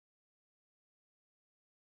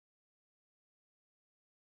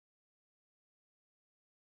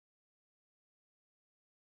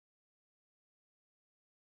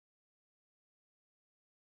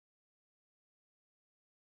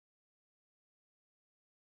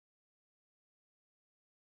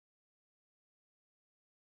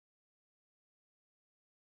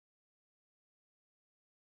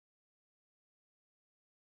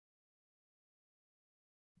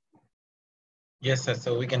Yes, sir.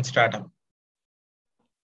 So we can start up.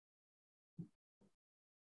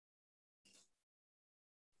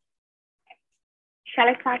 Shall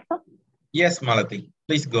I start, sir? Yes, Malati.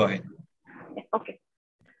 Please go ahead. Yes, okay.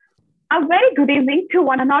 A very good evening to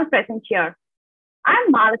one and all present here.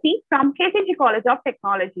 I'm Malati from KCG College of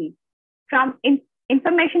Technology, from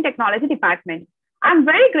Information Technology Department. I'm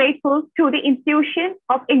very grateful to the Institution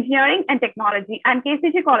of Engineering and Technology and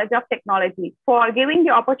KCG College of Technology for giving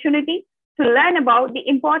the opportunity to learn about the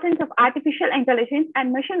importance of artificial intelligence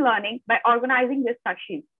and machine learning by organizing this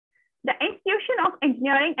session. The Institution of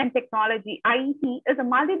Engineering and Technology, IET, is a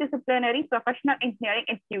multidisciplinary professional engineering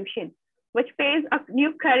institution which paves a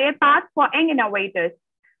new career path for young innovators.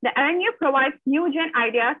 The RNU provides new gen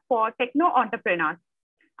ideas for techno entrepreneurs.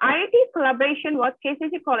 IIT's collaboration with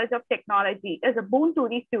KCG College of Technology is a boon to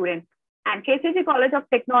the students, and KCG College of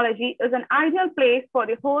Technology is an ideal place for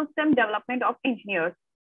the wholesome development of engineers.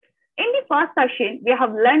 In the first session, we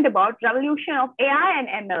have learned about revolution of AI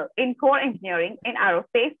and ML in core engineering in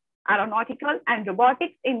aerospace, aeronautical, and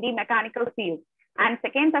robotics in the mechanical field, and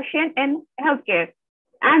second session in healthcare.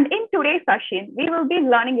 And in today's session, we will be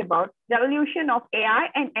learning about revolution of AI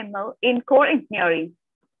and ML in core engineering,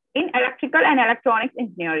 in electrical and electronics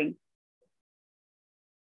engineering.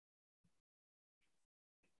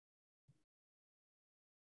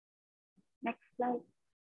 Next slide.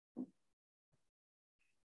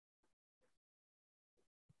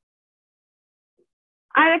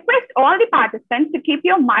 I request all the participants to keep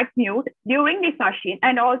your mic mute during the session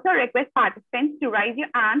and also request participants to raise your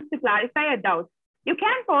hands to clarify your doubts. You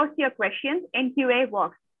can post your questions in QA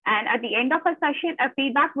box, and at the end of a session, a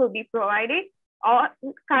feedback will be provided, or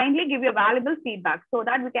kindly give your valuable feedback so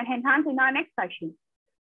that we can enhance in our next session.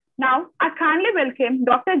 Now, I kindly welcome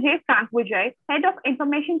Dr. J. Frank Vijay, Head of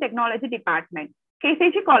Information Technology Department,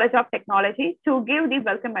 KCG College of Technology, to give the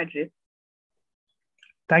welcome address.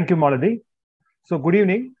 Thank you, Malati. So good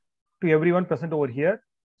evening to everyone present over here.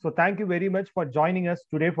 So thank you very much for joining us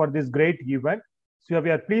today for this great event. So we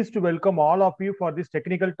are pleased to welcome all of you for this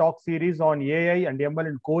technical talk series on AI and ML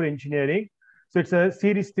and core engineering. So it's a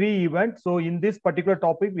series 3 event. So in this particular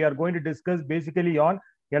topic, we are going to discuss basically on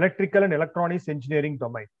electrical and electronics engineering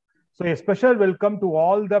domain. So a special welcome to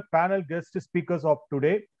all the panel guest speakers of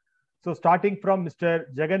today. So starting from Mr.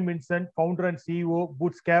 Jagan Vincent, founder and CEO,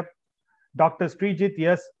 Bootstrap, Dr. Srijit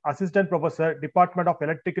S., Assistant Professor, Department of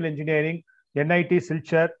Electrical Engineering, NIT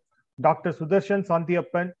Silchar, Dr. Sudarshan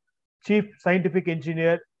Santhiappan, Chief Scientific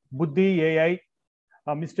Engineer, Buddhi AI,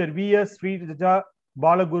 Mr. V.S. Srijaja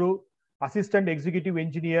Balaguru, Assistant Executive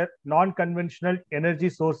Engineer, Non-Conventional Energy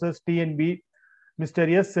Sources, TNB, Mr.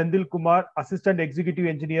 S. Sendil Kumar, Assistant Executive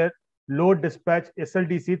Engineer, Load Dispatch,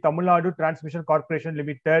 SLDC, Tamil Nadu Transmission Corporation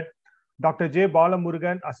Limited, Dr. J.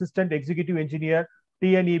 Balamurugan, Assistant Executive Engineer,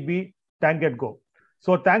 TNEB, Tank and Go.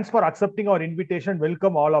 So thanks for accepting our invitation.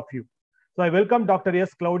 Welcome all of you. So I welcome Dr.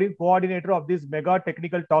 S. Clouding, coordinator of this mega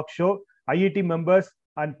technical talk show, IET members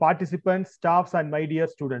and participants, staffs, and my dear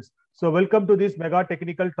students. So welcome to this mega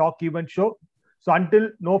technical talk event show. So until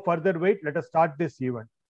no further wait, let us start this event.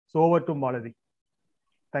 So over to Malati.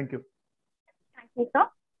 Thank you. Thank you, sir.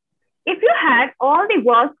 If you had all the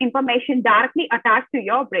world's information directly attached to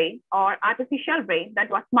your brain or artificial brain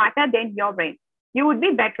that was smarter than your brain, you would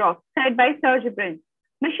be better off, said by Sergey Brin.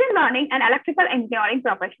 Machine learning and electrical engineering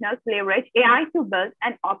professionals leverage AI to build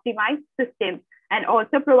and optimize systems and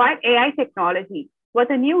also provide AI technology with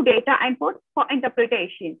a new data input for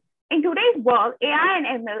interpretation. In today's world, AI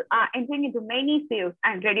and ML are entering into many fields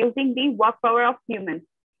and reducing the work power of humans.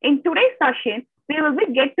 In today's session, we will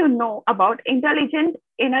get to know about intelligent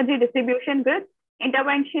energy distribution grids,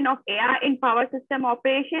 intervention of AI in power system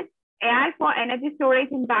operation, AI for energy storage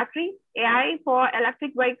in batteries, AI for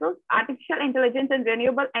electric vehicles, artificial intelligence and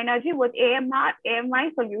renewable energy with AMR, AMI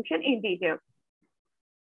solution in detail.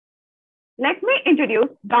 Let me introduce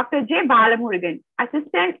Dr. J. Balamurugan,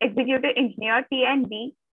 Assistant Executive Engineer,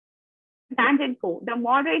 TNB, Tank & Co., the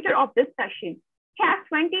moderator of this session. He has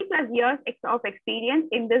 20 plus years of experience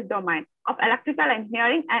in this domain of electrical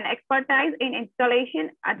engineering and expertise in installation,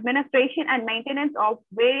 administration, and maintenance of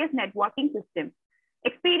various networking systems.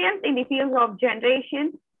 Experience in the fields of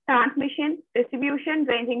generation, transmission, distribution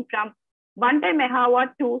ranging from 110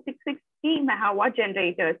 megawatt to 660 megawatt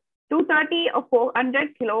generators, 230 or 400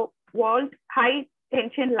 kilovolt high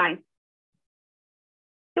tension lines,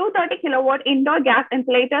 230 kilowatt indoor gas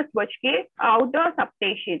insulator switchgear, outdoor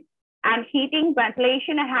substation, and heating,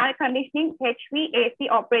 ventilation, and air conditioning, HVAC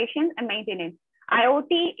operations and maintenance,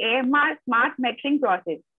 IoT, AMR, smart metering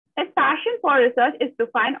process. His passion for research is to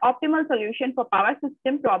find optimal solutions for power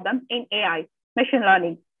system problems in AI, machine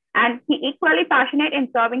learning. and he equally passionate in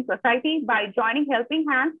serving society by joining helping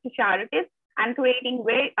hands to charities and creating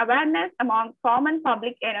awareness among common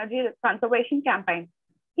public energy conservation campaigns.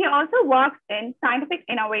 He also works in scientific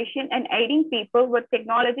innovation and aiding people with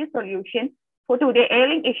technology solutions for today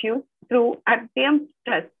ailing issues through Actium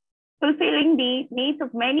Trust, fulfilling the needs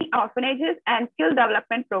of many orphanages and skill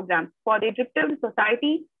development programs for the restricted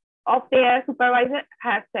society of their supervisor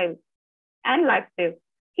hairstyles and lifestyle.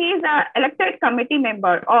 He is an elected committee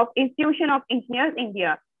member of Institution of Engineers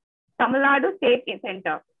India, Tamil Nadu State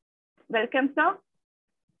Center. Welcome, sir.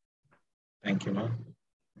 Thank you, ma'am.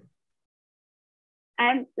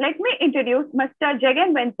 And let me introduce Mr.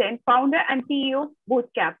 Jagan Vincent, founder and CEO of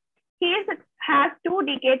Bootcamp. He has 2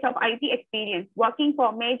 decades of IT experience working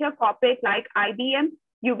for major corporates like IBM,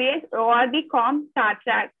 UBS, ORB.com,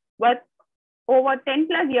 StarTrack, with over 10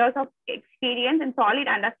 plus years of experience and solid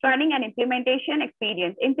understanding and implementation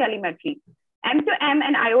experience in telemetry, M2M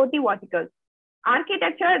and IoT verticals.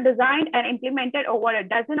 Architecture designed and implemented over a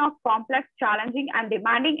dozen of complex, challenging and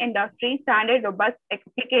demanding industry standard robust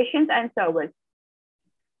applications and servers.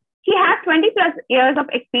 He has 20 plus years of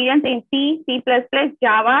experience in C, C++,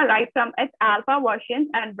 Java, right from its alpha versions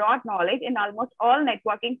and broad knowledge in almost all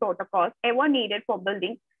networking protocols ever needed for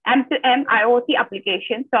building M2M IoT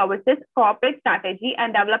application services, corporate strategy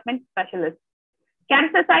and development specialist.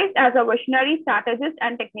 Categorized as a visionary strategist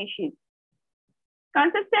and technician.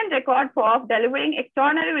 Consistent record for delivering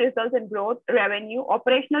extraordinary results in growth, revenue,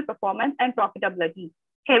 operational performance, and profitability.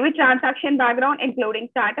 Heavy transaction background, including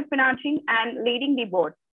startup financing and leading the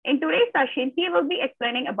board. In today's session, he will be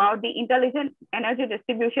explaining about the intelligent energy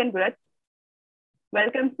distribution grid.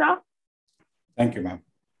 Welcome, sir. Thank you, ma'am.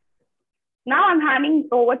 Now I'm handing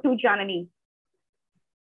over to Janani.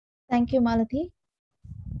 Thank you, Malati.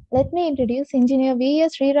 Let me introduce Engineer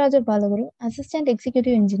V.S. Sriraja Balaguru, Assistant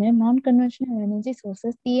Executive Engineer, Non-Conventional Energy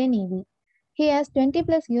Sources, TNEV. He has 20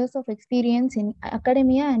 plus years of experience in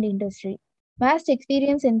academia and industry. Vast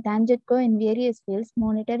experience in Tangentco in various fields,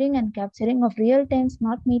 monitoring and capturing of real-time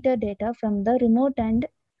smart meter data from the remote end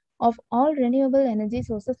of all renewable energy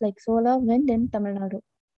sources like solar, wind in Tamil Nadu.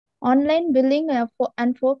 Online billing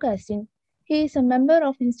and forecasting. He is a member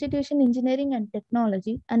of Institution Engineering and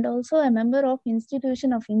Technology and also a member of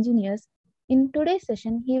Institution of Engineers. In today's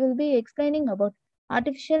session, he will be explaining about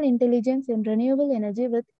artificial intelligence in renewable energy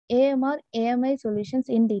with AMR AMI solutions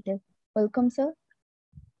in detail. Welcome, sir.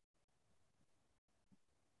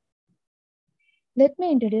 Let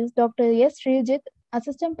me introduce Dr. S. Srijit,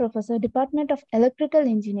 Assistant Professor, Department of Electrical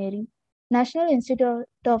Engineering, National Institute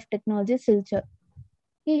of Technology, Silchar.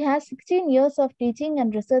 He has 16 years of teaching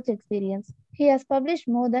and research experience. He has published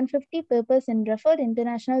more than 50 papers in referred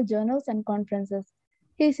international journals and conferences.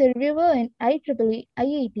 He is a reviewer in IEEE,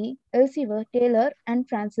 IET, Elsevier, Taylor, and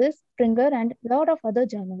Francis, Springer, and a lot of other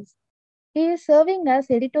journals. He is serving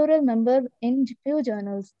as editorial member in few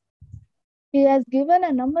journals. He has given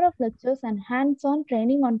a number of lectures and hands-on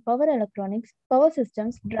training on power electronics, power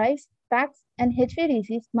systems, drives, packs, and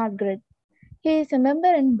HVDC smart grid. He is a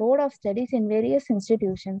member in board of studies in various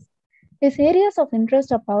institutions. His areas of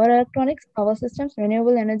interest are power electronics, power systems,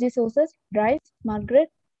 renewable energy sources, drives, smart grid,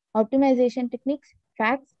 optimization techniques,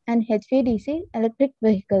 packs, and HVDC electric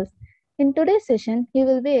vehicles. In today's session, he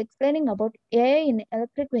will be explaining about AI in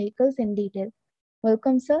electric vehicles in detail.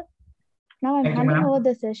 Welcome, sir. Now I'm handing over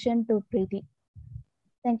the session to Preeti.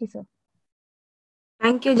 Thank you, sir.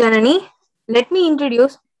 Thank you, Janani. Let me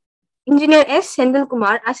introduce Engineer S. Sendil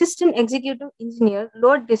Kumar, Assistant Executive Engineer,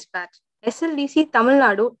 Load Dispatch, SLDC Tamil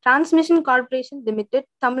Nadu, Transmission Corporation Limited,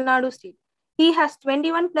 Tamil Nadu State. He has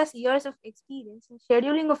 21 plus years of experience in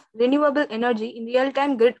scheduling of renewable energy in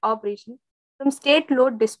real-time grid operation from State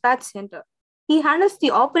Load Dispatch Center. He handles the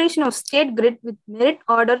operation of state grid with merit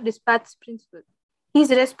order dispatch principle. He is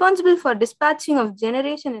responsible for dispatching of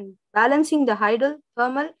generation and balancing the hydel,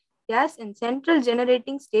 thermal, gas, and central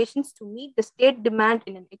generating stations to meet the state demand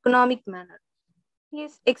in an economic manner. He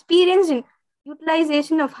is experienced in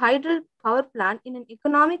utilization of hydel power plant in an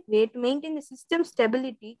economic way to maintain the system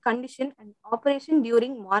stability, condition, and operation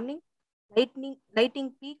during morning,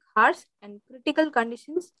 lighting peak hours, and critical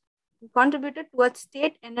conditions, and contributed towards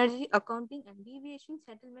state energy accounting and deviation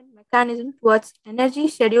settlement mechanism towards energy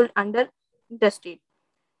scheduled under interstate.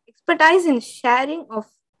 Expertise in sharing of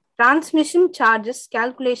transmission charges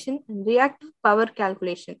calculation and reactive power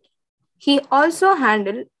calculation. He also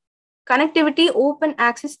handled connectivity open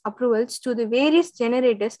access approvals to the various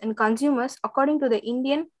generators and consumers according to the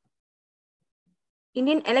Indian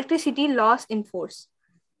electricity laws in force.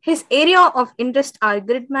 His area of interest are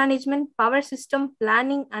grid management, power system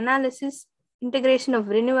planning, analysis, integration of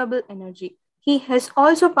renewable energy. He has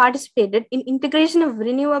also participated in integration of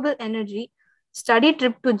renewable energy study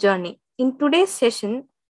trip to Journey. In today's session,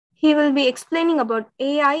 he will be explaining about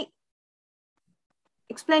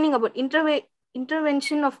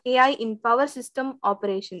intervention of AI in power system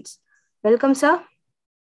operations. Welcome, sir.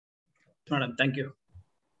 Madam, thank you.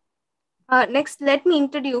 Next, let me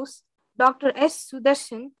introduce Dr. S.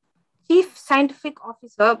 Sudarshan, Chief Scientific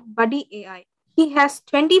Officer, Buddy AI. He has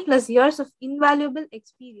 20 plus years of invaluable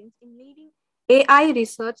experience in leading AI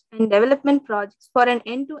research and development projects for an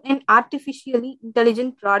end-to-end artificially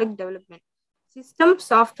intelligent product development, system,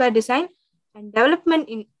 software design, and development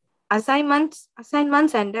in assignments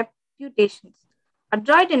and reputations.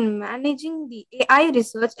 Adroit in managing the AI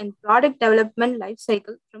research and product development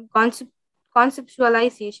lifecycle from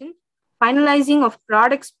conceptualization, finalizing of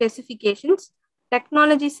product specifications,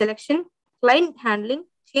 technology selection, client handling,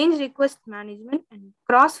 change request management, and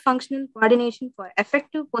cross-functional coordination for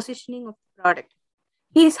effective positioning of the product.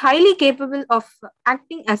 He is highly capable of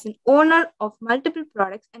acting as an owner of multiple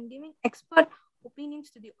products and giving expert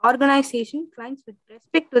opinions to the organization clients with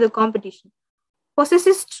respect to the competition.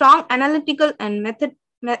 Possesses strong analytical and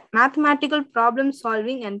mathematical problem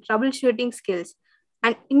solving and troubleshooting skills,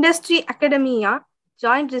 and industry academia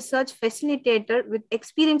joint research facilitator with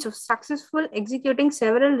experience of successful executing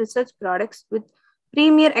several research products with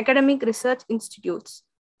premier academic research institutes.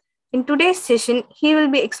 In today's session, he will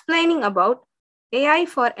be explaining about AI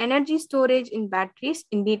for energy storage in batteries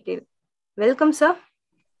in detail. Welcome, sir.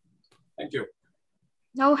 Thank you.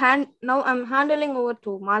 Now I'm handling over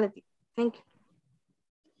to Malati. Thank you.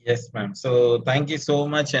 Yes, ma'am. So thank you so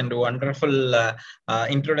much and wonderful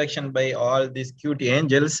introduction by all these cute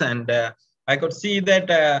angels. And I could see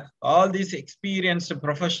that all these experienced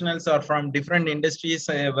professionals are from different industries,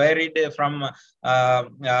 varied from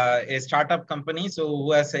a startup company. So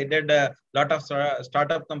who has headed a lot of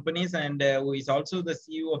startup companies and who is also the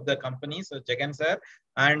CEO of the company. So Jagan sir.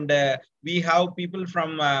 And we have people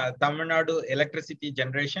from Tamil Nadu electricity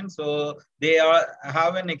generation. So they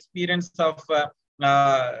have an experience of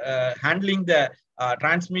handling the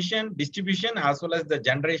transmission, distribution, as well as the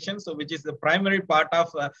generation, so which is the primary part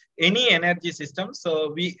of any energy system.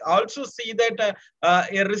 So we also see that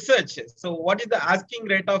a research. So what is the asking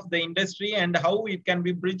rate of the industry and how it can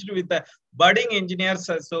be bridged with the budding engineers.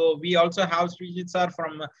 So we also have Srijit sir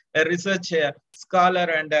from a research scholar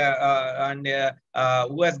and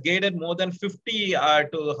who has guided more than 50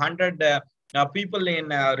 to 100 people in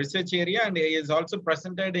research area, and he is also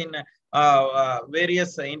presented in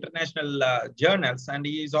various international journals, and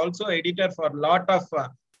he is also editor for a lot of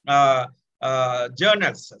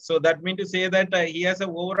journals. So that means to say that he has an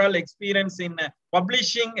overall experience in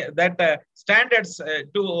publishing that standards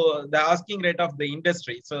to the asking rate of the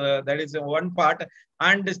industry. So that is one part.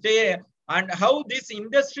 And how this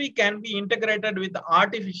industry can be integrated with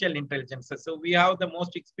artificial intelligence. So we have the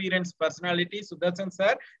most experienced personality, Sudarshan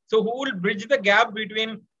sir. So who will bridge the gap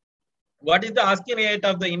between what is the asking rate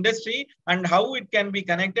of the industry and how it can be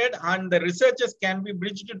connected, and the researchers can be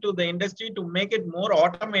bridged to the industry to make it more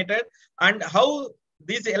automated, and how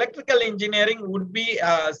this electrical engineering would be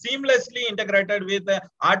seamlessly integrated with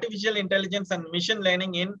artificial intelligence and machine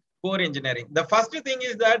learning in core engineering. The first thing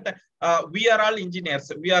is that we are all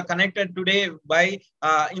engineers. We are connected today by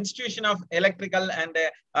Institution of Electrical and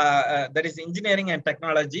that is Engineering and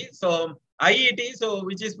Technology. So IET, so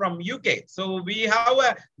which is from UK. So we have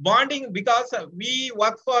a bonding because we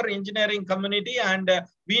work for engineering community and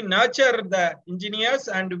we nurture the engineers,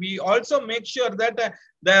 and we also make sure that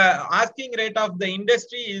the asking rate of the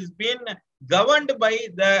industry is being governed by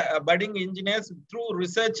the budding engineers through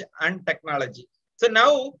research and technology. So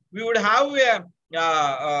now we would have a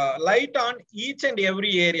light on each and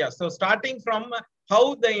every area. So starting from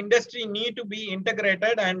how the industry need to be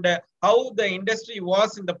integrated and how the industry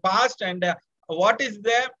was in the past, and what is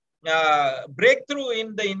the breakthrough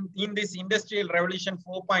in this industrial revolution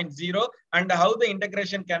 4.0, and how the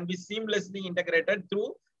integration can be seamlessly integrated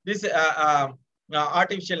through this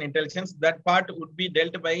artificial intelligence. That part would be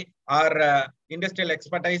dealt by our industrial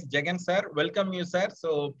expertise, Jagan sir. Welcome you, sir.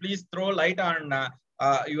 So please throw light on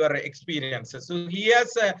your experiences. So he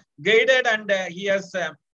has guided and he has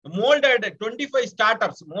molded 25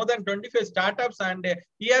 startups, more than 25 startups, and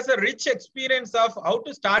he has a rich experience of how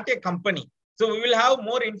to start a company. So we will have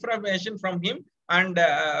more information from him. And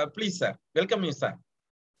please, sir, welcome you, sir.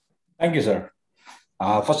 Thank you, sir.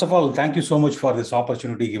 First of all, thank you so much for this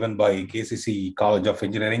opportunity given by KCC College of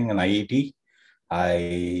Engineering and IET.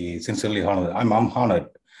 I sincerely honor. I'm honored.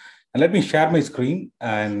 And let me share my screen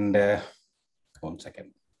and 1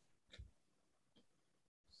 second.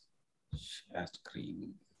 Share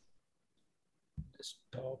screen.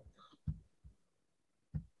 Desktop.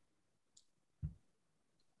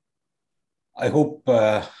 I hope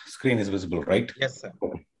screen is visible, right? Yes, sir.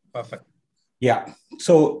 Perfect. Yeah.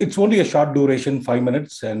 So it's only a short duration, 5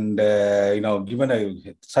 minutes. And,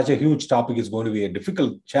 given such a huge topic is going to be a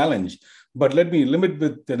difficult challenge, but let me limit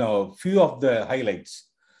with, few of the highlights.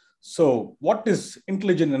 So what is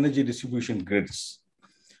intelligent energy distribution grids?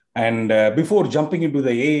 And before jumping into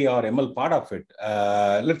the AI or ML part of it,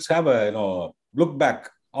 let's have a look back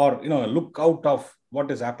or look out of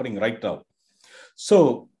what is happening right now.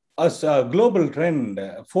 So, as a global trend,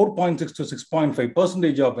 4.6 to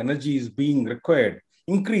 6.5% of energy is being required,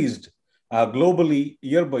 increased globally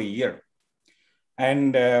year by year.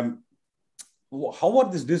 And how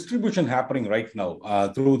are this distribution happening right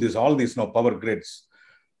now through all these power grids?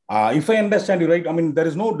 If I understand you right, I mean, there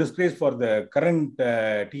is no disgrace for the current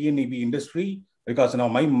TNEB industry because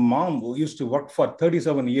my mom used to work for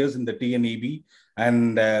 37 years in the TNEB,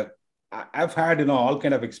 and I've had all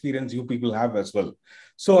kind of experience you people have as well.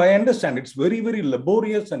 So I understand it's very, very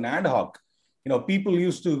laborious and ad hoc. People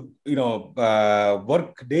used to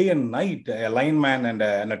work day and night, a lineman and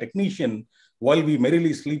a technician, while we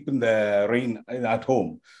merrily sleep in the rain at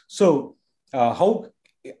home. So how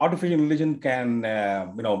artificial intelligence can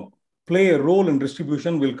play a role in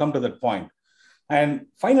distribution, will come to that point. And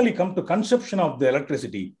finally come to consumption of the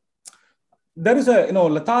electricity. There is a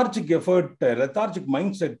lethargic effort, lethargic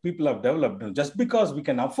mindset people have developed. Just because we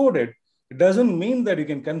can afford it, it doesn't mean that you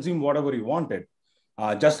can consume whatever you wanted.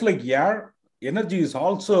 Just like air, energy is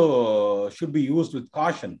also should be used with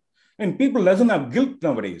caution. And people doesn't have guilt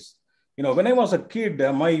nowadays. When I was a kid,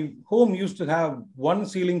 my home used to have one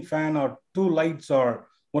ceiling fan or two lights or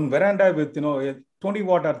one veranda with a 20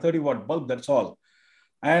 watt or 30 watt bulb. That's all.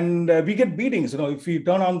 And we get beatings, if we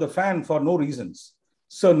turn on the fan for no reasons.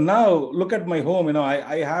 So now look at my home,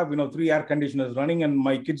 I have, 3 air conditioners running and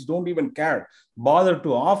my kids don't even bother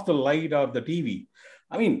to off the light or the TV.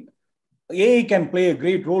 I mean, AI can play a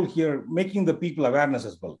great role here, making the people awareness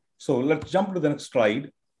as well. So let's jump to the next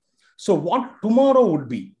slide. So what tomorrow would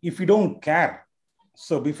be if we don't care?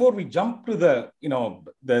 So before we jump to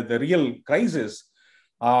the real crisis,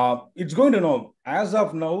 it's going to as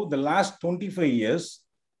of now, the last 25 years,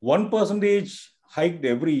 1% hiked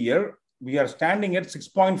every year. We are standing at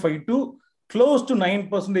 6.5 to close to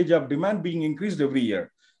 9% of demand being increased every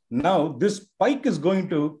year. Now, this spike is going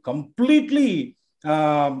to completely,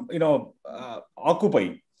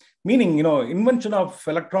 occupy, meaning, invention of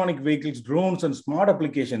electronic vehicles, drones, and smart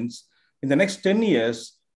applications in the next 10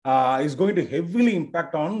 years is going to heavily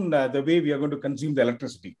impact on the way we are going to consume the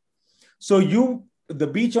electricity. So the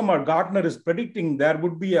Beecham or Gartner is predicting there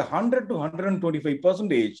would be 100 to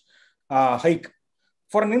 125% hike.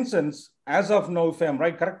 For an instance, as of now, if I'm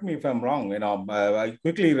right, correct me if I'm wrong, I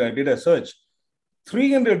quickly did a search.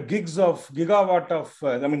 300 gigawatt of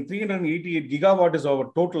 388 gigawatt is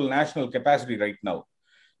our total national capacity right now.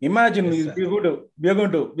 Imagine yes, we are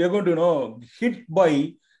going to hit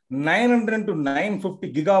by 900 to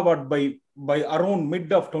 950 gigawatt by around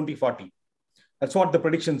mid of 2040. That's what the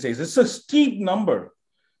prediction says. It's a steep number.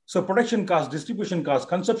 So production costs, distribution costs,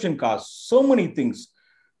 consumption costs, so many things.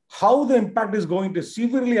 How the impact is going to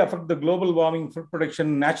severely affect the global warming, food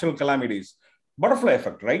production, natural calamities. Butterfly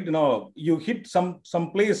effect, right? You hit some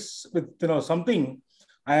place with something,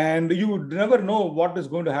 and you would never know what is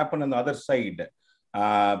going to happen on the other side.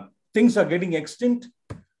 Things are getting extinct.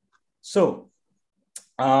 So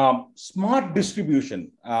smart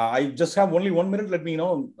distribution. I just have only 1 minute. Let me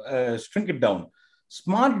shrink it down.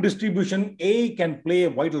 Smart distribution, AI can play a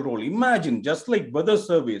vital role. Imagine, just like weather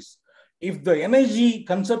service, if the energy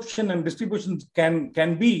consumption and distribution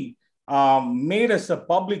can be made as a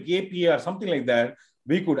public API or something like that,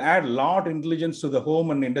 we could add a lot of intelligence to the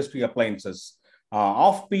home and industry appliances.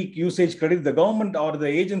 Off-peak usage credit, the government or the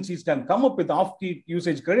agencies can come up with off-peak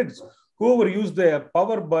usage credits. Whoever use the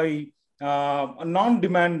power by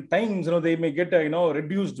non-demand times, they may get a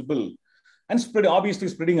reduced bill, and obviously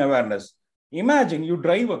spreading awareness. Imagine you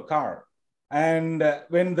drive a car, and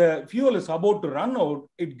when the fuel is about to run out,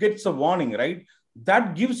 it gets a warning, right?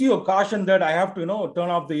 That gives you a caution that I have to turn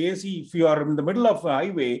off the AC. If you are in the middle of a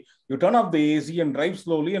highway, you turn off the AC and drive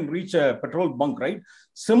slowly and reach a petrol bunk, right?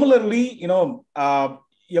 Similarly,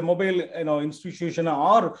 your mobile institution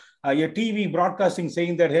or your TV broadcasting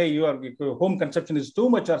saying that, hey, your home consumption is too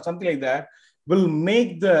much or something like that, will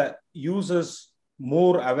make the users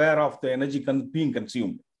more aware of the energy being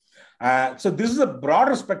consumed. So this is a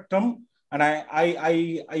broader spectrum, and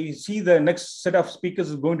I see the next set of speakers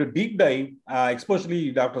is going to deep dive,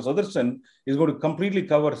 especially Dr. Sudarshan is going to completely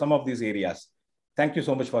cover some of these areas. Thank you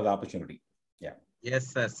so much for the opportunity. Yeah. Yes,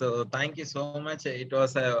 sir. So thank you so much. It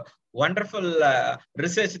was a wonderful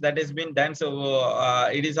research that has been done. So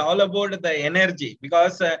it is all about the energy,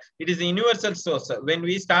 because it is a universal source. When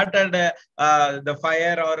we started the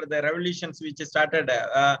fire or the revolutions which started,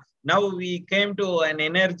 now we came to an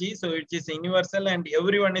energy, so it is universal and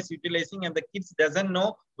everyone is utilizing, and the kids doesn't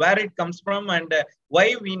know where it comes from and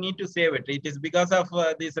why we need to save it. It is because of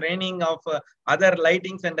this raining of other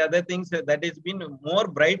lightings and other things that has been more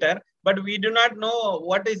brighter, but we do not know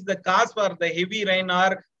what is the cause for the heavy rain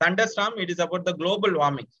or thunderstorm. It is about the global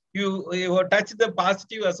warming. You touch the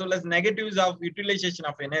positive as well as negatives of utilization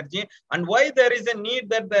of energy, and why there is a need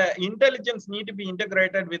that the intelligence need to be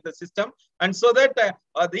integrated with the system, and so that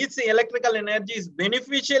this electrical energy is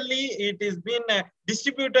beneficially, it is been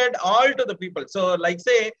distributed all to the people. So like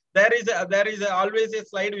say, there is always a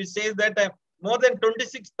slide which says that more than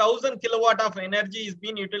 26,000 kilowatt of energy is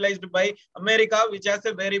being utilized by America, which has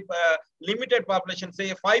a very limited population.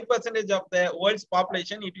 Say 5% of the world's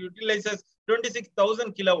population, it utilizes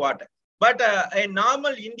 26,000 kilowatt. But a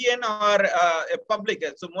normal Indian or a public,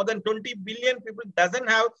 so more than 20 billion people doesn't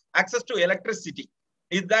have access to electricity.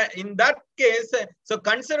 Is that in that case, so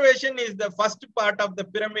conservation is the first part of the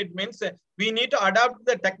pyramid, means we need to adopt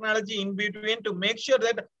the technology in between to make sure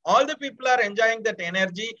that all the people are enjoying that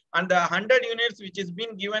energy, and the 100 units which is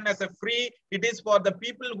being given as a free, it is for the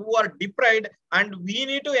people who are deprived, and we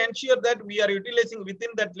need to ensure that we are utilizing within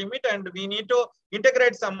that limit, and we need to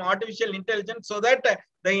integrate some artificial intelligence so that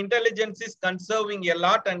the intelligence is conserving a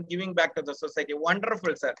lot and giving back to the society.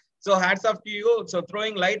 Wonderful, sir. So hats off to you. So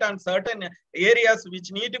throwing light on certain areas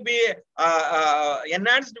which need to be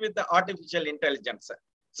enhanced with the artificial intelligence.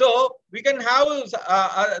 So we can have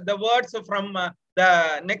the words from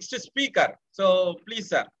the next speaker. So please,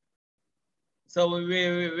 sir. So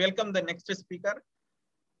we welcome the next speaker.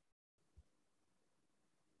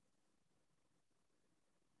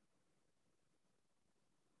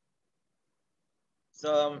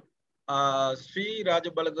 So Sri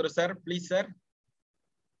Rajabalaguru, sir, please, sir.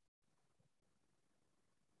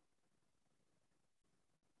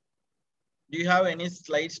 Do you have any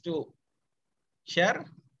slides to share?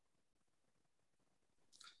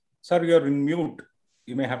 Sir, you're in mute.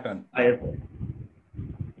 You may have to. Yes, sir.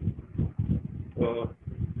 So,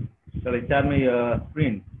 shall I share my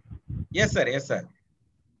screen? Yes, sir. Yes, sir.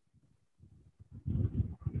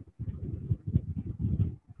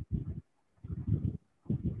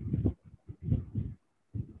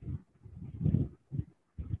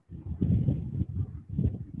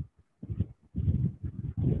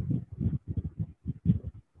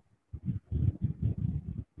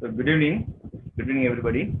 So, good evening. Good evening,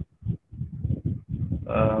 everybody.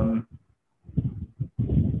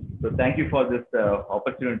 So thank you for this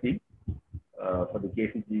opportunity for the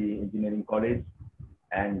KCG Engineering College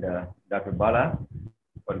and Dr. Bala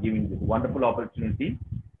for giving this wonderful opportunity.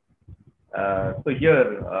 So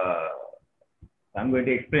here I'm going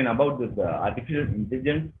to explain about this artificial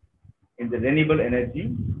intelligence in the renewable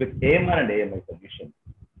energy with AMR and AMI solution.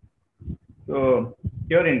 So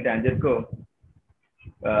here in Tangerco,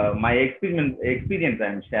 my experience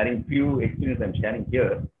I'm sharing, few experience I'm sharing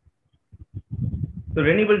here. So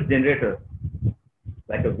renewable generators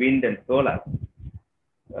like a wind and solar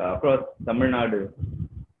across Tamil Nadu.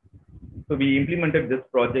 So we implemented this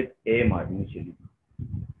project AMR initially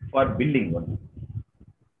for building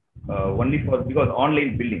only for because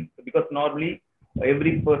online building. So because normally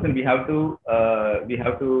every person we have to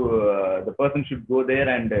the person should go there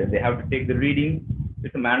and they have to take the reading.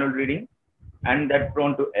 It's a manual reading, and that's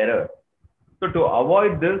prone to error. So to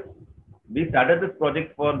avoid this, we started this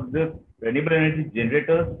project for this renewable energy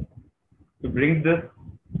generators to bring this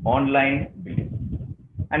online building.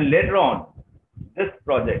 And later on, this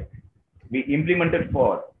project we implemented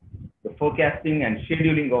for the forecasting and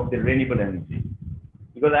scheduling of the renewable energy.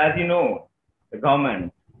 Because as you know, the government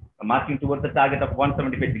is marching towards the target of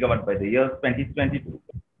 175 gigawatt by the year 2022.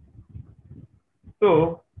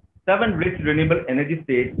 So 7 rich renewable energy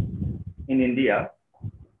states in India.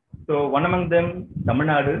 So one among them, Tamil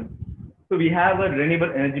Nadu. So we have a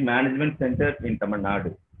renewable energy management center in Tamil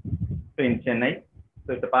Nadu. So in Chennai,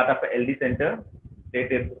 so it's a part of a LD center,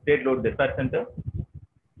 State Load Dispatch Center.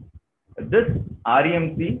 This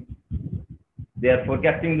REMC, they are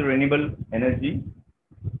forecasting the renewable energy,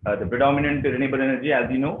 the predominant renewable energy, as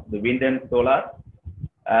you know, the wind and solar.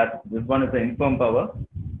 As this one is the informed power.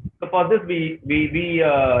 So for this, we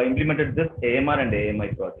implemented this AMR and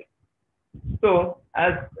AMI project. So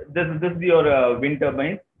as this is your wind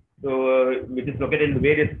turbine, so which is located in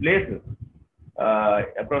various places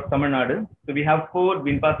across Tamil Nadu. So we have 4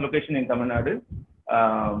 wind pass locations in Tamil Nadu: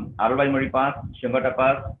 Arulvaimozhi Pass, Shingota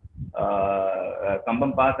Pass,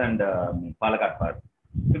 Kambam Pass, and Palakkad Pass.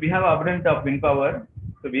 So we have abundance of wind power.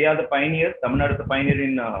 So we are the pioneers. Tamil Nadu is the pioneer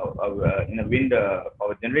in a wind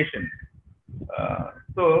power generation.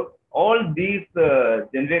 So all these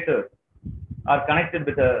generators are connected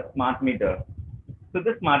with a smart meter. So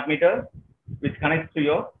this smart meter, which connects to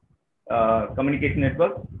your communication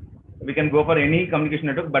network, we can go for any communication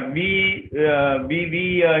network, but we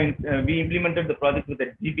implemented the project with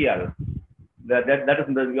a GPRS. That is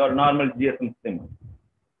your normal GSM SIM.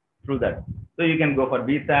 Through that, so you can go for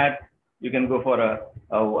VSAT. You can go for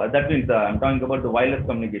that means I'm talking about the wireless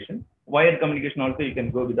communication. Wired communication also you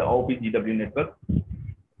can go with the OPGW network.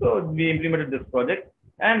 So we implemented this project,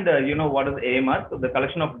 and you know what is AMR? So the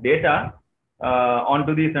collection of data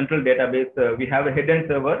onto the central database. We have a head-end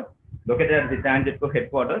server located at the TANGEDCO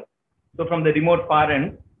headquarters. So from the remote far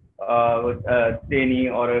end,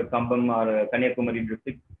 Theni or Kambam or Kanyakumari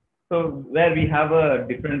district. So where we have a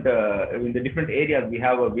different, in the different areas, we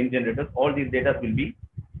have a wind generators. All these data will be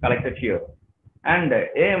collected here. And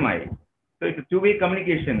AMI, so it's a two-way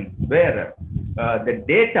communication where the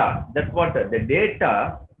data, that's what the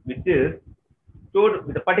data which is stored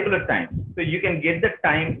with a particular time. So you can get the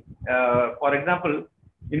time, for example,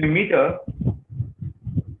 in a meter.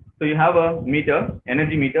 So you have a meter,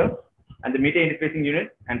 energy meter, and the meter interfacing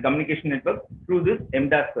unit and communication network through this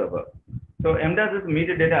MDAS server. So MDAS is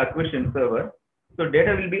meter data acquisition server. So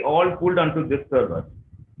data will be all pulled onto this server.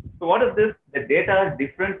 So what is this? The data are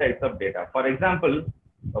different types of data. For example,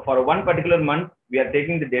 for one particular month, we are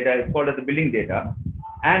taking the data, it's called as the billing data.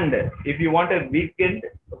 And if you want a weekday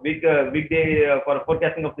for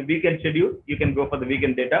forecasting of the weekend schedule, you can go for the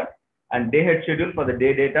weekend data, and day head schedule for the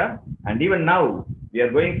day data. And even now, we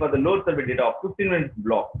are going for the load survey data of 15-minute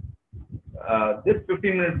block. This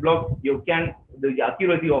 15-minute block, the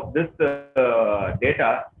accuracy of this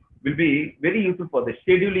data will be very useful for the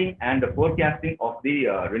scheduling and the forecasting of the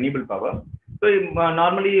renewable power. So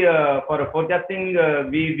normally for forecasting,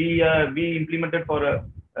 we implemented for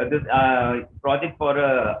this project for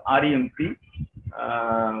REMC.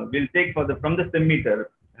 We'll take from the SIM meter,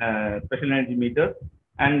 special energy meter,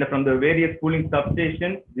 and from the various cooling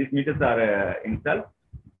substations, these meters are installed.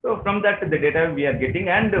 So from that, the data we are getting,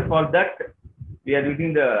 and for that, we are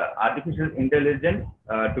using the artificial intelligence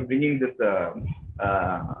to bringing this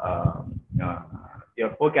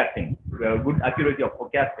your forecasting, good accuracy of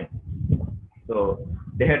forecasting. So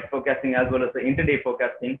day head forecasting as well as the intraday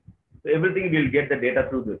forecasting. So everything will get the data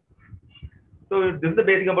through this. So this is the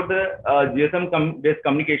basic about the GSM based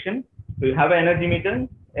communication. So you have an energy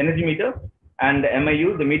meter, and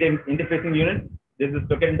MIU, the meter interfacing unit. This is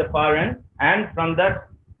located in the far end, and from that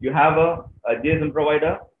you have a GSM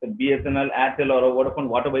provider, the BSNL, Airtel, or a Vodafone,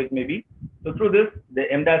 whatever it may be. So through this, the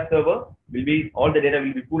MDAS server will be, all the data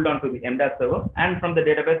will be pulled onto the MDAS server, and from the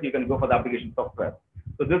database, you can go for the application software.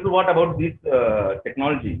 So this is what about this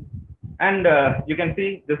technology. And you can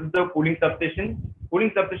see, this is the cooling substation.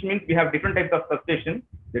 Cooling substation means we have different types of substation.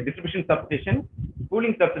 The distribution substation.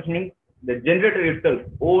 Cooling substation means the generator itself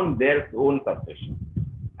owns their own substation.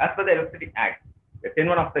 As per the Electricity Act, the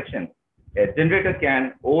 10(1) of section, a generator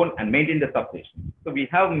can own and maintain the substation. So we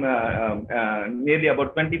have nearly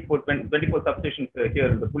about 24 substations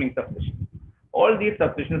here in the cooling substation. All these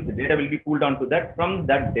substations, the data will be pulled onto that. From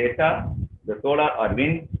that data, the solar or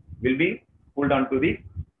wind will be pulled onto the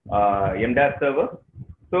MDAS server.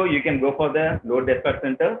 So you can go for the load dispatch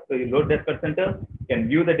center. So your load dispatch center can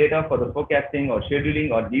view the data for the forecasting or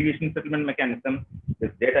scheduling or deviation settlement mechanism.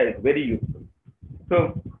 This data is very useful.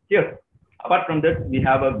 So here, apart from that, we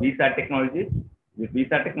have a VSAT technology. With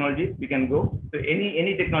VSAT technology, we can go to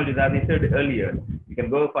any technologies, as I said earlier. You can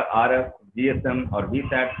go for RF, GSM, or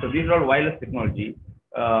VSAT. So these are all wireless technology.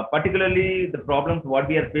 Particularly, the problems what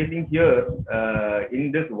we are facing here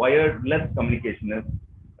in this wireless communication is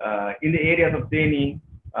in the areas of Theni,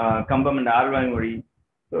 Kambam, and Arvanmuri.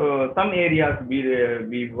 So some areas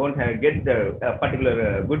we won't get the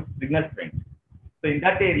particular good signal strength. So in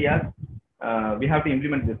that area, we have to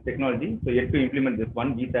implement this technology. So yet to implement this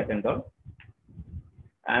one, VSAT and all.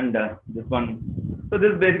 And this one. So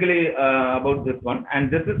this is basically about this one. And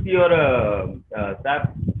this is your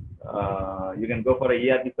SAP. You can go for a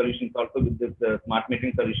ERP solutions also with this smart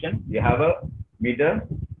metering solution. You have a meter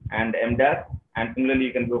and MDAS. And similarly,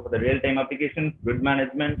 you can go for the real-time applications, grid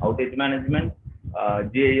management, outage management,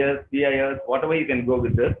 GIS, CIS, whatever you can go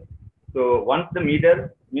with this. So once the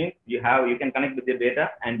meter means you can connect with the data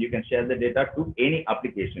and you can share the data to any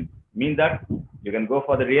application. Means that you can go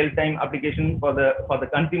for the real-time application for the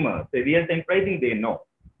consumer. The real-time pricing, they know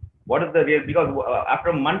what is the real, because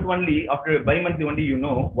after a month only, after bi-monthly only, you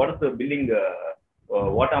know what is the billing,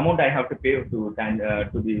 what amount I have to pay to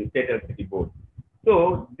the state electricity board.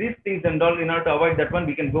 So these things and all, in order to avoid that one,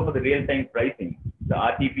 we can go for the real-time pricing, the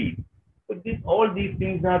RTP. So all these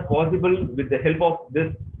things are possible with the help of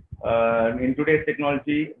this, in today's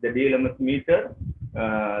technology, the DLMS meter,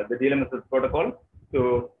 the DLMS protocol.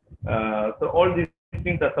 So all these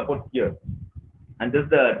things are supported here. And this is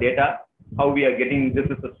the data, how we are getting, this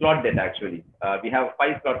is the slot data actually. We have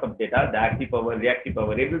 5 slots of data, the active power, reactive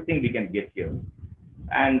power, everything we can get here.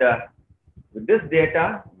 And with this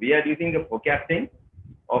data, we are using the forecasting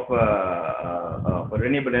of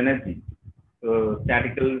renewable energy. So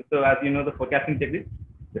statical, so as you know, the forecasting technique,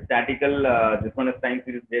 the statical, this one is time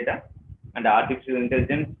series data, and the artificial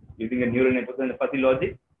intelligence using a neural network and the fuzzy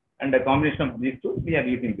logic, and the combination of these two, we are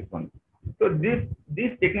using this one. So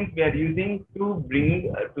these techniques we are using to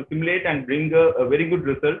bring, to simulate and bring a very good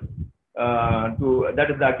result. That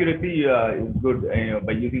is, the accuracy is good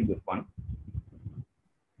by using this one.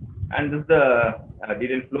 And this is the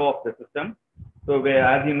detailed flow of the system. So where,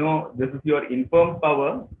 as you know, this is your informed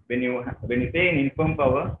power. When you say an informed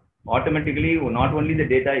power, automatically not only the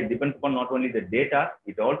data, it depends upon not only the data,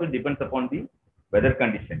 it also depends upon the weather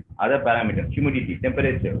condition, other parameters, humidity,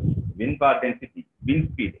 temperature, wind power density, wind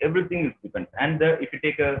speed, everything is depends. And if you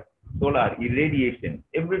take a solar irradiation,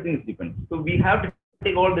 everything is depends. So we have to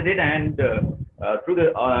take all the data and through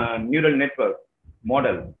the neural network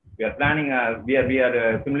model, we are planning, we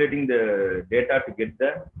are simulating the data to get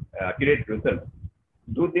the accurate result.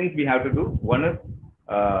 2 things we have to do. One is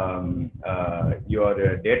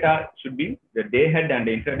your data should be, the day ahead and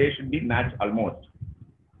the intraday should be matched almost.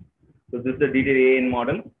 So this is the detailed AN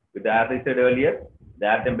model with, as I said earlier, the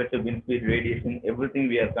air temperature, wind speed, radiation, everything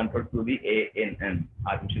we have controlled through the ANN,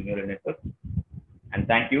 artificial neural network. And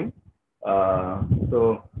thank you.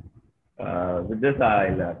 With this,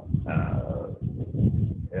 I'll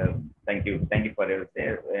thank you for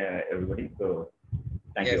everybody. So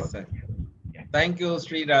thank you. Sir. Thank you,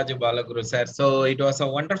 Sri Raju Balaguru, sir. So it was a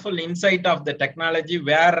wonderful insight of the technology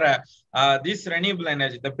where this renewable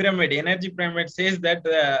energy, the pyramid, energy pyramid says that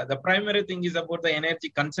the primary thing is about the energy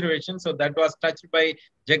conservation. So that was touched by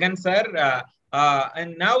Jagan, sir.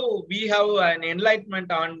 And now we have an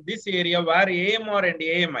enlightenment on this area where AMR and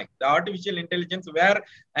AMI, the artificial intelligence, where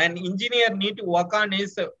an engineer need to work on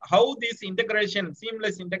is how this integration,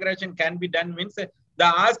 seamless integration can be done. Means the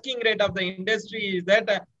asking rate of the industry is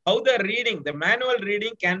that how the reading, the manual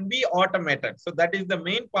reading can be automated. So that is the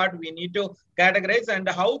main part we need to categorize, and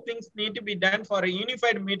how things need to be done for a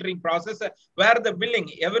unified metering process where the billing,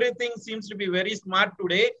 everything seems to be very smart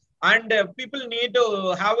today. And people need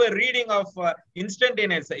to have a reading of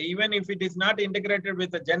instantaneous, even if it is not integrated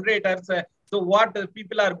with the generators. So what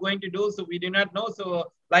people are going to do, so we do not know.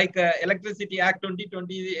 So like Electricity Act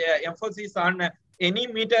 2020 emphasis on any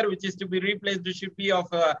meter which is to be replaced should be of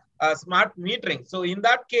smart metering. So in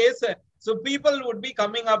that case, so people would be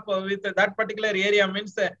coming up with that particular area.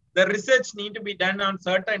 Means the research need to be done on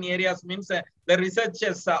certain areas. Means the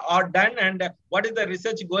researches are done, and what is the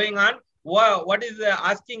research going on? What is the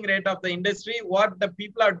asking rate of the industry? What the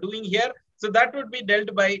people are doing here? So that would be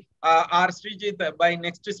dealt by our Srijit, by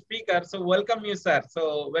next speaker. So welcome you, sir.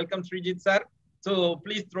 So welcome, Srijit, sir. So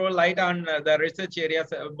please throw light on the research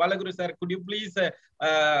areas. Balaguru, sir, could you please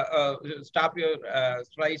stop your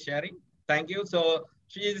slide sharing? Thank you. So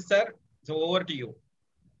Srijit, sir, so over to you.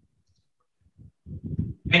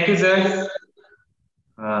 Thank you, sir.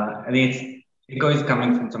 I think echo is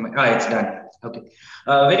coming from somewhere. It's done. Okay.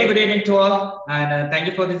 Very good evening to all, and thank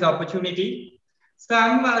you for this opportunity. So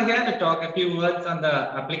I'm here to talk a few words on the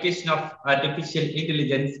application of artificial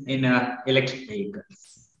intelligence in electric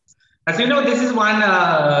vehicles. As you know, this is one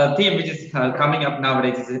theme which is coming up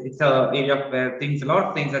nowadays. It's an area where a lot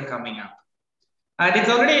of things are coming up. And it's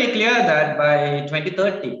already clear that by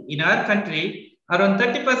 2030, in our country, around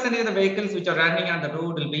 30% of the vehicles which are running on the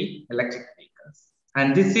road will be electric vehicles.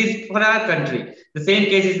 And this is for our country. The same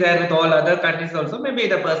case is there with all other countries also. Maybe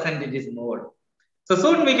the percentage is more. So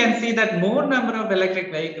soon we can see that more number of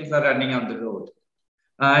electric vehicles are running on the road.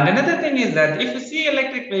 And another thing is that if you see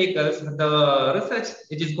electric vehicles, the research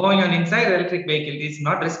which is going on inside electric vehicle is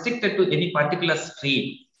not restricted to any particular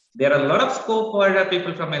stream. There are a lot of scope for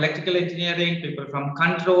people from electrical engineering, people from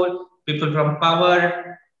control, people from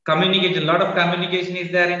power, communication. A lot of communication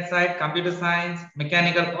is there inside, computer science,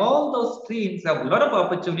 mechanical. All those streams have a lot of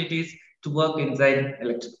opportunities to work inside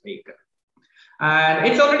electric vehicle. And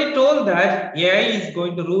it's already told that AI is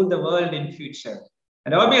going to rule the world in future.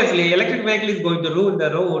 And obviously, electric vehicle is going to rule the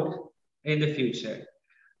road in the future.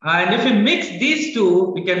 And if we mix these two,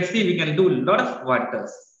 we can see we can do a lot of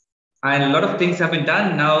wonders. And a lot of things have been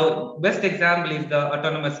done now. Best example is the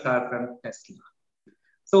autonomous car from Tesla.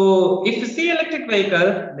 So if you see electric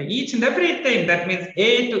vehicle, each and everything, that means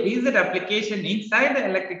A to Z application inside the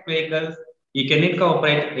electric vehicles, you can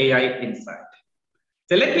incorporate AI inside.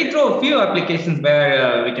 So let me throw a few applications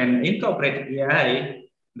where we can incorporate AI.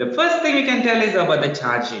 The first thing we can tell is about the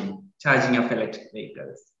charging of electric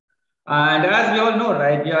vehicles. And as we all know,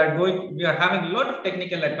 right, we are having a lot of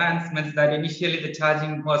technical advancements that initially the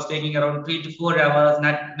charging was taking around 3 to 4 hours.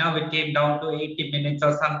 Now it came down to 80 minutes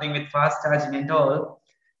or something with fast charging and all.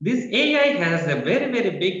 This AI has a very,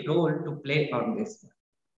 very big role to play on this.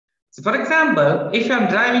 So for example, if I'm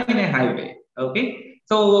driving in a highway, okay,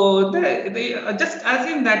 so just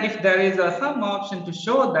assume that if there is some option to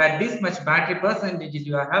show that this much battery percentage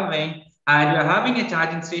you are having, and you are having a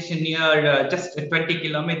charging station near just 20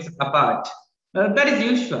 kilometers apart, that is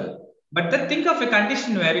usual. But then think of a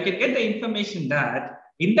condition where you can get the information that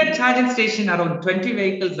in that charging station around 20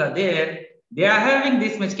 vehicles are there, they are having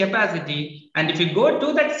this much capacity. And if you go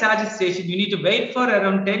to that charging station, you need to wait for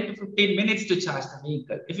around 10 to 15 minutes to charge the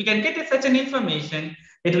vehicle. If you can get such an information,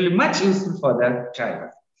 it will be much useful for the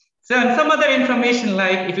driver. So some other information,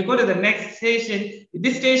 like if you go to the next station,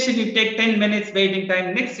 this station you take 10 minutes waiting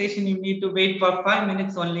time, next station you need to wait for 5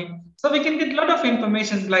 minutes only. So we can get a lot of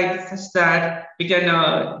information like such that we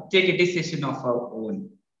can take a decision of our own.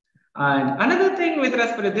 And another thing with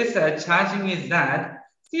respect to this charging is that,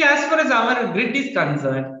 see, as far as our grid is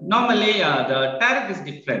concerned, normally the tariff is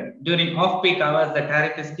different. During off-peak hours, the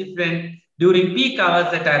tariff is different. During peak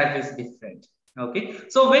hours, the tariff is different. Okay,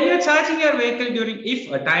 so when you're charging your vehicle during, if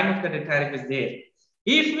a time of the tariff is there,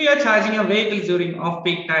 if we are charging your vehicles during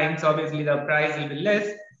off-peak times, obviously the price will be less,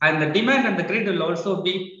 and the demand on the grid will also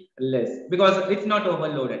be less because it's not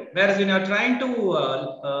overloaded. Whereas when you're trying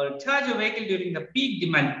to charge your vehicle during the peak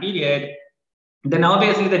demand period, then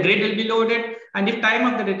obviously the grid will be loaded, and if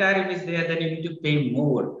time of the tariff is there, then you need to pay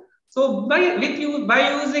more. So by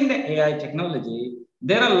using the AI technology,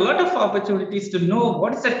 there are a lot of opportunities to know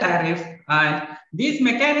what's the tariff, and these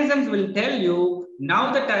mechanisms will tell you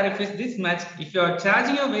now the tariff is this much. If you are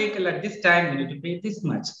charging your vehicle at this time, you need to pay this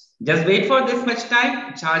much. Just wait for this much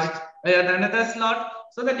time, charge it another slot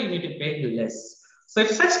so that you need to pay less. So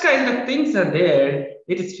if such kind of things are there,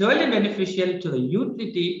 it is surely beneficial to the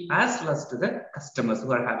utility as well as to the customers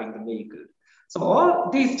who are having the vehicle. So all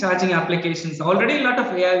these charging applications, already a lot of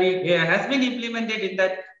AI has been implemented in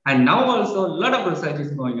that, and now also a lot of research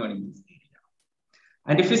is going on in this area.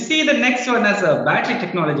 And if you see the next one as a battery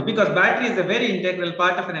technology, because battery is a very integral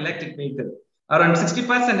part of an electric vehicle, around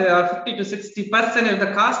 60% or 50 to 60% of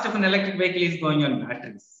the cost of an electric vehicle is going on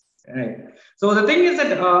batteries. Right. So the thing is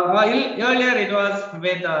that earlier it was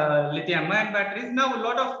with lithium-ion batteries. Now a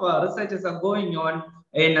lot of researches are going on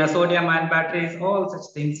in sodium-ion batteries. All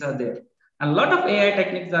such things are there. And a lot of AI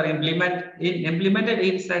techniques are implemented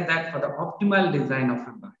inside that for the optimal design of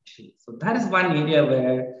a battery. So that is one area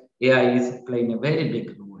where AI is playing a very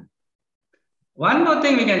big role. One more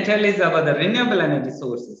thing we can tell is about the renewable energy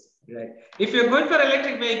sources. Right? If you're going for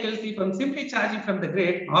electric vehicles, if I'm simply charging from the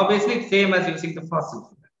grid, obviously it's same as using the fossil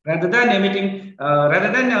fuel. Rather than emitting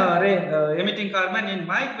carbon in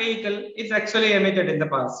my vehicle, it's actually emitted in the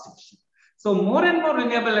power station. So more and more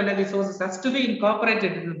renewable energy sources has to be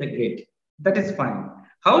incorporated into the grid. That is fine.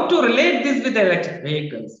 How to relate this with the electric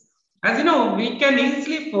vehicles? As you know, we can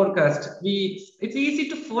easily forecast. It's easy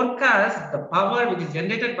to forecast the power which is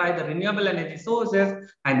generated by the renewable energy sources,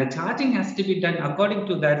 and the charging has to be done according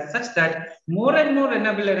to that, such that more and more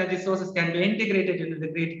renewable energy sources can be integrated into the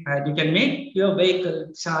grid, and you can make your vehicle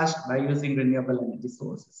charged by using renewable energy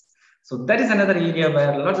sources. So that is another area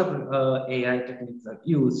where lots of AI techniques are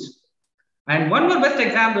used. And one more best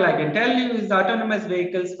example I can tell you is the autonomous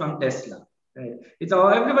vehicles from Tesla. Right. It's all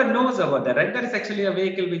everyone knows about that, right? That is actually a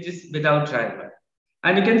vehicle which is without driver.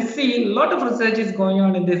 And you can see a lot of research is going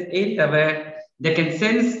on in this area where they can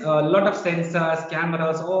sense a lot of sensors,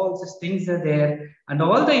 cameras, all such things are there. And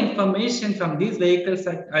all the information from these vehicles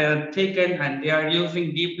are taken, and they are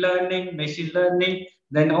using deep learning, machine learning.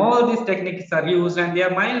 Then all these techniques are used, and they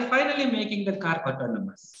are finally making the car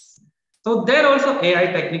autonomous. So there also AI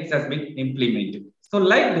techniques has been implemented. So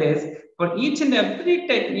like this, for each and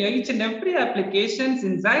every applications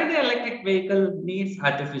inside the electric vehicle needs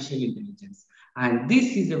artificial intelligence. And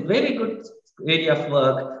this is a very good area of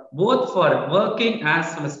work, both for working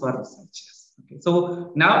as well as for researchers. Okay.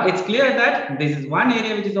 So now it's clear that this is one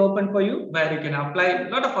area which is open for you, where you can apply a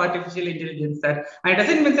lot of artificial intelligence that, and it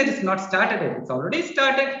doesn't mean that it's not started yet. It's already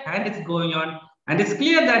started and it's going on. And it's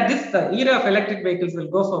clear that this era of electric vehicles will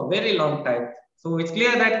go for a very long time. So it's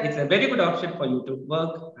clear that it's a very good option for you to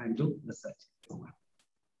work and do research.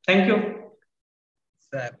 Thank you.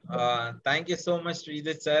 Sir, thank you so much,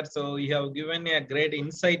 Srijit sir. So you have given a great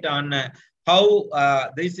insight on how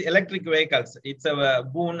these electric vehicles, it's a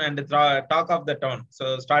boon and talk of the town.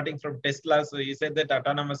 So starting from Tesla, so you said that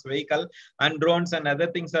autonomous vehicle and drones and other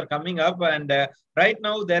things are coming up. And right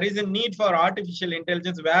now there is a need for artificial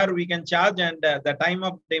intelligence where we can charge, and the time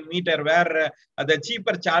of the meter where the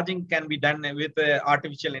cheaper charging can be done with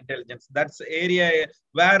artificial intelligence. That's area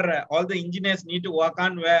where all the engineers need to work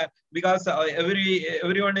on, where because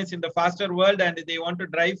everyone is in the faster world and they want to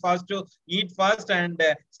drive fast, to eat fast and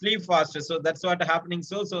sleep faster. So that's what happening.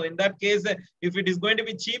 So in that case, if it is going to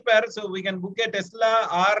be cheaper, so we can book a Tesla,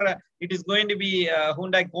 or it is going to be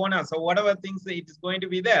Hyundai Kona. So whatever things, it is going to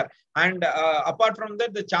be there. And apart from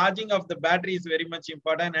that, the charging of the battery is very much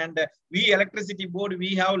important. And we electricity board,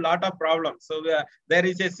 we have a lot of problems. So there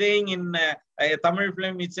is a saying in a Tamil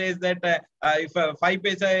film, it says that if 5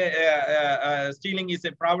 paisa stealing is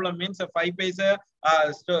a problem, means 5 paisa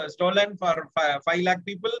stolen for 5 lakh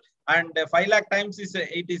people, and 5 lakh times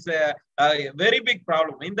it is a very big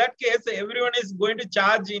problem. In that case, everyone is going to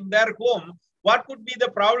charge in their home. What could be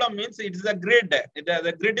the problem? Means it is a grid.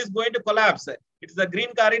 The grid is going to collapse. It's the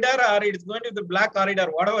green corridor, or it's going to the black corridor.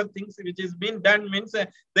 Whatever things which is being done means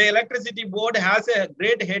the electricity board has a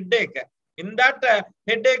great headache. In that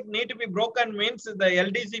headache need to be broken means the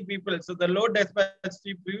LDC people, so the load dispatch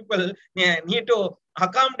people need to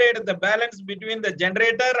accommodate the balance between the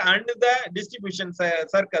generator and the distribution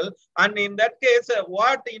circle. And in that case,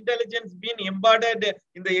 what intelligence been embodied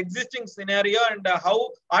in the existing scenario, and how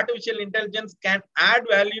artificial intelligence can add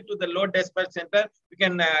value to the load dispatch center, we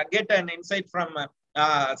can get an insight from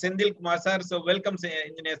Senthil Kumar sir. So welcome,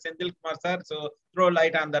 Engineer Senthil Kumar sir. So throw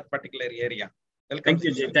light on that particular area. Welcome. Thank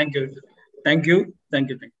you, Jay. Thank you. Thank you. Thank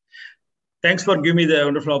you. Thanks for giving me the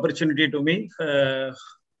wonderful opportunity to me,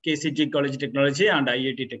 KCG College Technology and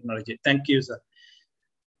IIT Technology. Thank you, sir.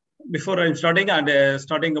 Before I'm starting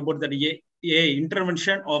about the AI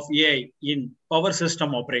intervention of AI in power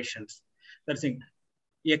system operations. That's it.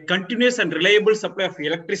 A continuous and reliable supply of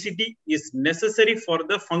electricity is necessary for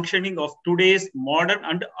the functioning of today's modern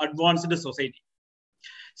and advanced society.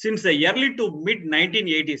 Since the early to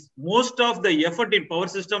mid-1980s, most of the effort in power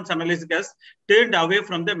systems analysis has turned away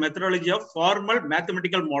from the methodology of formal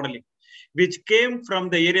mathematical modeling, which came from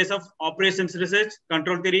the areas of operations research,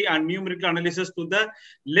 control theory, and numerical analysis, to the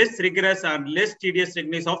less rigorous and less tedious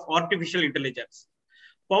techniques of artificial intelligence.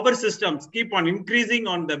 Power systems keep on increasing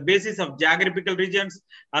on the basis of geographical regions,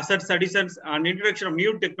 asset additions, and introduction of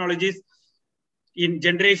new technologies in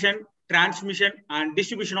generation, transmission, and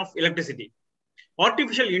distribution of electricity.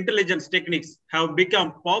 Artificial intelligence techniques have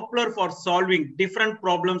become popular for solving different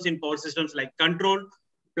problems in power systems like control,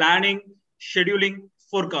 planning, scheduling,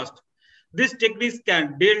 forecast. These techniques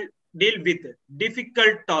can deal with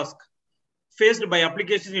difficult tasks faced by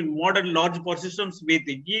applications in modern large power systems with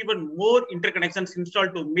even more interconnections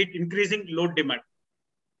installed to meet increasing load demand.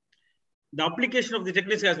 The application of the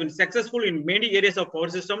techniques has been successful in many areas of power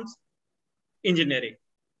systems engineering.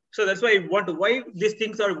 So that's why why these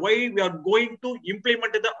things are, why we are going to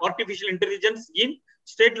implement the artificial intelligence in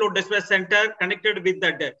state load dispatch center connected with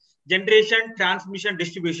that generation, transmission,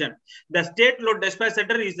 distribution. The state load dispatch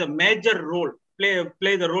center is a major role,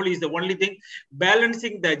 play the role is the only thing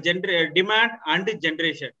balancing the demand and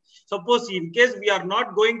generation. Suppose in case we are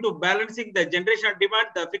not going to balancing the generation demand,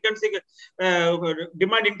 the frequency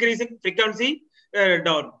demand increasing, frequency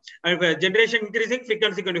down, and generation increasing,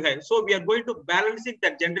 frequency going to high. So we are going to balancing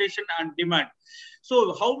that generation and demand.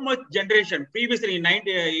 So how much generation? Previously in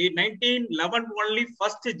 1911 only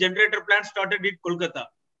first generator plant started in Kolkata.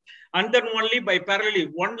 And then only by parallelly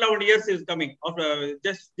 111 years is coming. After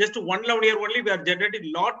just 111 year only, we are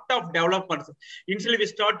generating lot of developments. Initially, we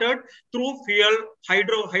started through fuel,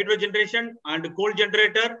 hydro generation and coal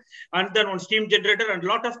generator, and then on steam generator, and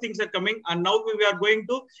lot of things are coming. And now we are going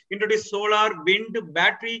to introduce solar, wind,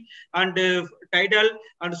 battery, and tidal,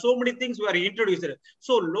 and so many things we are introduced.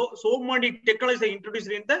 So many technologies are introduced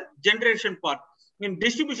in the generation part. In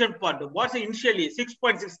distribution part, what's initially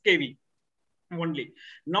 6.6 kV. Only.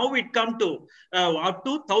 Now it come to up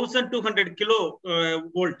to 1200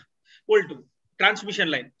 volt transmission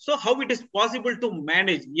line. So how it is possible to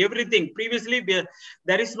manage everything? Previously,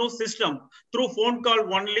 there is no system. Through phone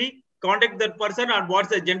call only, contact that person and what's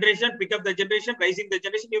the generation, pick up the generation, rising the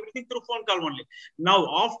generation, everything through phone call only. Now,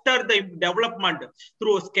 after the development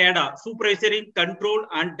through SCADA, supervisory control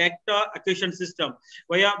and data acquisition system,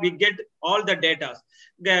 where we get all the data,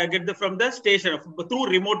 from the station through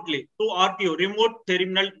remotely, through RTO, remote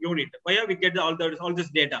terminal unit, where we get all this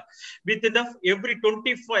data. Within the every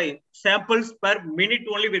 25 samples per minute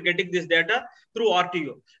only, we're getting this data through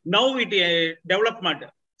RTO. Now it development,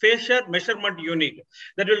 facial measurement unit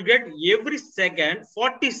that will get every second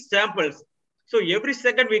 40 samples. So every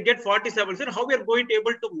second we get 40 samples. And how we are going to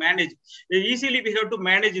able to manage? Easily we have to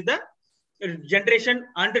manage the generation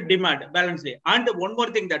and demand balancely. And one more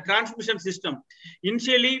thing, the transmission system.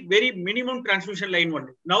 Initially, very minimum transmission line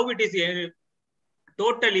only. Now it is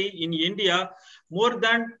totally in India, more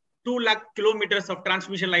than 2 lakh kilometers of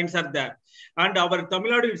transmission lines are there. And our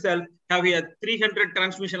Tamil Nadu itself have here 300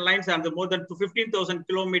 transmission lines and more than 15,000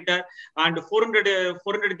 kilometers and 400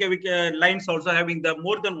 kV lines also having the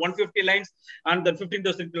more than 150 lines and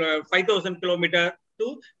the 5,000 kilometers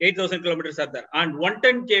to 8,000 kilometers are there. And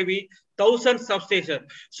 110 kV, 1,000 substations.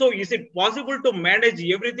 So is it possible to manage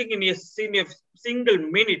everything in a single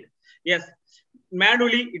minute? Yes.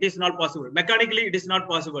 Manually, it is not possible. Mechanically, it is not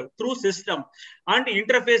possible. Through system and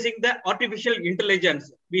interfacing the artificial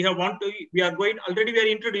intelligence, we are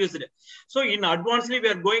introduced it. So in advancedly, we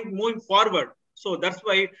are moving forward. So that's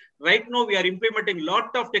why right now we are implementing a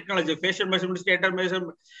lot of technology, facial measurement, stator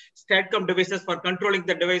measurement, StatCom devices for controlling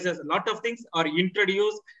the devices. A lot of things are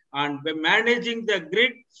introduced and we're managing the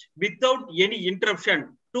grid without any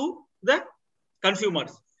interruption to the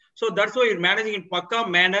consumers. So that's why you're managing in Pakka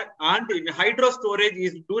manner, and in hydro storage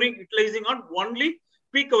is utilizing on only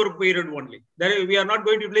peak hour period only. That we are not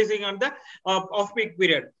going to utilizing on the off-peak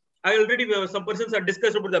period. I already, some persons are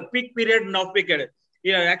discussed about the peak period and off-peak period.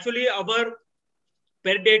 Yeah, actually our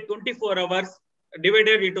per day 24 hours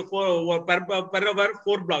divided into per hour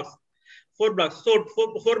 4 blocks. 4 blocks. So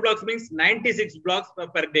 4 blocks means 96 blocks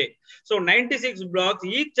per day. So 96 blocks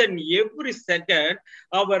each and every second,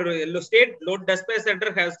 our state load dispatch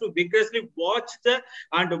center has to vigorously watch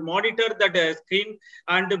and monitor that screen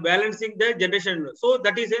and balancing the generation. So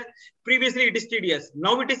that is previously it is tedious.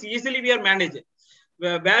 Now it is easily we are managing.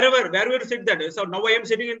 Wherever you sit that. So now I am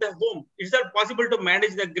sitting in the home. Is that possible to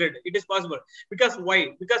manage the grid? It is possible. Because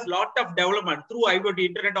why? Because lot of development through IoT,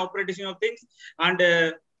 Internet Operation of Things,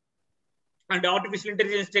 and artificial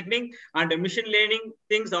intelligence technique and machine learning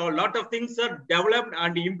things, a lot of things are developed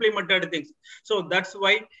and implemented things. So that's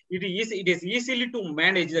why it is easily to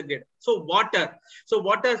manage the grid. So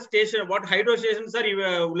water station, what hydro stations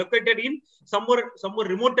are located in somewhere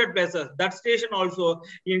remote places. That station also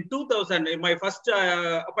in 2000, in my first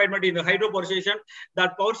appointment in the hydro power station,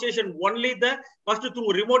 that power station only the first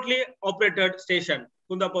through remotely operated station.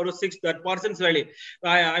 Kunda Power 6, that Parsons Valley.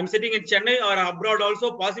 I'm sitting in Chennai or abroad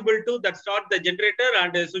also possible to that start the generator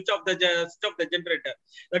and switch off the generator.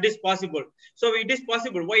 That is possible. So it is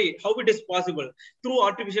possible. Why? How it is possible? Through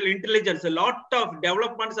artificial intelligence, a lot of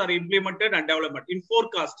developments are implemented and development. In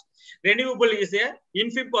forecast, renewable is a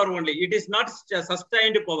infant power only. It is not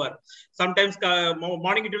sustained power. Sometimes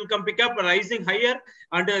morning it will come pick up, rising higher,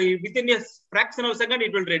 and within a fraction of a second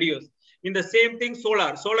it will reduce. In the same thing,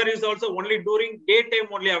 solar is also only during daytime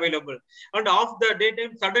only available, and off the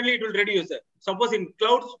daytime suddenly it will reduce. Suppose in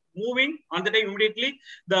clouds moving on the time immediately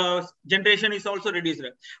the generation is also reduced.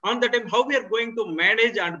 On the time how we are going to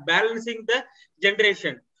manage and balancing the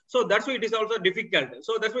generation. So that's why it is also difficult.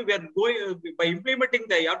 So that's why we are going by implementing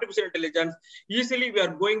the artificial intelligence. Easily we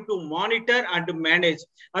are going to monitor and to manage.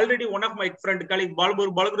 Already one of my friend colleague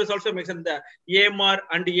Balaguru has also mentioned the AMR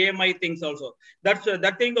and AMI things also. That's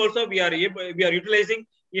that thing also we are utilizing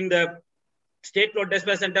in the State Load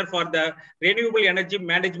Dispatch Center for the Renewable Energy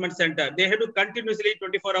Management Center. They have to continuously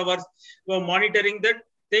 24 hours monitoring that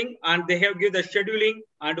thing, and they have give the scheduling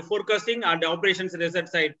and forecasting and the operations research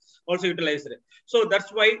side also utilized. So that's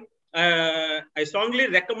why I strongly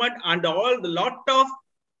recommend, and all the lot of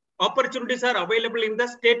opportunities are available in the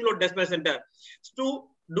State Load Dispatch Center to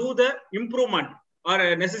do the improvement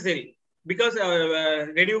are necessary, because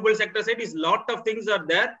renewable sector side is lot of things are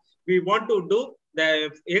there. We want to do the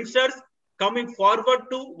youngsters coming forward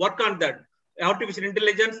to work on that artificial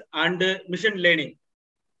intelligence and machine learning.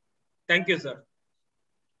 Thank you, sir.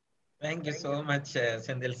 Thank you so much,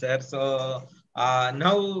 Sendil sir. So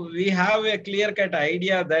now we have a clear-cut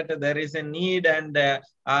idea that there is a need, and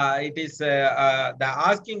it is the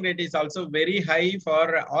asking rate is also very high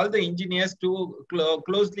for all the engineers to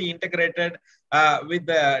closely integrated with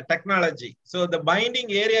the technology. So the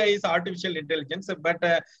binding area is artificial intelligence, but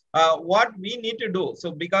what we need to do, so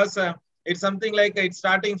because It's something like it's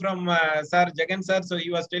starting from Sir Jagan sir. So he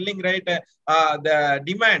was telling, right, the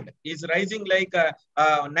demand is rising like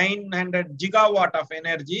 900 gigawatt of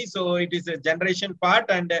energy. So it is a generation part,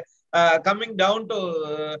 and coming down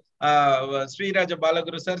to Sri Raja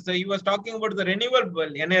Balaguru sir, so he was talking about the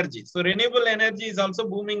renewable energy. So renewable energy is also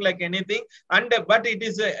booming like anything, and but it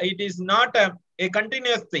is not a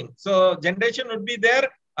continuous thing. So generation would be there,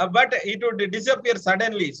 but it would disappear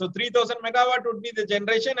suddenly. So 3000 megawatt would be the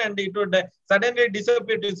generation, and it would suddenly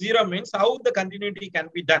disappear to zero. Means how the continuity can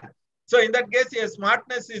be done. So in that case, a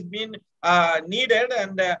smartness is being needed,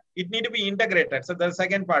 and it need to be integrated. So the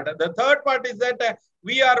second part. The third part is that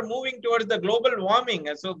we are moving towards the global warming.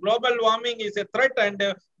 So global warming is a threat, and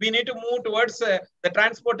we need to move towards the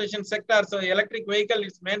transportation sector. So electric vehicle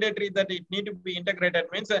is mandatory that it need to be integrated.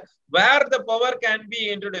 Means where the power can be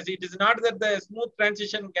introduced. It is not that the smooth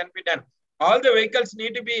transition can be done. All the vehicles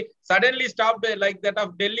need to be suddenly stopped like that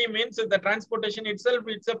of Delhi. Means the transportation itself,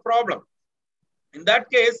 it's a problem. In that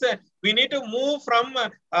case, we need to move from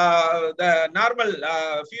the normal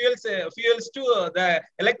fuels to the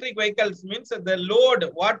electric vehicles. Means the load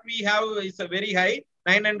what we have is a very high,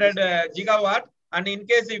 900 gigawatt. And in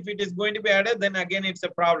case if it is going to be added, then again it's a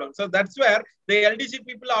problem. So that's where the LDC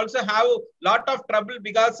people also have a lot of trouble,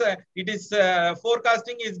 because it is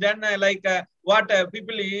forecasting is done like what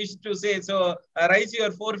people used to say. So raise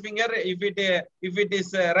your forefinger if it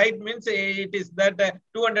is right, means it is that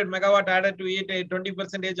 200 megawatt added to it,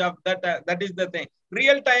 20% of that. That is the thing.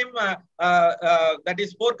 Real time that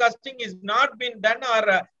is forecasting is not been done,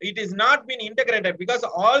 or it is not been integrated, because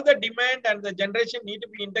all the demand and the generation need to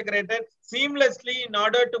be integrated seamlessly in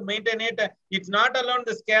order to maintain it. It's not alone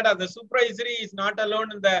the SCADA, the supervisory is not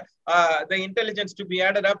alone in the intelligence to be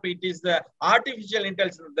added up. It is the artificial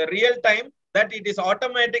intelligence, the real time, that it is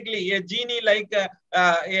automatically a genie like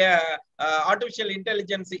artificial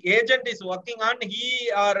intelligence agent is working on.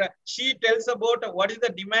 He or she tells about what is the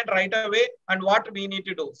demand right away and what we need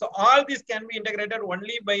to do. So all this can be integrated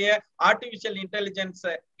only by a artificial intelligence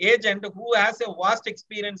agent who has a vast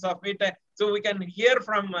experience of it. So we can hear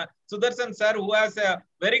from Sudarshan sir, who has a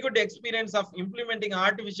very good experience of implementing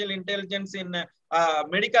artificial intelligence in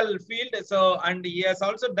medical field. So, and he has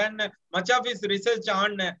also done much of his research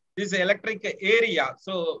on this electric area.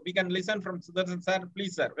 So we can listen from Sudarshan sir.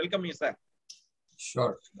 Please, sir. Welcome you, sir.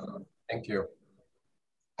 Sure. Thank you.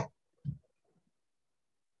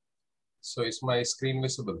 So is my screen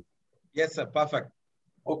visible? Yes, sir. Perfect.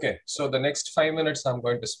 Okay. So the next 5 minutes I'm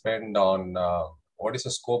going to spend on what is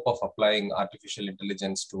the scope of applying artificial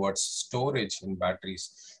intelligence towards storage in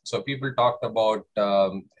batteries. So people talked about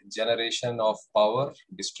generation of power,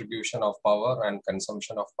 distribution of power, and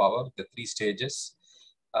consumption of power, the 3 stages.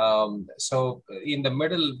 So in the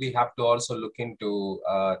middle, we have to also look into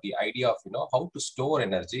the idea of, how to store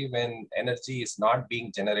energy when energy is not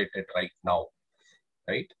being generated right now.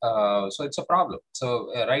 Right. So it's a problem.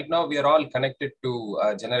 So right now we are all connected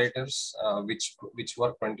to generators, which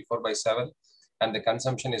work 24/7. And the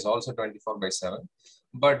consumption is also 24/7.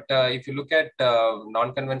 But if you look at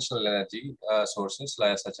non-conventional energy sources,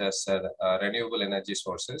 such as renewable energy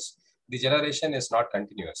sources, the generation is not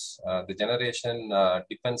continuous. The generation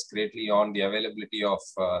depends greatly on the availability of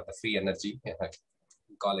the free energy,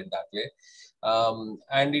 call it that way.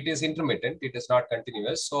 And it is intermittent, it is not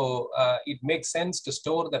continuous. So it makes sense to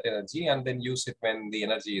store that energy and then use it when the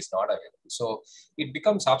energy is not available. So it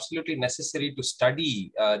becomes absolutely necessary to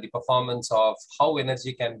study the performance of how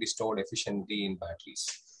energy can be stored efficiently in batteries,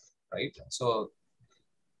 right?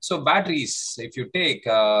 So batteries, if you take,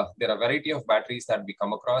 there are a variety of batteries that we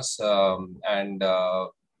come across, and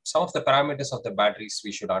some of the parameters of the batteries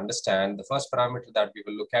we should understand. The first parameter that we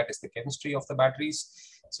will look at is the chemistry of the batteries.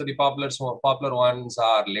 So the popular ones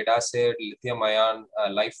are lead acid, lithium ion,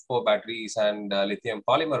 LiFePO batteries, and lithium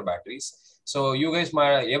polymer batteries. So you guys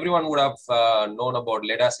everyone would have known about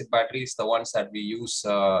lead acid batteries, the ones that we use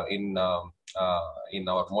in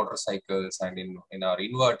our motorcycles and in our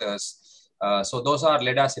inverters. So those are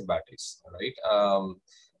lead acid batteries, right?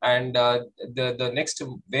 And the next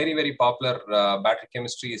very, very popular battery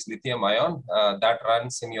chemistry is lithium ion. That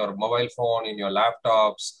runs in your mobile phone, in your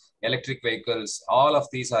laptops, electric vehicles. All of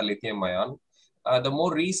these are lithium ion. The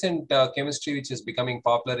more recent chemistry which is becoming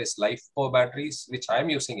popular is LiFePO batteries, which I'm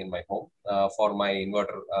using in my home for my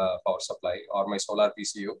inverter power supply or my solar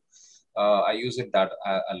PCU. I use it a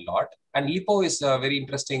lot. And LiPo is a very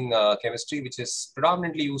interesting chemistry which is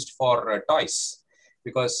predominantly used for toys,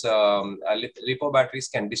 because LiPo batteries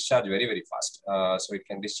can discharge very, very fast. So it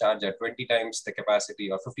can discharge at 20 times the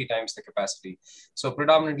capacity or 50 times the capacity. So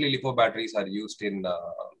predominantly LiPo batteries are used in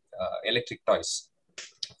electric toys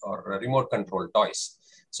or remote control toys.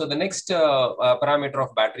 So the next parameter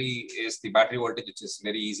of battery is the battery voltage, which is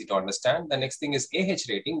very easy to understand. The next thing is AH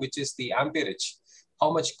rating, which is the amperage,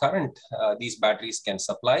 how much current these batteries can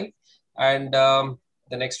supply. And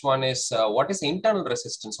the next one is what is the internal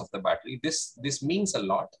resistance of the battery. This means a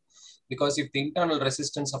lot, because if the internal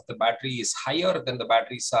resistance of the battery is higher, then the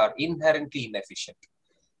batteries are inherently inefficient.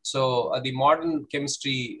 So the modern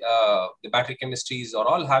chemistry, the battery chemistries are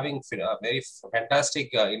all having very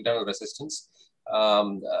fantastic internal resistance.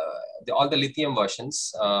 All the lithium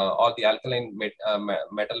versions, all the alkaline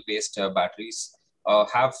metal-based batteries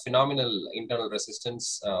have phenomenal internal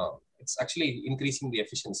resistance. It's actually increasing the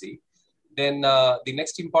efficiency. Then the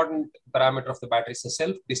next important parameter of the battery is the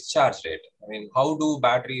self-discharge rate. I mean, how do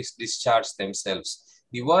batteries discharge themselves?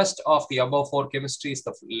 The worst of the above four chemistry is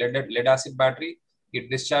the lead-acid battery. It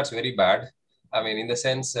discharges very bad. I mean, in the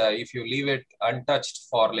sense, if you leave it untouched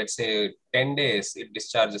for, let's say, 10 days, it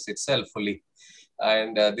discharges itself fully.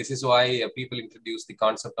 And this is why people introduce the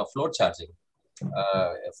concept of float charging.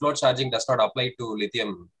 Float charging does not apply to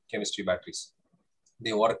lithium chemistry batteries.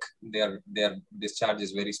 They work, their discharge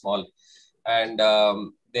is very small. And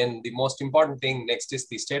then the most important thing next is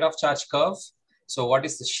the state of charge curve. So what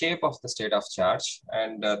is the shape of the state of charge?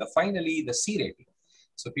 And finally, the C rating.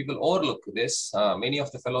 So people overlook this. Many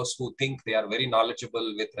of the fellows who think they are very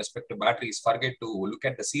knowledgeable with respect to batteries forget to look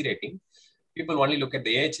at the C rating. People only look at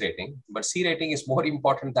the AH rating, but C rating is more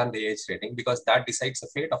important than the AH rating because that decides the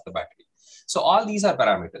fate of the battery. So all these are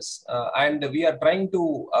parameters, and we are trying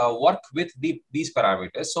to work with these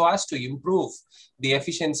parameters so as to improve the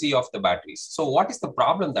efficiency of the batteries. So what is the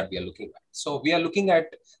problem that we are looking at? So we are looking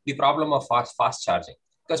at the problem of fast charging.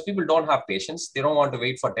 Because people don't have patience. They don't want to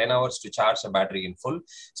wait for 10 hours to charge a battery in full.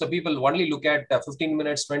 So people only look at 15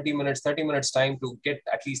 minutes, 20 minutes, 30 minutes time to get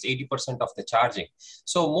at least 80% of the charging.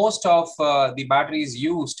 So most of the batteries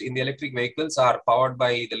used in the electric vehicles are powered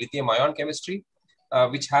by the lithium ion chemistry,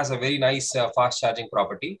 which has a very nice fast charging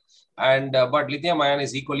property. And but lithium ion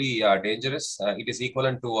is equally dangerous. It is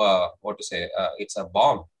equivalent to it's a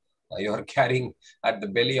bomb you're carrying at the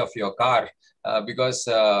belly of your car. Because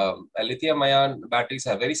lithium-ion batteries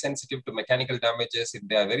are very sensitive to mechanical damages.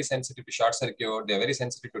 They are very sensitive to short circuit. They are very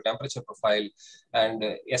sensitive to temperature profile. And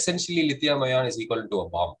essentially, lithium-ion is equal to a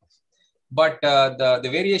bomb. But the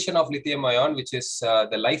variation of lithium-ion, which is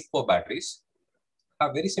the LiFePO batteries,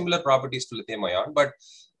 have very similar properties to lithium-ion, but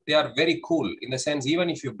they are very cool in the sense, even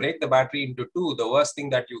if you break the battery into two, the worst thing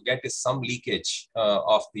that you get is some leakage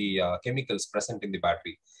of the chemicals present in the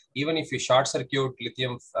battery. Even if you short circuit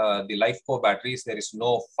lithium, the LiFePO batteries, there is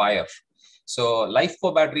no fire. So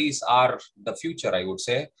LiFePO batteries are the future, I would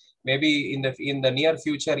say. Maybe in the near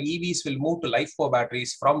future, EVs will move to LiFePO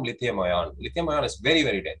batteries from lithium ion. Lithium ion is very,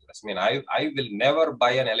 very dangerous. I mean, I will never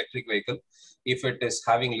buy an electric vehicle if it is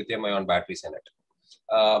having lithium ion batteries in it.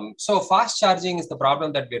 So fast charging is the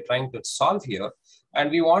problem that we're trying to solve here. And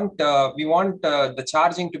we want the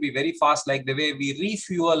charging to be very fast, like the way we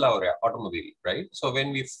refuel our automobile, right? So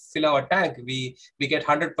when we fill our tank, we get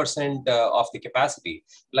 100% of the capacity.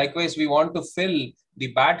 Likewise, we want to fill the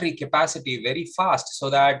battery capacity very fast so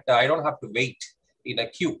that I don't have to wait in a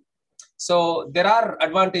queue. So there are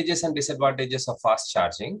advantages and disadvantages of fast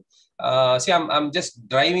charging. See, I'm just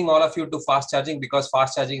driving all of you to fast charging because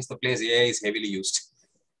fast charging is the place AI is heavily used.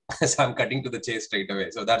 So I'm cutting to the chase straight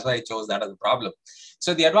away. So that's why I chose that as a problem.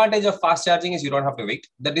 So the advantage of fast charging is you don't have to wait.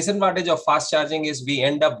 The disadvantage of fast charging is we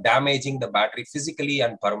end up damaging the battery physically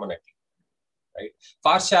and permanently. Right?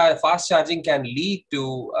 Fast charging can lead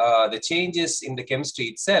to the changes in the chemistry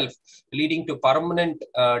itself, leading to permanent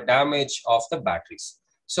damage of the batteries.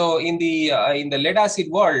 So in the lead acid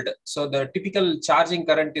world, so the typical charging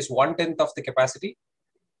current is 1/10 of the capacity.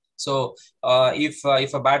 So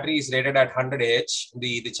if a battery is rated at 100 Ah,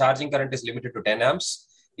 the charging current is limited to 10 amps.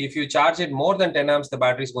 If you charge it more than 10 amps, the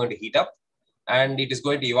battery is going to heat up, and it is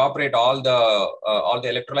going to evaporate all the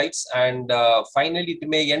electrolytes, and finally it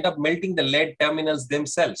may end up melting the lead terminals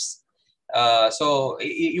themselves. So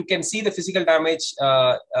you can see the physical damage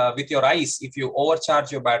with your eyes if you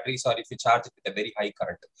overcharge your batteries or if you charge it with a very high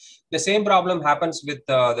current. The same problem happens with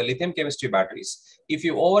the lithium chemistry batteries. If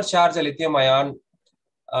you overcharge a lithium ion,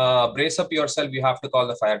 brace up yourself, you have to call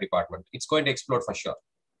the fire department. It's going to explode for sure.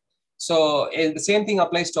 So the same thing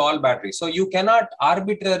applies to all batteries. So you cannot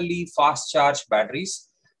arbitrarily fast charge batteries.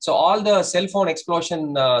 So all the cell phone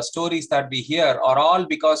explosion stories that we hear are all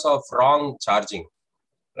because of wrong charging,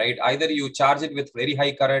 right? Either you charge it with very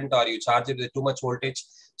high current or you charge it with too much voltage.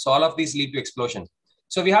 So all of these lead to explosion.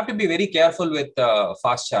 So we have to be very careful with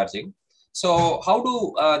fast charging. So how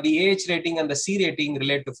do the AH rating and the C rating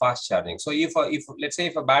relate to fast charging? So if let's say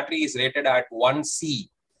if a battery is rated at 1C,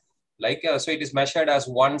 So it is measured as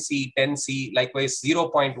 1C, 10C, likewise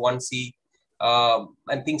 0.1C,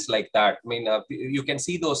 and things like that. I mean, you can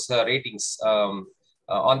see those ratings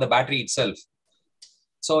on the battery itself.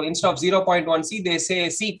 So instead of 0.1C, they say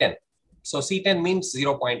C10. So C10 means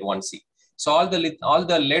 0.1C. So all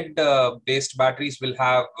the lead based batteries will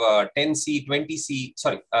have 10C, 20C,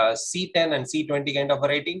 C10 and C20 kind of a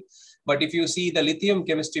rating. But if you see the lithium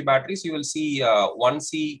chemistry batteries, you will see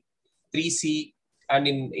 1C, 3C, and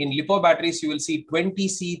in LiPo batteries, you will see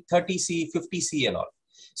 20C, 30C, 50C and all.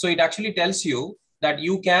 So it actually tells you that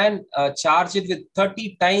you can charge it with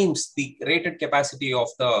 30 times the rated capacity of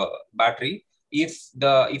the battery if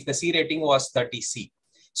the C rating was 30C.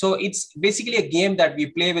 So it's basically a game that we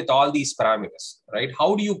play with all these parameters, right?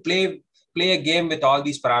 How do you play a game with all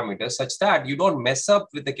these parameters such that you don't mess up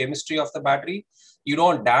with the chemistry of the battery, you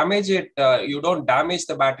don't damage it, you don't damage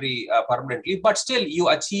the battery permanently, but still you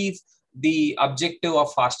achieve the objective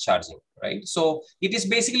of fast charging, right? So it is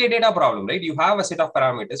basically a data problem, right? You have a set of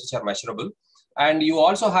parameters which are measurable, and you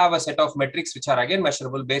also have a set of metrics which are again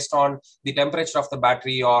measurable based on the temperature of the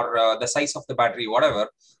battery or the size of the battery, whatever.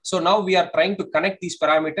 So now we are trying to connect these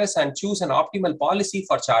parameters and choose an optimal policy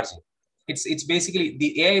for charging. It's basically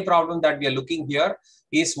the AI problem that we are looking here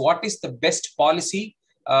is what is the best policy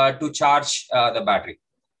to charge the battery.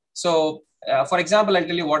 So for example, I'll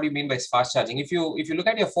tell you what you mean by fast charging. If you look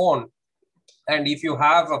at your phone and if you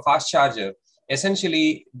have a fast charger,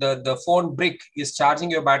 essentially the phone brick is charging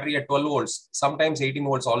your battery at 12 volts, sometimes 18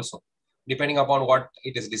 volts also, depending upon what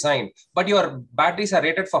it is designed. But your batteries are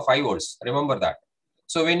rated for 5 volts. Remember that.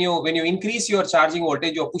 So when you increase your charging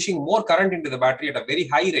voltage, you're pushing more current into the battery at a very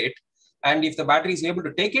high rate. And if the battery is able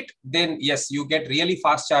to take it, then yes, you get really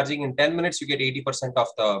fast charging. In 10 minutes, you get 80% of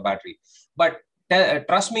the battery. But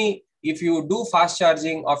trust me, if you do fast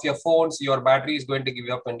charging of your phones, your battery is going to give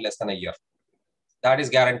you up in less than a year. That is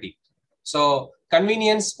guaranteed. So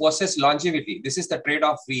convenience versus longevity. This is the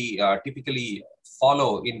trade-off we typically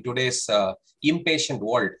follow in today's impatient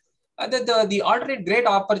world. The alternate great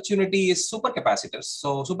opportunity is supercapacitors.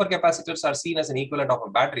 So supercapacitors are seen as an equivalent of a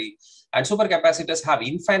battery, and supercapacitors have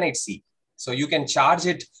infinite C. So you can charge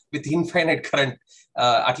it with infinite current,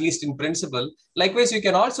 at least in principle. Likewise, you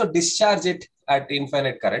can also discharge it at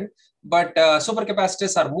infinite current. But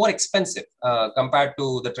supercapacitors are more expensive compared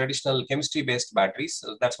to the traditional chemistry-based batteries.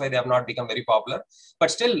 So that's why they have not become very popular. But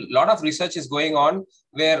still, a lot of research is going on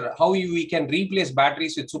where how we can replace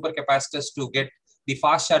batteries with supercapacitors to get the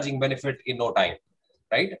fast charging benefit in no time,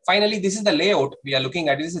 right? Finally, this is the layout we are looking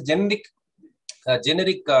at. This is a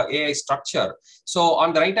generic AI structure. So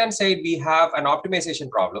on the right-hand side, we have an optimization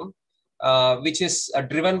problem, which is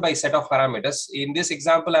driven by a set of parameters. In this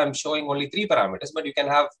example, I'm showing only 3 parameters, but you can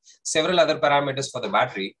have several other parameters for the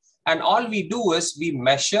battery. And all we do is we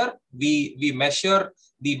measure the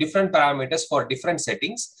different parameters for different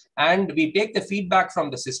settings, and we take the feedback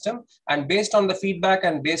from the system, and based on the feedback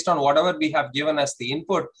and based on whatever we have given as the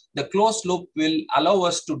input, the closed loop will allow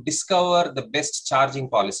us to discover the best charging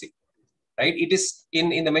policy, right? It is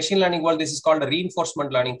in the machine learning world, this is called a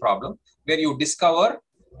reinforcement learning problem, where you discover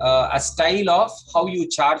a style of how you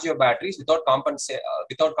charge your batteries without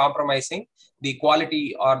compromising the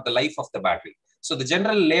quality or the life of the battery. So the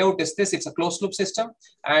general layout is this: it's a closed loop system,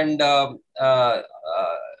 and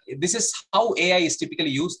this is how AI is typically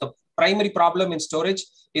used. The primary problem in storage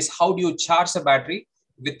is how do you charge the battery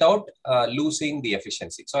without losing the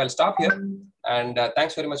efficiency. So I'll stop here, and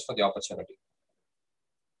thanks very much for the opportunity.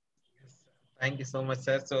 Thank you so much,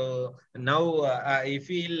 sir. So now I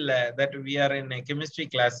feel that we are in a chemistry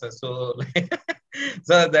class. So,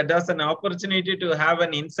 so that was an opportunity to have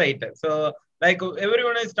an insight. So like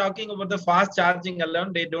everyone is talking about the fast charging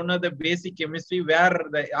alone, they don't know the basic chemistry where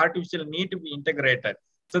the artificial need to be integrated.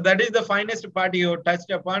 So that is the finest part you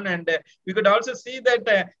touched upon. And we could also see that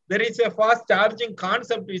there is a fast charging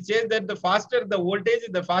concept which says that the faster the voltage,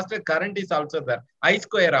 the faster current is also there, I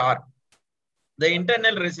square R. The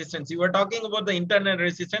internal resistance, you were talking about the internal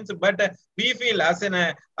resistance, but we feel as in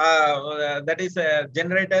that is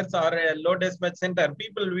generators or a low dispatch center,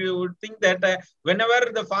 we would think that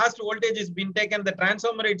whenever the fast voltage is being taken, the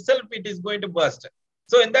transformer itself, it is going to burst.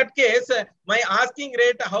 So in that case, my asking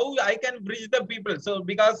rate, how I can bridge the people. So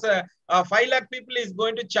because 5 lakh people is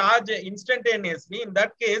going to charge instantaneously, in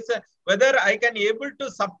that case, whether I can able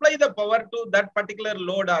to supply the power to that particular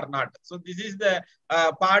load or not. So this is the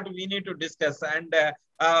part we need to discuss. And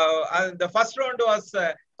the first round was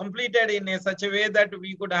completed in such a way that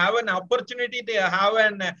we could have an opportunity to have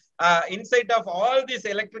an insight of all these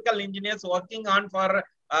electrical engineers working on for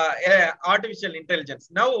artificial intelligence.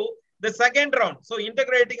 Now, the second round, so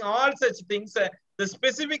integrating all such things, So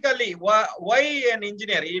specifically, why an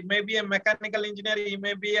engineer? It may be a mechanical engineer, it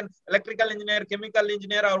may be an electrical engineer, chemical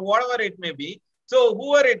engineer, or whatever it may be. So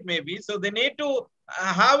whoever it may be, so they need to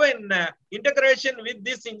have an integration with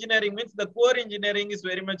this engineering. Means the core engineering is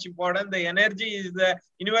very much important. The energy is the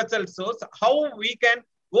universal source. How we can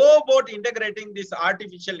go about integrating this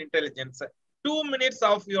artificial intelligence? 2 minutes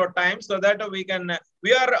of your time, so that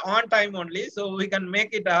we are on time only, so we can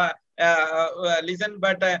make it listen.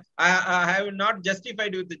 But I have not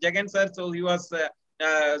justified with Jagan sir, so he was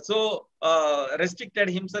restricted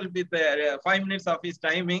himself with 5 minutes of his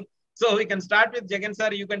timing. So we can start with Jagan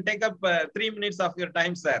sir. You can take up 3 minutes of your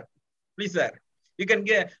time, sir. Please, sir. You can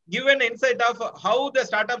give an insight of how the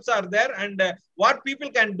startups are there and what people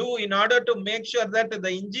can do in order to make sure that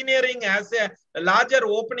the engineering has a larger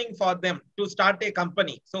opening for them to start a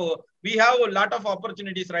company. So we have a lot of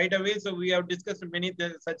opportunities right away. So we have discussed many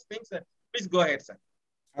such things. Please go ahead, sir.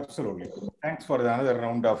 Absolutely. Thanks for another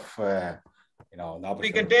round of, the opportunity.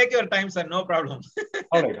 We can take your time, sir. No problem.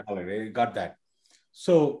 All right. I got that.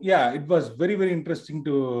 So yeah, it was very, very interesting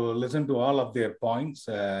to listen to all of their points,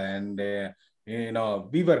 and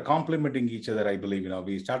we were complementing each other. I believe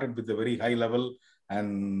we started with a very high level,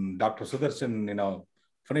 and Dr. Sudarshan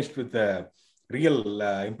finished with the real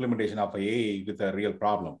implementation of AI with a real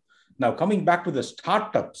problem. Now coming back to the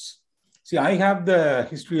startups, see, I have the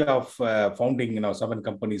history of founding 7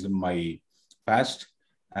 companies in my past.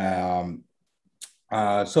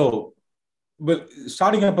 Well,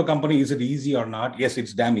 starting up a company, is it easy or not? Yes,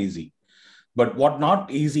 it's damn easy. But what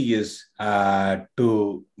not easy is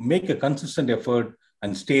to make a consistent effort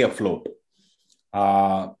and stay afloat.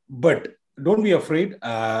 But don't be afraid.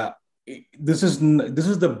 This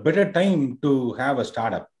is the better time to have a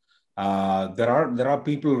startup. There are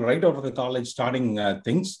people right out of the college starting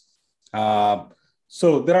things.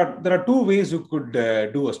 So there are 2 ways you could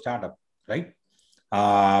do a startup, right?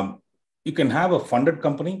 You can have a funded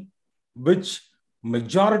company, which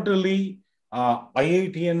majoritarily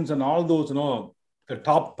IITians and all those, the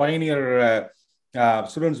top pioneer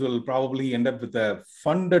students will probably end up with a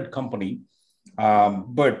funded company.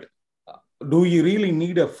 But do you really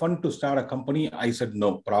need a fund to start a company? I said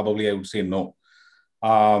no. Probably I would say no.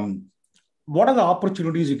 What are the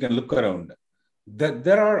opportunities you can look around?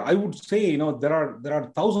 There are, I would say, there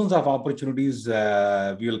are thousands of opportunities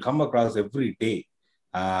we will come across every day.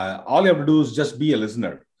 All you have to do is just be a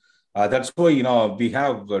listener. That's why, we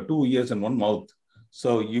have 2 ears and 1 mouth.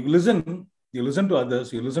 So you listen to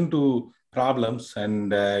others, you listen to problems,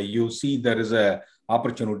 and you see there is a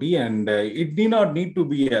opportunity, and it need not need to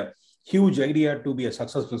be a huge idea to be a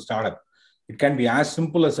successful startup. It can be as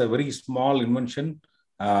simple as a very small invention.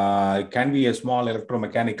 It can be a small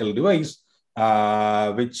electromechanical device,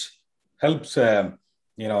 which helps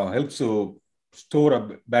to store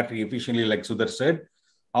a battery efficiently, like Sudhir said.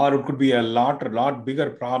 Or it could be a lot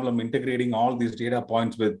bigger problem integrating all these data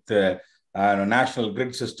points with national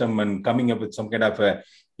grid system and coming up with some kind of a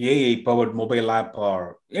AI-powered mobile app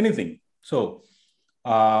or anything. So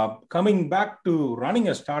coming back to running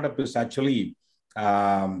a startup is actually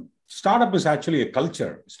a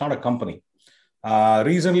culture. It's not a company.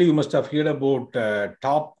 Recently, you must have heard about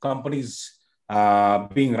top companies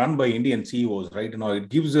being run by Indian CEOs, right? It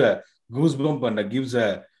gives a goosebump and it gives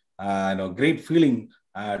a great feeling.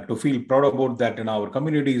 To feel proud about that, our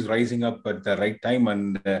community is rising up at the right time,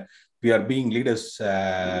 and we are being leaders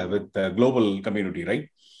with the global community, right?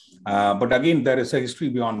 But again, there is a history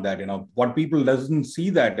beyond that. What people doesn't see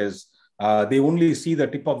that is they only see the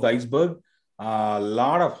tip of the iceberg. A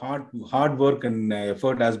lot of hard work and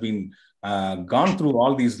effort has been gone through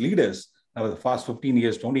all these leaders over the past 15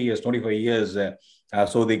 years, 20 years, 25 years,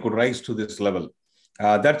 so they could rise to this level.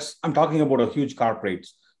 I'm talking about a huge corporates.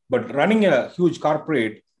 But running a huge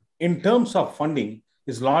corporate in terms of funding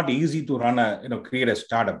is not easy to run create a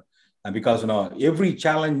startup, because every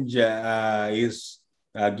challenge is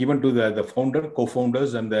given to the founder,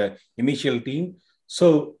 co-founders, and the initial team.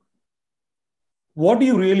 So what do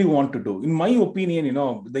you really want to do? In my opinion,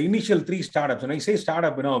 the initial 3 startups. When I say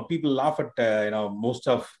startup, people laugh at most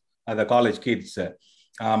of the college kids.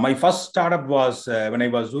 My first startup was when I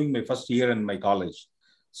was doing my first year in my college.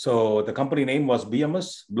 So the company name was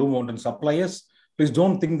BMS, Blue Mountain Suppliers. Please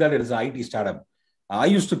don't think that it is an IT startup. I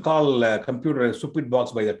used to call computer a stupid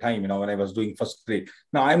box by the time, when I was doing first grade.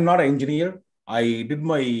 Now, I'm not an engineer. I did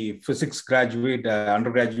my physics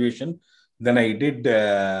undergraduation. Then I did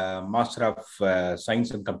Master of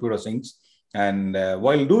Science and Computer Science. And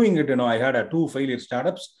while doing it, I had 2 failure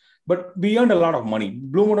startups, but we earned a lot of money.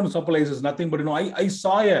 Blue Mountain Suppliers is nothing but, I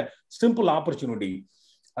saw a simple opportunity.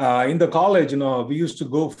 in the college, we used to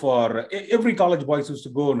go for, every college boys used to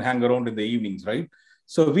go and hang around in the evenings, right?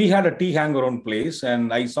 So we had a tea hang around place,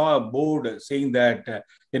 and I saw a board saying that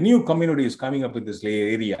a new community is coming up in this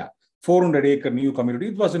area, 400-acre new community.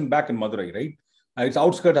 It was back in Madurai, right? It's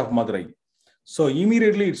outskirts of Madurai. So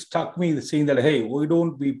immediately it struck me saying that, hey, why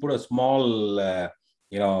don't we put a small, a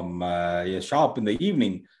shop in the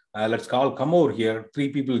evening? Let's come over here. 3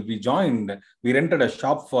 people, we joined. We rented a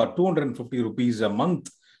shop for 250 rupees a month,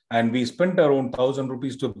 and we spent around 1,000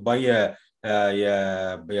 rupees to buy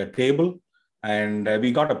a table. And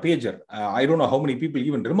we got a pager. I don't know how many people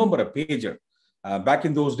even remember a pager. Back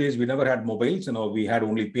in those days, we never had mobiles. We had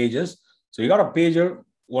only pagers. So we got a pager,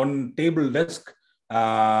 one table desk.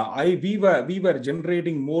 We were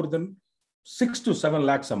generating more than 6 to 7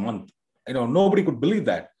 lakhs a month. Nobody could believe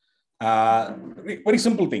that. Very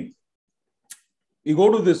simple thing. You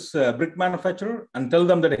go to this brick manufacturer and tell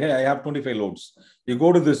them that, hey, I have 25 loads. You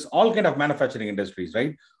go to this all kind of manufacturing industries,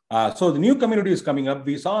 right? So the new community is coming up.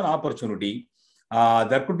 We saw an opportunity.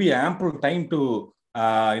 There could be ample time to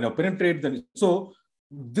penetrate them. So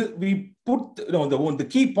we put the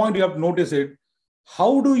key point you have to notice it.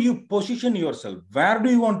 How do you position yourself? Where do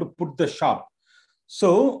you want to put the shop?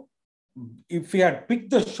 So if we had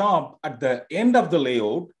picked the shop at the end of the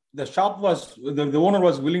layout, the shop was, the owner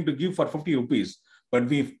was willing to give for 50 rupees, but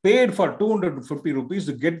we paid for 250 rupees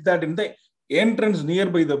to get that in the entrance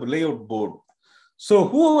nearby the layout board. So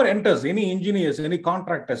whoever enters, any engineers, any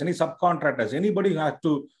contractors, any subcontractors, anybody has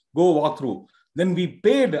to go walk through. Then we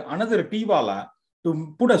paid another tea wala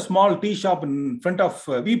to put a small tea shop in front of,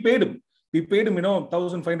 we paid him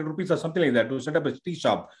 1,500 rupees or something like that to set up a tea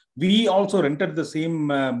shop. We also rented the same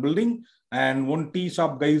building, and one tea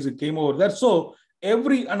shop guys came over there. So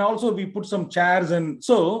and also we put some chairs, and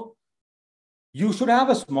so you should have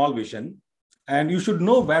a small vision, and you should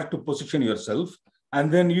know where to position yourself. And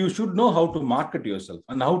then you should know how to market yourself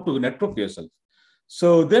and how to network yourself.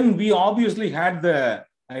 So then we obviously had a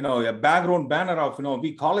background banner of,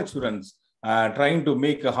 we college students trying to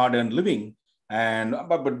make a hard-earned living.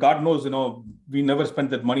 But God knows, we never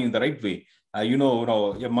spent that money in the right way.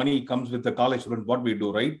 Your money comes with the college student, what we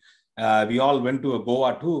do, right? We all went to a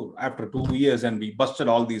Goa tour after 2 years, and we busted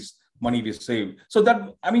all these money we saved. So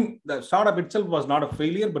that, the startup itself was not a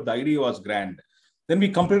failure, but the idea was grand. Then we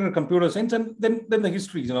completed computer science, and then the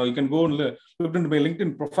histories. You can go and look into my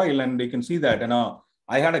LinkedIn profile, and you can see that.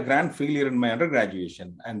 I had a grand failure in my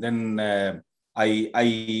undergraduation, and then I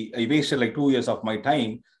wasted like 2 years of my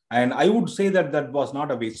time. And I would say that was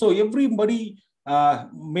not a waste. So everybody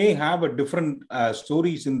may have a different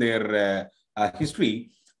stories in their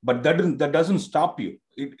history, but that doesn't stop you.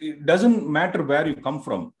 It doesn't matter where you come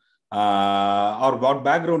from. Or what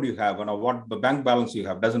background you have, or what bank balance you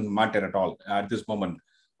have, doesn't matter at all at this moment.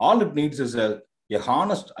 All it needs is a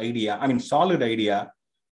honest idea, solid idea,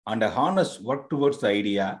 and a honest work towards the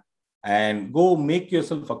idea, and go make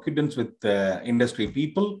yourself acquaintance with industry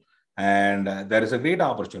people. And there is a great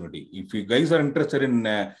opportunity. If you guys are interested in,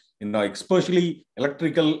 especially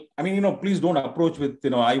electrical, please don't approach with,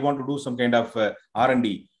 I want to do some kind of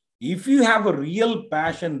R&D. If you have a real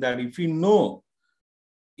passion that if you know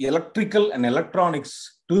electrical and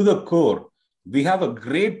electronics to the core, we have a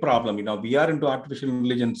great problem. We are into artificial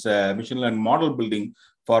intelligence, machine learning model building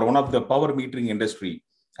for one of the power metering industry.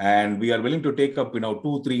 And we are willing to take up,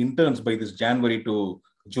 2-3 interns by this January to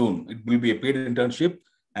June. It will be a paid internship.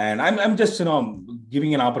 And I'm just,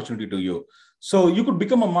 giving an opportunity to you. So you could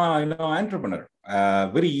become a entrepreneur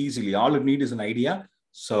very easily. All you need is an idea.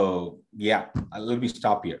 So yeah, let me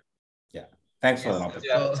stop here. Yeah. Thanks for the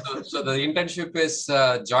opportunity. So the internship is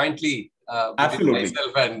jointly between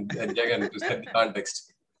myself and Jagan, to set the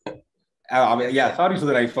context. Yeah, sorry,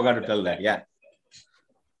 Sudhir, I forgot to tell that. Yeah.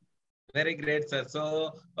 Very great, sir.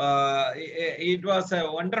 So it was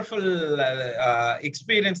a wonderful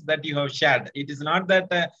experience that you have shared. It is not that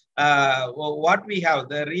what we have,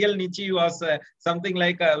 the real niche was something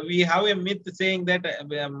like we have a myth saying that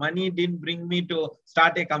money didn't bring me to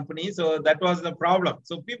start a company. So that was the problem.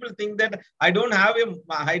 So people think that I don't have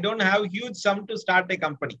huge sum to start a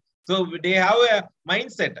company. So they have a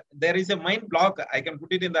mindset. There is a mind block. I can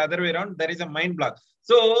put it in the other way around. There is a mind block.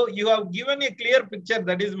 So you have given a clear picture.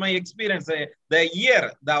 That is my experience. The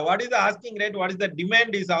year, what is the asking rate, what is the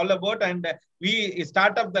demand is all about. And we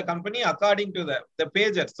start up the company according to the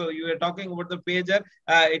pager. So you were talking about the pager.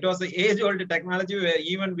 It was an age-old technology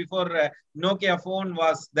even before Nokia phone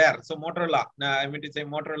was there. So Motorola, I mean to say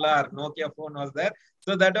Motorola or Nokia phone was there.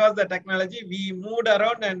 So that was the technology. We moved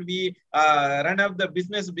around and we ran up the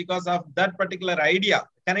business because of that particular idea,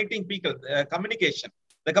 connecting people, communication.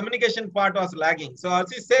 the communication part was lagging. So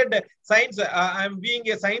as he said, science, I'm being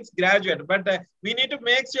a science graduate, but we need to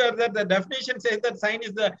make sure that the definition says that science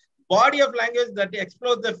is the body of language that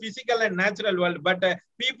explores the physical and natural world. But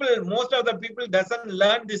most of the people doesn't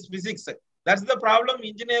learn this physics. That's the problem,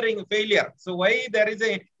 engineering failure. So why there is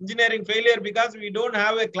a engineering failure? Because we don't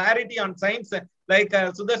have a clarity on science. Like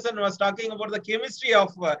Sudarshan was talking about the chemistry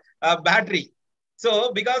of battery.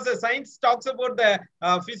 So because the science talks about the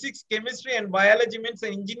physics, chemistry, and biology, means the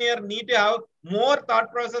engineer need to have more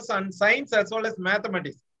thought process on science as well as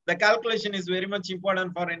mathematics. The calculation is very much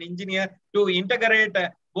important for an engineer to integrate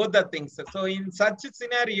both the things. So in such a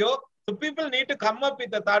scenario, so people need to come up with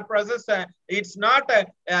the thought process. It's not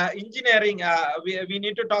engineering. We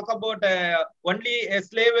need to talk about only a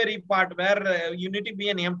slavery part where you need to be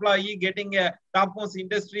an employee getting a topmost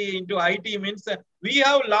industry into IT. Means we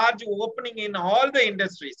have large opening in all the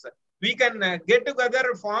industries. We can get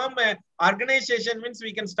together, form an organization, means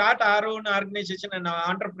we can start our own organization and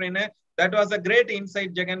entrepreneur. That was a great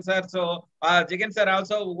insight, Jagan sir. So Jagan sir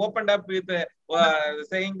also opened up with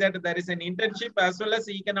saying that there is an internship, as well as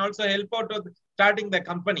he can also help out with starting the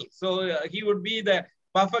company. So he would be the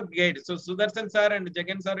perfect guide. So Sudarshan sir and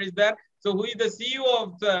Jagan sir is there. So who is the CEO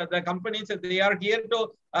of the company? So they are here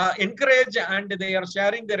to encourage, and they are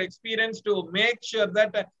sharing their experience to make sure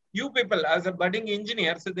that you people as a budding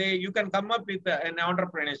engineers, you can come up with an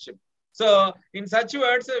entrepreneurship. So in such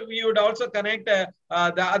words, we would also connect the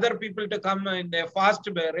other people to come in a fast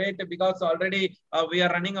rate, because already we are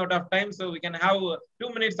running out of time. So we can have 2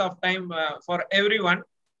 minutes of time for everyone.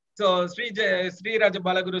 So Sri Raja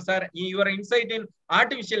Balaguru sir, your insight in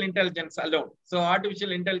artificial intelligence alone. So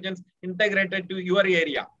artificial intelligence integrated to your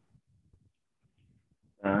area.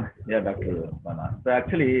 Yeah, Dr. Bala. So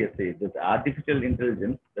actually, see, this artificial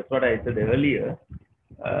intelligence, that's what I said earlier.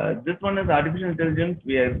 This one is artificial intelligence.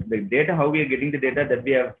 We have the data, how we are getting the data that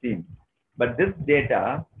we have seen. But this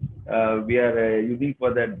data we are using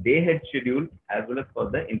for the day-ahead schedule as well as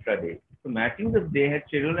for the intraday. So matching the day-ahead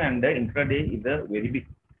schedule and the intraday is a very big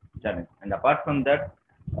challenge. And apart from that,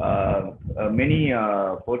 many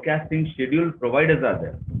forecasting schedule providers are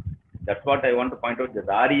there. That's what I want to point out. The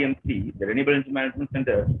REMC, the Renewable Energy Management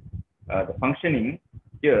Center, the functioning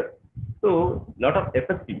here. So a lot of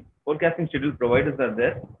FSP, forecasting schedule providers are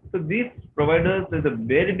there. So these providers, there's a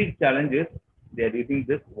very big challenges. They are using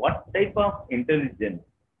this. What type of intelligence?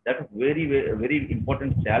 That is very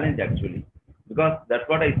important challenge actually, because that's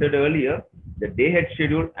what I said earlier. The day-ahead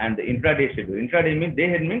schedule and the intraday schedule. Intraday means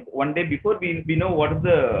day-ahead means one day before we know what is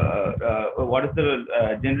the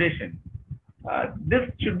generation. This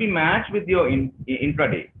should be matched with your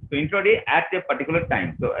intraday. So intraday at a particular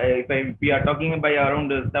time. So if we are talking by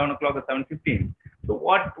around 7 o'clock or 7:15. So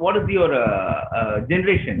what is your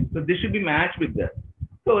generation? So this should be matched with that.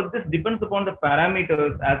 So this depends upon the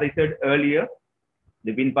parameters, as I said earlier,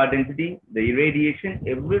 the wind power density, the irradiation,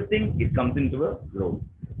 everything, it comes into a role.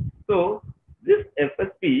 So this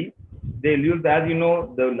FSP, they use, as you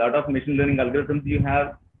know, the lot of machine learning algorithms you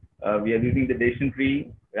have. We are using the decision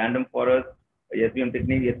tree, random forest, SVM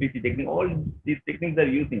technique, SPC technique, all these techniques are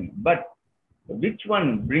using. But which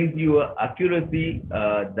one brings you accuracy?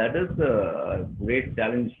 That is a great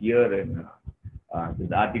challenge here in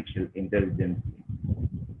this artificial intelligence.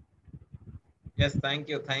 Yes, thank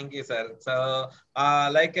you, sir. So,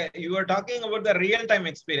 you were talking about the real-time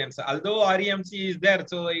experience. Although REMC is there,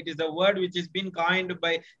 so it is a word which has been coined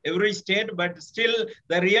by every state, but still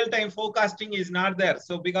the real-time forecasting is not there.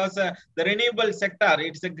 So, because the renewable sector,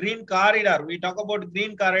 it's a green corridor. We talk about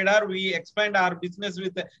green corridor. We expand our business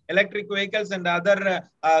with electric vehicles and other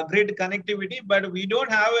grid connectivity, but we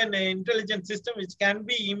don't have an intelligent system which can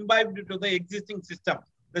be imbibed to the existing system.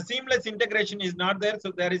 The seamless integration is not there.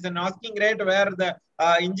 So there is an asking rate where the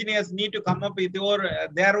engineers need to come up with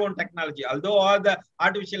their own technology. Although all the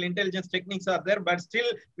artificial intelligence techniques are there, but still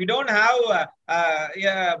we don't have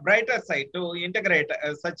a brighter side to integrate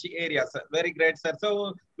such areas. Very great, sir.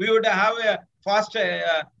 So we would have a fast,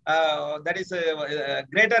 that is a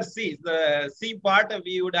greater C, the C part,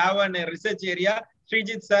 we would have a research area.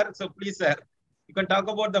 Srijit, sir. So please, sir. You can talk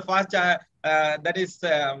about the fast, that is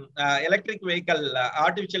electric vehicle,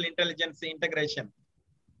 artificial intelligence integration.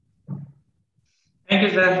 Thank you,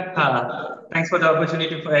 sir. Thanks for the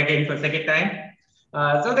opportunity for second time.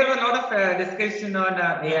 So there were a lot of discussion on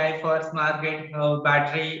AI for smart grid,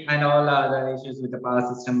 battery, and all the issues with the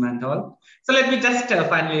power system and all. So let me just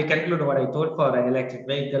finally conclude what I thought for electric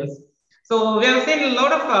vehicles. So we have seen a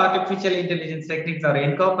lot of artificial intelligence techniques are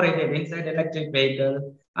incorporated inside electric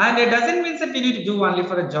vehicle. And it doesn't mean that we need to do only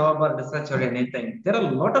for a job or research or anything. There are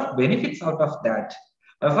a lot of benefits out of that.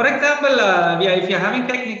 For example, if you're having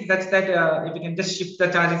techniques that's that if you can just shift the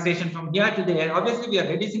charging station from here to there, obviously we are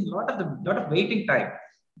reducing a lot of waiting time.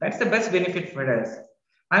 That's the best benefit for us.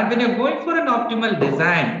 And when you're going for an optimal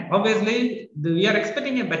design, obviously we are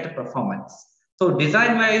expecting a better performance. So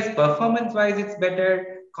design-wise, performance-wise, it's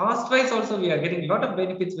better. Cost-wise, also we are getting a lot of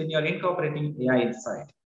benefits when you're incorporating AI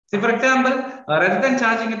inside. So, for example, rather than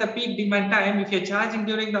charging at the peak demand time, if you're charging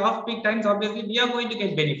during the off-peak times, obviously we are going to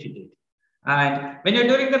get benefited. And when you're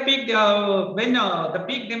during the peak, when the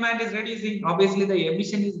peak demand is reducing, obviously the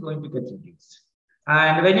emission is going to get reduced.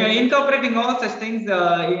 And when you're incorporating all such things,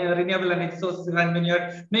 renewable energy sources, and when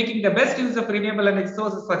you're making the best use of renewable energy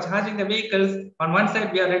sources for charging the vehicles, on one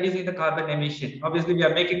side, we are reducing the carbon emission. Obviously, we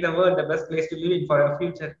are making the world the best place to live in for our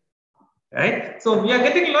future. Right? So we are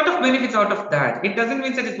getting a lot of benefits out of that. It doesn't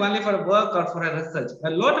mean that it's only for a work or for a research. A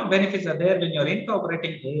lot of benefits are there when you're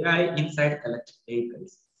incorporating AI inside electric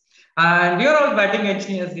vehicles. And we are all budding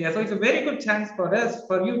engineers here. So it's a very good chance for us,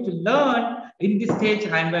 for you to learn in this stage.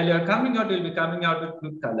 And while you're coming out, you'll be coming out with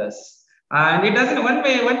good colors. And it doesn't, one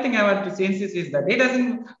thing I want to insist is that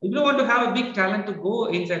you don't want to have a big talent to go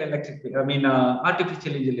inside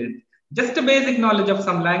artificial engineering. Just a basic knowledge of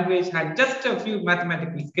some language and just a few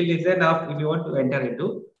mathematical skills is enough if you want to enter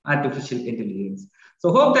into artificial intelligence.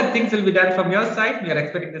 So hope that things will be done from your side. We are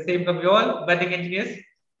expecting the same from you all, budding engineers.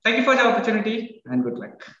 Thank you for the opportunity and good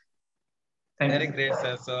luck. Very great,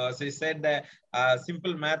 sir. So as you said,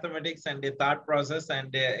 simple mathematics and a thought process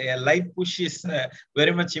and a light push is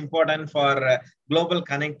very much important for global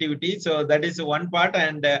connectivity. So that is one part.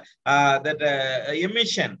 And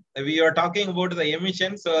emission, we are talking about the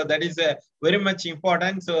emission. So that is very much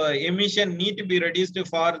important. So emission need to be reduced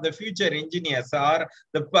for the future engineers or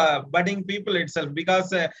the budding people itself, because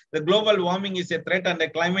the global warming is a threat, and the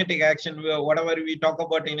climatic action, whatever we talk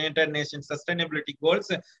about in United Nations sustainability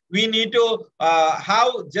goals, we need to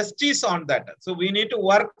have justice on that. So we need to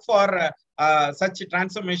work for such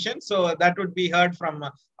transformation. So that would be heard from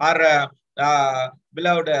our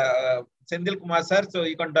beloved Senthil Kumar sir. So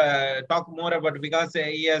you can talk more about it, because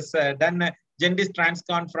he has done Gendis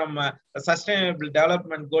Transcon from Sustainable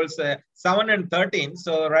Development Goals 7 and 13.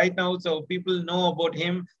 So right now, so people know about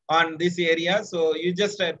him on this area. So you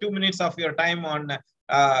just 2 minutes of your time on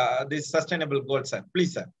this sustainable goals, sir.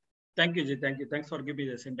 Please, sir. Thank you, Ji. Thank you. Thanks for giving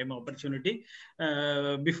me the same time opportunity.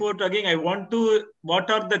 Before talking, I want to, what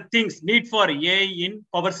are the things need for AI in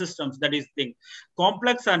power systems? That is thing.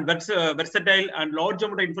 Complex and versatile and large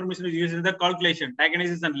amount of information is used in the calculation,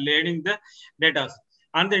 diagnosis and learning the data.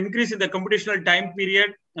 And the increase in the computational time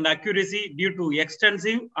period and accuracy due to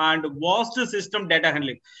extensive and vast system data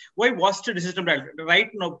handling. Why vast system data? Right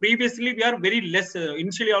now, previously we are very less.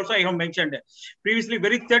 Initially also I have mentioned, previously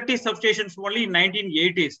very 30 substations only in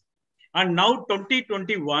 1980s. And now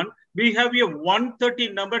 2021, we have a 130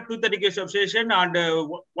 number 230 kV substation and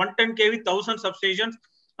 110 kV 1000 substations,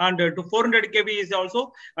 and to 400 kV is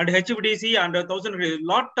also, and HVDC and 1000,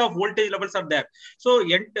 lot of voltage levels are there. So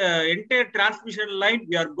entire transmission line,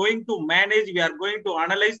 we are going to manage, we are going to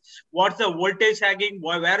analyze what's the voltage sagging,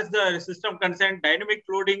 where is the system concerned, dynamic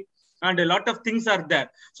loading, and a lot of things are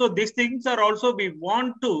there. So these things are also, we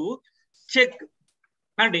want to check.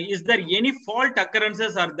 And is there any fault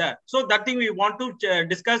occurrences are there? So that thing we want to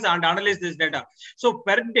discuss and analyze this data. So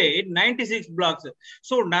per day, 96 blocks.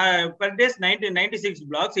 So per day, 96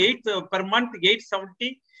 blocks, per month,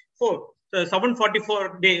 874. So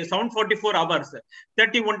 744 days, 744 hours.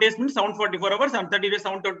 31 days means 744 hours, and 30 days,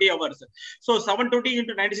 720 hours. So 720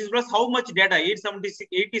 into 96 blocks, how much data?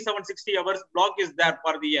 8760 hours block is there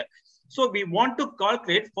for the year. So we want to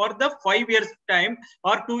calculate for the 5 years time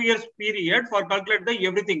or 2 years period for calculate the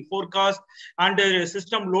everything, forecast and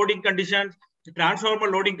system loading conditions,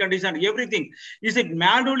 transformer loading condition, everything. Is it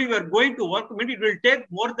manually we are going to work? Maybe it will take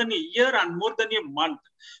more than a year and more than a month.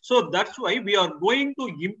 So that's why we are going to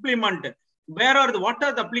implement. What are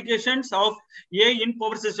the applications of AI in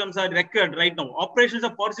power systems are required right now? Operations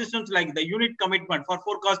of power systems like the unit commitment for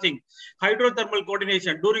forecasting, hydrothermal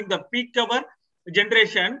coordination during the peak hour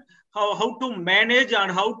generation, how to manage and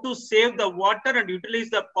how to save the water and utilize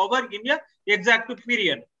the power in a exact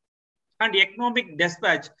period. And economic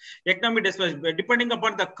dispatch, depending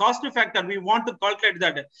upon the cost factor, we want to calculate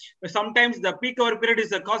that. Sometimes the peak hour period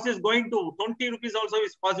is the cost is going to 20 rupees also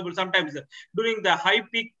is possible. Sometimes during the high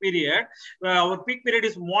peak period, our peak period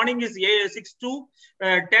is morning is 6 to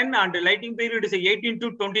 10 and the lighting period is 18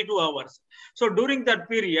 to 22 hours. So during that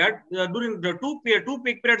period, during the two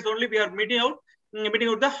peak periods only, we are meeting out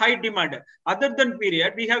the high demand. Other than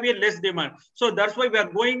period, we have a less demand. So that's why we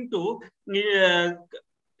are going to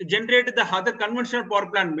generate the other conventional power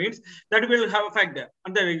plant means that will have effect.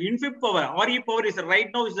 And the infant power, RE power is right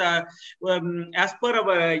now is as per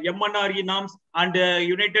our MNRE norms and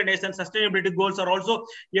United Nations sustainability goals are also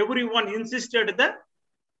everyone insisted the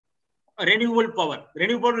renewable power.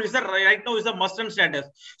 Renewable power is the right now is a must and status.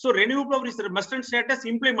 So renewable power is the must and status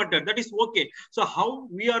implemented. That is okay. So how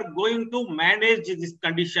we are going to manage this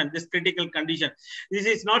condition, this critical condition? This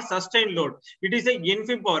is not sustained load. It is a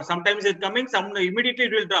infant power. Sometimes it's coming, some immediately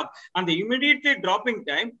it will drop. And the immediately dropping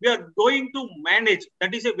time, we are going to manage.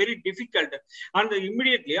 That is a very difficult. And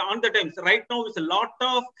immediately on the times, right now is a lot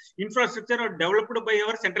of infrastructure are developed by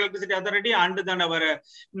our Central Electricity Authority and then our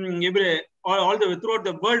all the throughout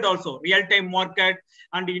the world also, real-time market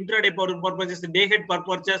and intraday power purposes, day-ahead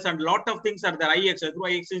purposes, and lot of things are there. IEX, through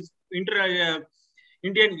IEX,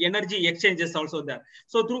 Indian Energy Exchanges also there.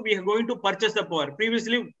 So through we are going to purchase the power.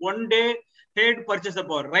 Previously, one day head purchase the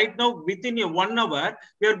power. Right now, within 1 hour,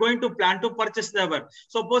 we are going to plan to purchase the power.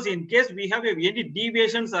 Suppose in case we have any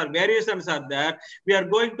deviations or variations are there, we are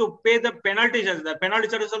going to pay the penalties. The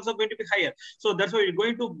penalties are also going to be higher. So that's why we're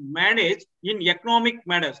going to manage in economic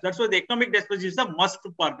matters. That's why the economic dispatch is a must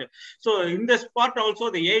part. So in this part also,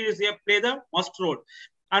 the AUCF play the must role.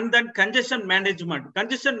 And then congestion management.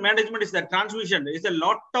 Congestion management is the transmission. There is a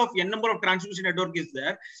lot of n number of transmission network is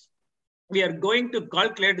there. We are going to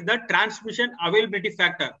calculate the transmission availability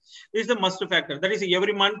factor. This is the must factor. That is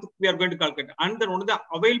every month we are going to calculate. And then one of the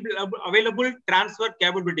available transfer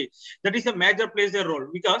capability. That is a major plays a role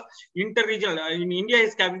because interregional in India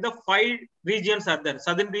is having the 5 regions are there.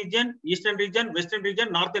 Southern region, Eastern region, Western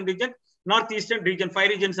region, Northern region, Northeastern region. 5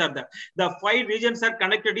 regions are there. The 5 regions are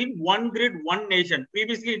connected in one grid, one nation.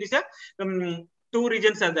 Previously it is a 2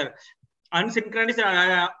 regions are there. Unsynchronous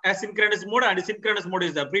asynchronous mode and synchronous mode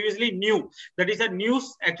is there. Previously new, that is a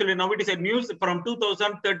news. Actually now it is a news from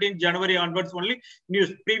 2013 January onwards only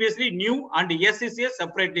news. Previously new and SCCS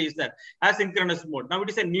separately is there. Asynchronous mode. Now it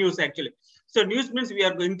is a news actually. So news means we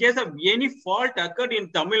are in case of any fault occurred in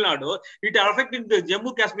Tamil Nadu, it affected the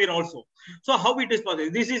Jammu Kashmir also. So how it is possible?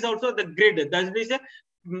 This is also the grid. That is a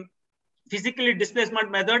physically displacement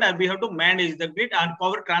method, and we have to manage the grid and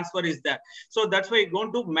power transfer is there. So that's why we're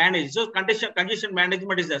going to manage. So congestion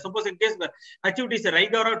management is there. Suppose in case achieved is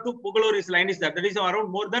Raigara to Pugalur is line is there. That is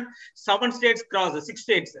around more than 7 states crossed, 6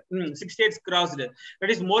 states, 6 states crossed. That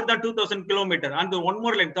is more than 2,000 kilometers. And the one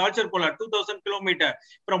more line, Talcherkola, 2,000 kilometers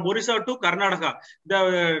from Orissa to Karnataka.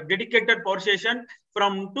 The dedicated power station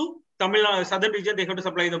from to Tamil Nadu, southern region, they have to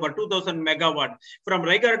supply about 2,000 megawatt. From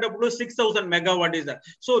Raigara to 6,000 megawatt is that.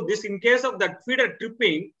 So this, in case of that feeder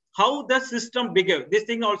tripping, how the system behave. This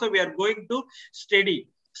thing also we are going to study.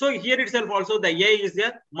 So here itself also the AI is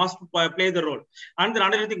there, must play the role. And then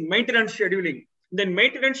another thing, maintenance scheduling. Then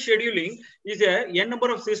maintenance scheduling is a n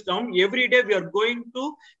number of system. Every day we are going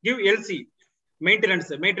to give LC.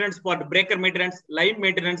 Maintenance part, breaker maintenance, line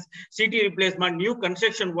maintenance, CT replacement, new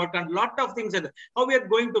construction work, and lot of things. How we are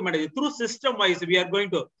going to manage it? Through system wise, we are going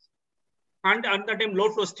to. And at that time,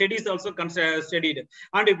 load flow studies also studied.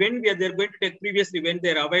 And when they're going to take previously, when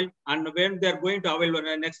they're available and when they're going to avail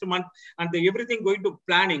next month, and everything going to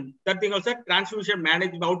planning. That thing also transmission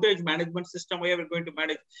management, outage management system, where we're going to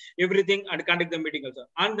manage everything and conduct the meeting also.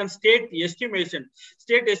 And then state estimation.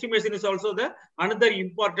 State estimation is also the another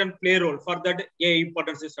important play role for that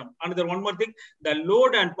important system. Another one more thing, the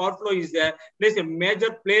load and power flow is there, plays a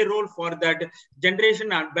major play role for that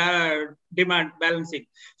generation and demand balancing.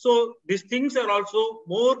 So these things are also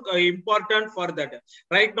more important for that.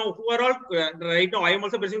 Right now, right now, I am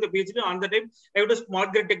also pursuing the PhD on the time. I have the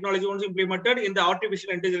smart grid technology once implemented in the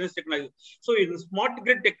artificial intelligence technology. So in smart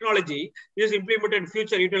grid technology is implemented in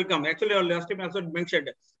future, it will come. Actually, last time I also mentioned.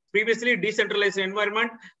 Previously decentralized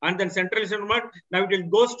environment and then centralized environment. Now it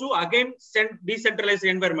goes to again decentralized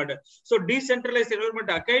environment. So decentralized environment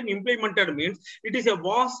again implemented means it is a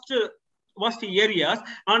vast areas,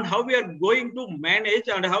 and how we are going to manage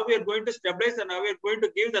and how we are going to stabilize and how we are going to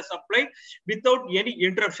give the supply without any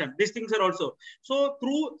interruption. These things are also. So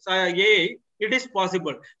through AI, it is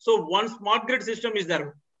possible. So one smart grid system is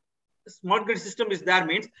there. Smart grid system is there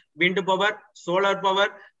means wind power, solar power,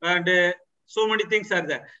 and so many things are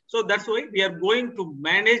there. So that's why we are going to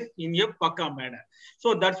manage in a Paka manner.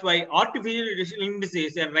 So that's why artificial intelligence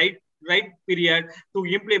is a right period to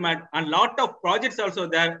implement, and lot of projects also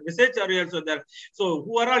there, research are also there. So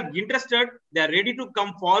who are all interested, they are ready to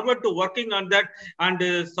come forward to working on that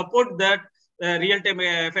and support that real-time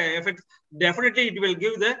effects. Definitely it will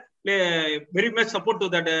give the very much support to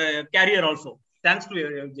that carrier also. Thanks to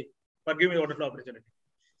you, for giving me a wonderful opportunity.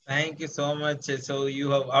 Thank you so much. So you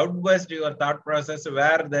have outburst your thought process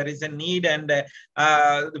where there is a need, and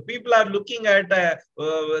the people are looking at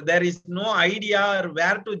there is no idea or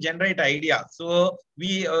where to generate idea. So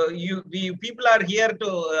we people are here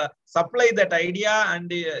to supply that idea,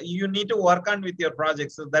 and you need to work on with your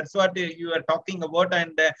project. So that's what you are talking about,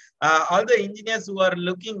 and all the engineers who are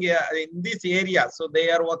looking in this area, so they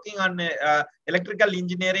are working on electrical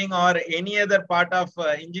engineering or any other part of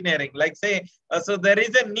engineering, like say. So there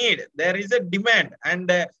is a need, there is a demand, and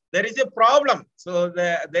there is a problem. So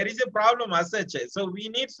there is a problem as such. So we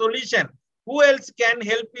need solution. Who else can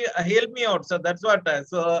help me out? So that's what.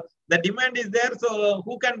 So the demand is there. So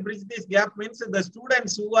who can bridge this gap? Means the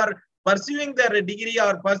students who are pursuing their degree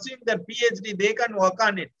or pursuing their PhD, they can work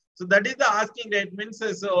on it. So that is the asking rate. Means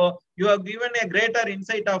so you have given a greater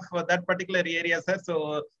insight of that particular area, sir.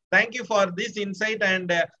 So thank you for this insight. And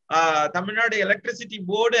Tamil Nadu Electricity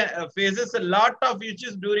Board faces a lot of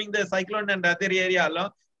issues during the cyclone and other area.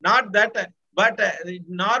 Not that, but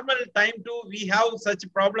normal time too, we have such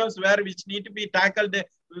problems where which need to be tackled,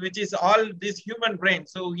 which is all this human brain.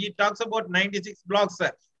 So he talks about 96 blocks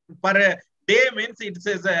per day, means it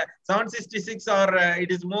says 766, or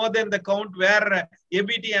it is more than the count where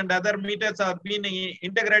ABT and other meters are being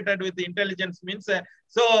integrated with intelligence, means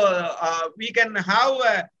we can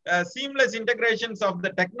have seamless integrations of the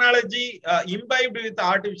technology imbibed with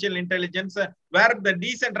artificial intelligence, where the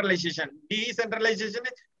decentralization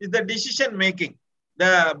is the decision making.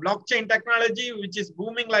 The blockchain technology, which is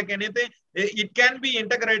booming like anything, it can be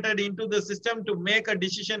integrated into the system to make a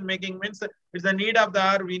decision making. Means it's the need of the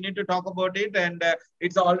hour. We need to talk about it, and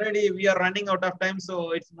it's already, we are running out of time.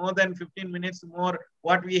 So it's more than 15 minutes more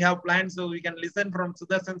what we have planned. So we can listen from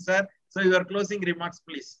Sudarshan sir. So your closing remarks,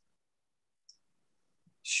 please.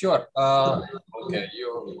 Sure. Okay,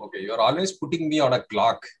 you're always putting me on a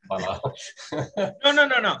clock, Bala.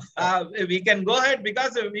 No. We can go ahead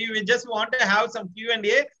because we just want to have some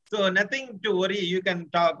Q&A. So nothing to worry. You can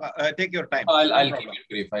talk. Take your time. I'll keep it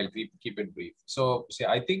brief. I'll keep it brief. So, see,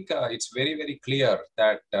 I think it's very, very clear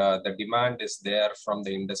that the demand is there from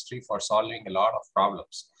the industry for solving a lot of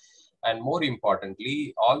problems. And more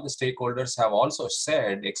importantly, all the stakeholders have also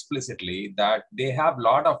said explicitly that they have a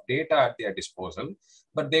lot of data at their disposal,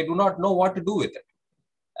 but they do not know what to do with it.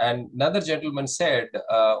 And another gentleman said,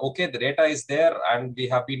 okay, the data is there and we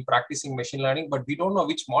have been practicing machine learning, but we don't know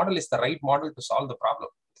which model is the right model to solve the problem,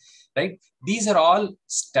 right? These are all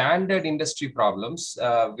standard industry problems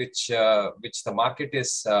which the market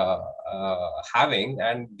is having,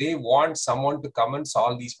 and they want someone to come and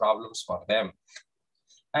solve these problems for them.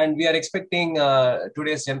 And we are expecting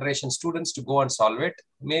today's generation students to go and solve it.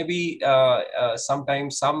 Maybe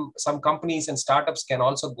sometimes some companies and startups can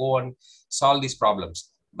also go and solve these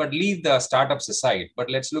problems, but leave the startups aside. But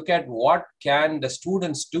let's look at what can the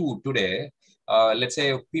students do today. Let's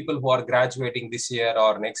say people who are graduating this year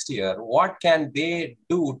or next year, what can they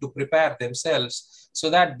do to prepare themselves so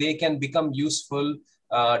that they can become useful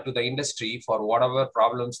to the industry for whatever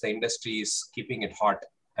problems the industry is keeping it hot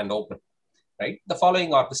and open. Right? The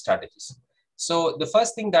following are the strategies. So the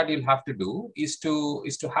first thing that you'll have to do is to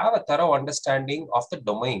have a thorough understanding of the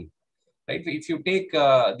domain. Right? If you take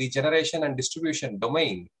the generation and distribution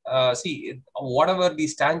domain, see, whatever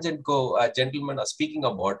these TangentCo gentlemen are speaking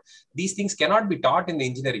about, these things cannot be taught in the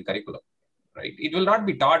engineering curriculum. Right? It will not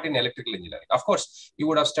be taught in electrical engineering. Of course, you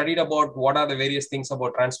would have studied about what are the various things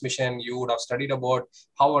about transmission. You would have studied about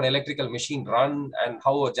how an electrical machine runs and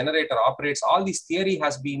how a generator operates. All this theory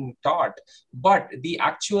has been taught, but the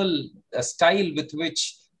actual style with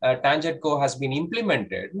which TangentCo has been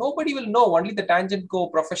implemented, nobody will know. Only the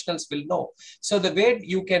TangentCo professionals will know. So the way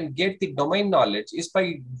you can get the domain knowledge is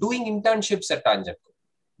by doing internships at TangentCo.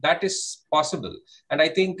 That is possible. And I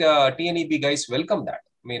think TNEB guys welcome that.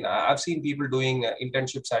 I mean, I've seen people doing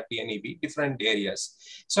internships at TNEB, different areas.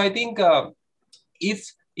 So I think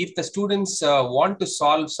if the students want to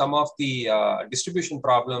solve some of the distribution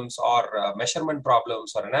problems or measurement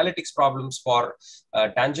problems or analytics problems for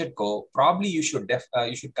TangentCo, probably you should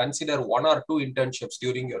consider 1 or 2 internships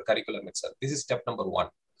during your curriculum itself. This is step number 1,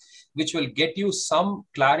 which will get you some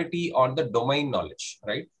clarity on the domain knowledge,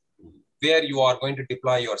 right? Where you are going to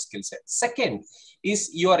deploy your skill set. Second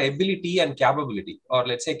is your ability and capability, or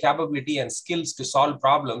let's say capability and skills to solve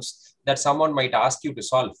problems that someone might ask you to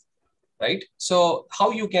solve, right? So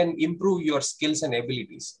how you can improve your skills and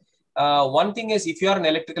abilities. One thing is, if you are an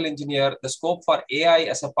electrical engineer, the scope for AI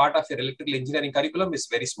as a part of your electrical engineering curriculum is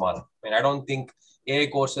very small. I mean, I don't think AI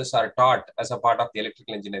courses are taught as a part of the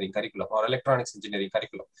electrical engineering curriculum or electronics engineering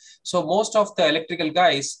curriculum. So most of the electrical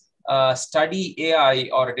guys study AI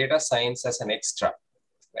or data science as an extra.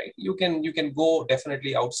 right? You can go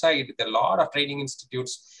definitely outside. There are a lot of training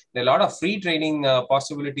institutes. There are a lot of free training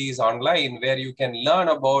possibilities online where you can learn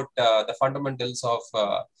about the fundamentals of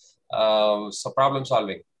problem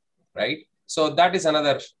solving, right? So that is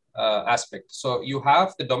another aspect. So you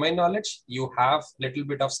have the domain knowledge, you have little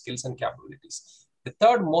bit of skills and capabilities. The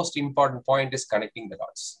third most important point is connecting the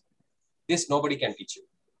dots. This nobody can teach you.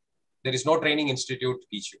 There is no training institute to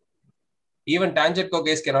teach you. Even TangentCo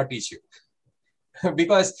guys cannot teach you.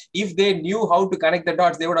 Because if they knew how to connect the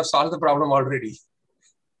dots, they would have solved the problem already.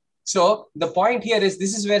 So the point here is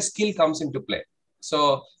this is where skill comes into play.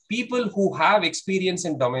 So people who have experience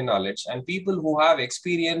in domain knowledge and people who have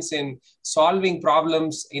experience in solving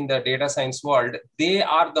problems in the data science world, they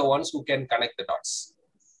are the ones who can connect the dots,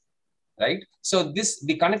 right? So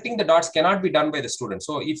the connecting the dots cannot be done by the student.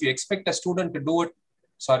 So if you expect a student to do it,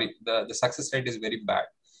 sorry, the success rate is very bad.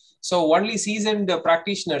 So only seasoned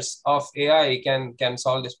practitioners of AI can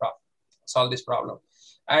solve this problem.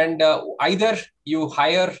 And either you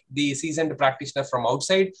hire the seasoned practitioner from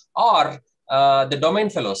outside, or the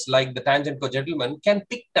domain fellows like the TangentCo gentlemen can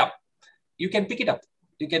pick it up. You can pick it up.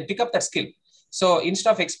 You can pick up that skill. So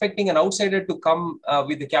instead of expecting an outsider to come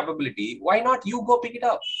with the capability, why not you go pick it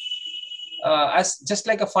up as just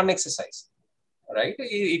like a fun exercise, right?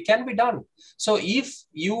 It can be done. So if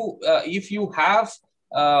you have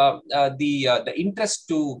the interest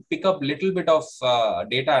to pick up little bit of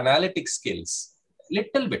data analytics skills,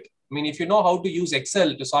 little bit. I mean, if you know how to use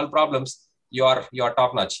Excel to solve problems, you're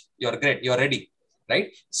top notch. You're great. You're ready,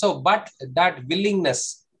 right? So, but that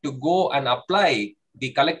willingness to go and apply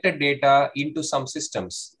the collected data into some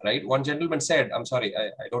systems, right? One gentleman said, I'm sorry,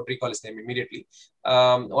 I don't recall his name immediately.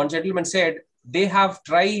 One gentleman said they have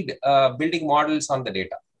tried building models on the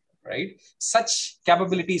data, right? Such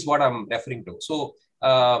capability is what I'm referring to. So,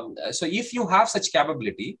 so if you have such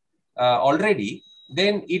capability already,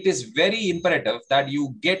 then it is very imperative that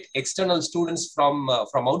you get external students from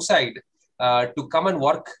outside to come and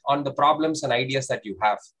work on the problems and ideas that you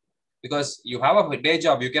have, because you have a day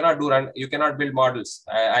job. You cannot build models.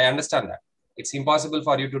 I understand that it's impossible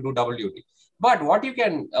for you to do double duty. But what you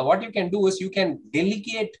can do is you can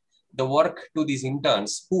delegate the work to these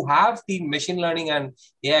interns who have the machine learning and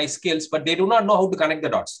AI skills, but they do not know how to connect the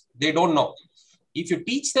dots. They don't know. If you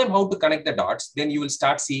teach them how to connect the dots, then you will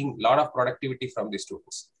start seeing a lot of productivity from the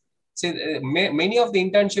students. So many of the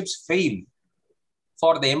internships fail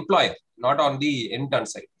for the employer, not on the intern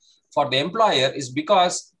side. For the employer is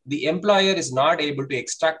because the employer is not able to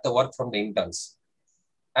extract the work from the interns.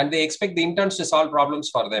 And they expect the interns to solve problems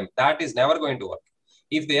for them. That is never going to work.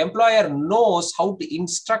 If the employer knows how to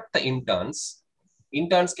instruct the interns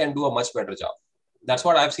can do a much better job. That's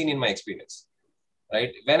what I've seen in my experience.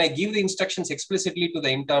 Right? When I give the instructions explicitly to the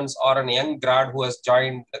interns or a young grad who has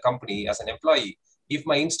joined the company as an employee, if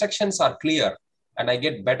my instructions are clear and I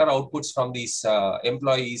get better outputs from these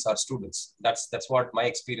employees or students, that's what my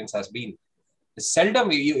experience has been. Seldom,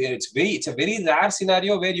 it's a very rare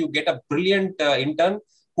scenario where you get a brilliant intern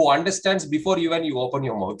who understands before even you open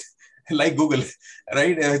your mouth, like Google,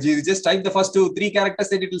 right? You just type the first 2-3 characters,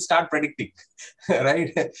 then it will start predicting,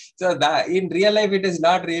 right? So that in real life, it is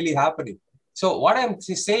not really happening. So what I'm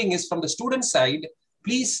saying is, from the student side,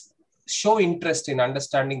 please show interest in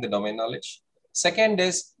understanding the domain knowledge. Second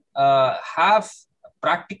is have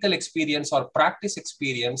practical experience or practice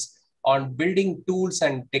experience on building tools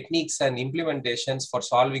and techniques and implementations for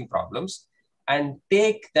solving problems, and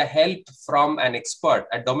take the help from an expert,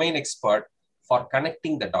 a domain expert, for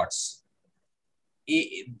connecting the dots.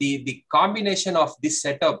 The combination of this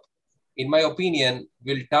setup, in my opinion,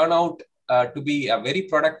 will turn out to be a very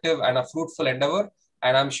productive and a fruitful endeavor.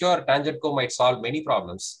 And I'm sure TangentCo might solve many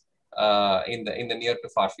problems in the near to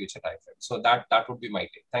far future timeframe. So that would be my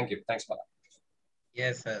take. Thank you. Thanks, Bala.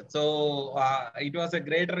 Yes, sir. So it was a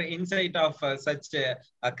greater insight of such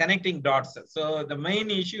connecting dots. So the main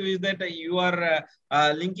issue is that you are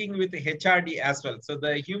linking with HRD as well. So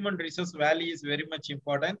the human resource value is very much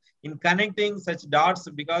important in connecting such dots,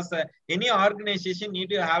 because any organization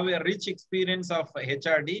need to have a rich experience of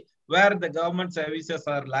HRD, where the government services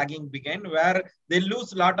are lagging behind, where they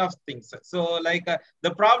lose a lot of things. So like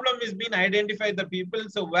the problem is being identified the people,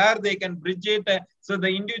 so where they can bridge it, so the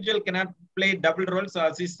individual cannot play double roles,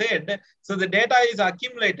 as he said. So the data is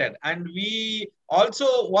accumulated, and we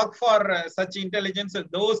also work for such intelligence.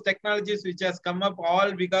 Those technologies which has come up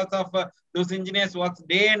all because of those engineers work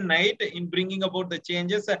day and night in bringing about the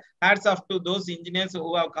changes. Hats off to those engineers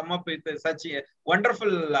who have come up with such a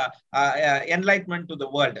wonderful enlightenment to the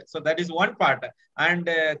world. So that is one part. And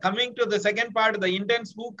coming to the second part, the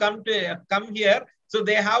interns who come here, so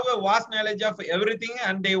they have a vast knowledge of everything,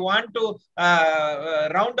 and they want to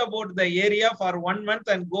round about the area for 1 month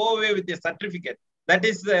and go away with a certificate. That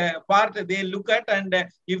is the part they look at, and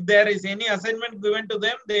if there is any assignment given to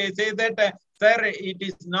them, they say that, sir, it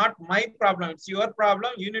is not my problem, it's your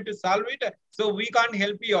problem, you need to solve it, so we can't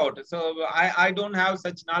help you out. So I don't have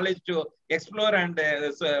such knowledge to explore and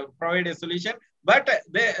provide a solution. But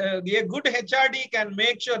a good HRD can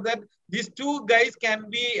make sure that these two guys can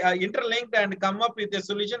be interlinked and come up with a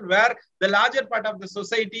solution where the larger part of the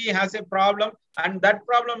society has a problem, and that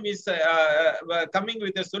problem is coming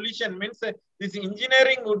with a solution. Means this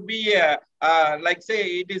engineering would be like, say,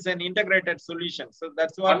 it is an integrated solution. So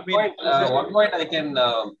that's what one point I can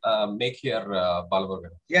make here, Balabhagan.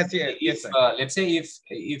 Yes, If, let's say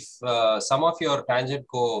if some of your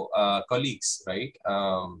TangentCo colleagues, right,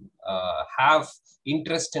 have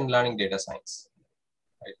interest in learning data science,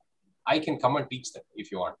 right, I can come and teach them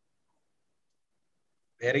if you want.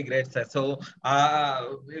 Very great, sir. So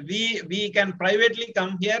we can privately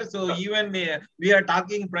come here. So even we are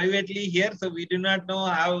talking privately here. So we do not know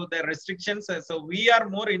how the restrictions. So we are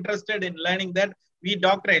more interested in learning that. We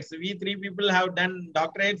doctorates. We three people have done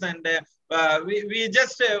doctorates, and we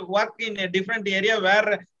just work in a different area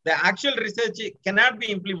where the actual research cannot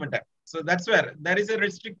be implemented. So that's where there is a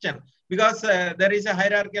restriction, because there is a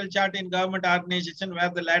hierarchical chart in government organization where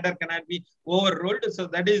the ladder cannot be overruled. So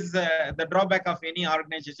that is the drawback of any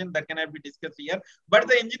organization that cannot be discussed here. But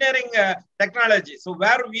the engineering technology, so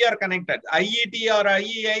where we are connected, IET or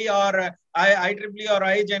IEI or IEEE or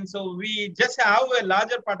iGen, so we just have a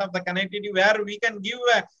larger part of the connectivity where we can give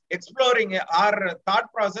exploring our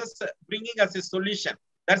thought process, bringing us a solution.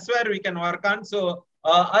 That's where we can work on. So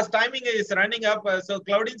as timing is running up, so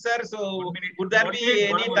Claudine sir, so would there be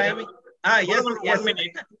any timing? Yes. 1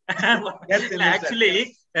 minute. Yes,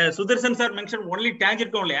 actually, Sudarshan sir mentioned only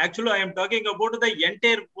TangentCo only. Actually, I am talking about the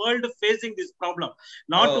entire world facing this problem,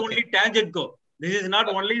 not only TangentCo. This is not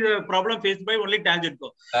only the problem faced by only TangentCo.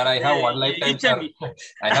 Sir, I have one lifetime, sir.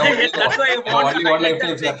 I have yes, that's why I want only one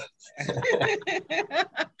lifetime, sir.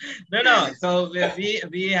 No. So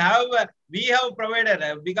we have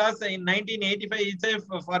provided, because in 1985 itself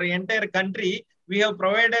for entire country we have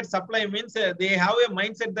provided supply. Means they have a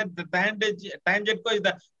mindset that the TangentCo is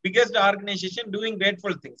the biggest organization doing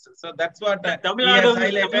grateful things. So that's what Tamil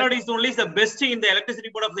Nadu is only the best in the electricity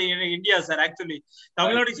board of the India, sir. Actually,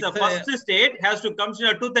 Tamil Nadu is the first state has to come to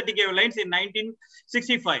 230 kV lines in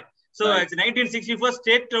 1965. So it's 1964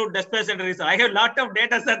 state to dispatch center. I have a lot of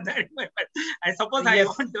data, sir. I suppose I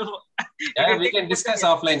want to. Yeah, we can discuss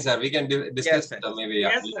offline, sir. We can discuss maybe.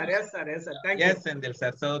 Yes, sir. Thank you. Yes, Sendil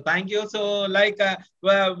sir. So thank you. So like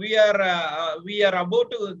we are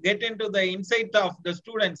about to get into the insight of the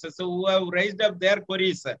students, so who have raised up their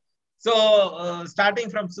queries. So starting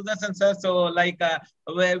from Sudarshan sir, so like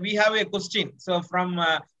we have a question. So from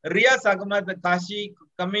Riaz Ahmad Kashi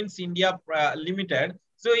Cummins India Limited.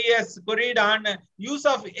 So he has queried on use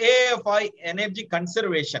of AI for energy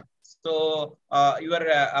conservation. So your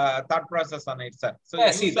thought process on it, sir. So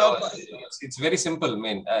yeah, see, it's very simple. I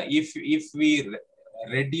mean, if we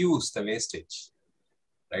reduce the wastage,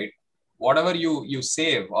 right? Whatever you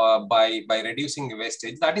save by reducing the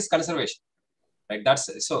wastage, that is conservation, right? That's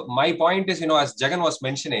so. My point is, as Jagan was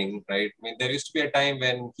mentioning, right? I mean, there used to be a time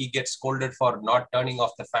when he gets scolded for not turning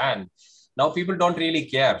off the fan. Now people don't really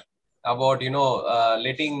care about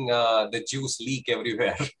letting the juice leak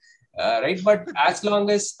everywhere, right? But as long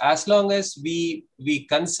as we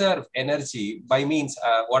conserve energy by means,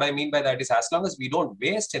 what I mean by that is, as long as we don't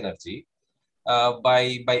waste energy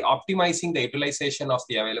by optimizing the utilization of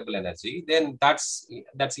the available energy, then that's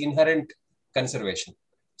inherent conservation.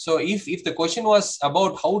 So if the question was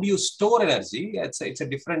about how do you store energy, it's a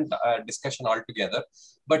different discussion altogether.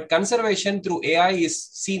 But conservation through AI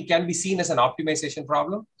can be seen as an optimization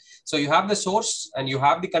problem. So you have the source and you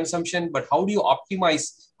have the consumption, but how do you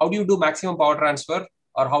optimize? How do you do maximum power transfer,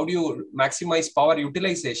 or how do you maximize power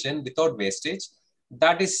utilization without wastage?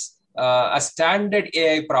 That is a standard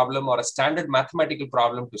AI problem or a standard mathematical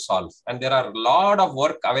problem to solve. And there are a lot of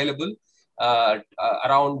work available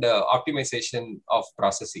around optimization of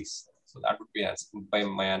processes. So that would be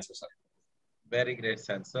my answer, sir. Very great,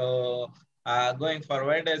 sir. So going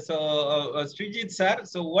forward. So, Srijit sir,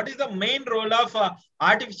 so what is the main role of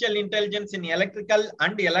artificial intelligence in electrical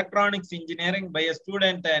and electronics engineering by a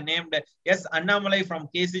student named S. Annamalai from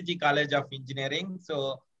KCG College of Engineering?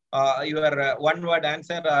 So, your one-word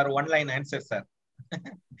answer or one-line answer, sir.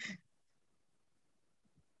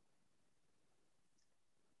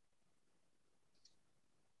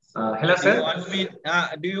 Hello, sir.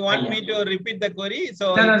 Do you want me to repeat the query?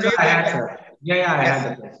 So no, it says I that, had, sir. Yeah, I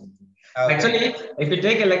had the question. Okay. Actually, if you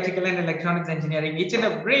take electrical and electronics engineering, each and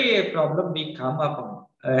every problem we come upon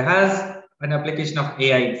has an application of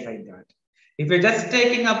AI inside that. If you're just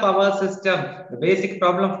taking a power system, the basic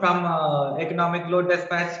problem from economic load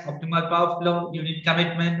dispatch, optimal power flow, unit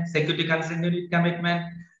commitment, security concern unit commitment,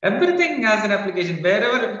 everything has an application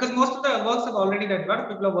wherever, because most of the works have already done. A lot of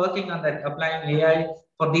people are working on that, applying AI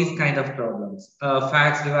for these kind of problems.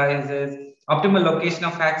 Fax devices, optimal location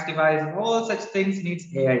of fax device, all such things needs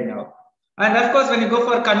AI now. And of course, when you go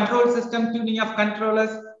for control system, tuning of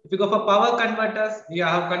controllers, if you go for power converters, you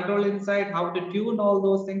have control inside, how to tune all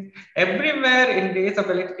those things. Everywhere in days of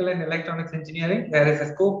electrical and electronics engineering, there is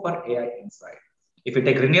a scope for AI inside. If you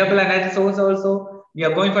take renewable energy source also, we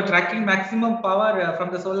are going for tracking maximum power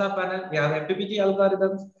from the solar panel. We have MPPT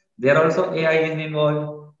algorithms. There also AI is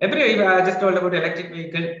involved. Everywhere, I just told about electric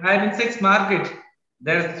vehicle. And inside smart grid,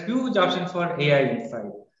 there's huge options for AI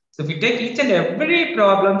inside. So if you take each and every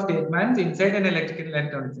problem statement inside an electrical and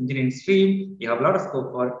electronics engineering stream, you have a lot of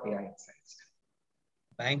scope for AI inside.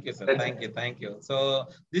 Thank you, sir. Thank you. So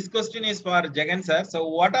this question is for Jagan sir. So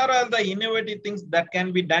what are all the innovative things that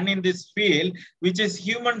can be done in this field, which is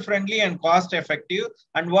human friendly and cost effective?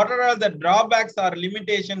 And what are all the drawbacks or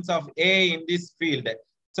limitations of AI in this field?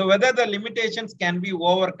 So whether the limitations can be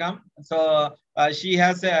overcome. So she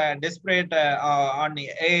has a desperate on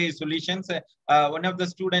AI solutions. One of the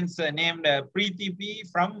students named Preeti P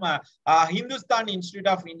from Hindustan Institute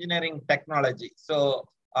of Engineering Technology. So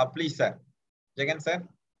please, sir. Jagan, sir.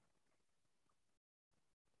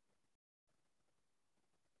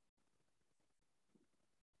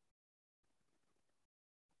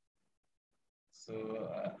 So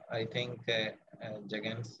I think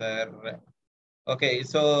Jagan, sir. Okay,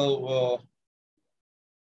 so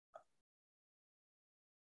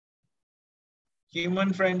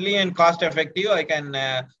human friendly and cost effective. I can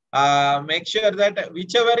make sure that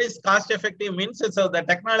whichever is cost effective means, so the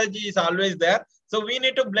technology is always there. So we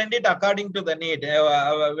need to blend it according to the need.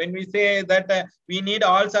 When we say that we need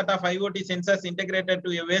all sort of IoT sensors integrated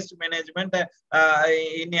to a waste management,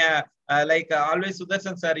 in a, like always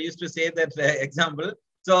Sudarshan sir used to say that example.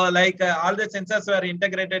 So like all the sensors were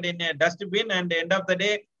integrated in a dustbin, and end of the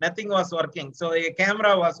day, nothing was working. So a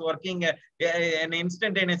camera was working, an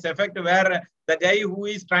instantaneous effect where the guy who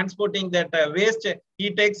is transporting that waste,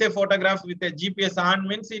 he takes a photograph with a GPS on,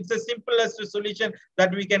 means it's the simplest solution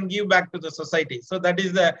that we can give back to the society. So that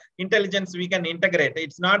is the intelligence we can integrate.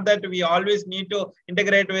 It's not that we always need to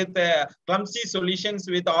integrate with clumsy solutions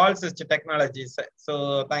with all such technologies.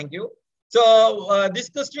 So thank you. So this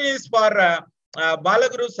question is for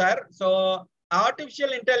Balaguru sir. So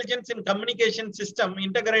artificial intelligence in communication system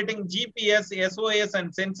integrating GPS, SOS and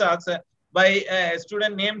sensors by a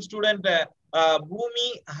student named Bhumi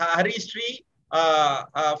Harishri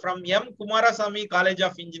from M. Kumarasamy College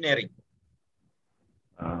of Engineering.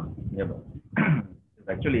 Yeah,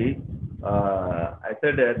 actually, I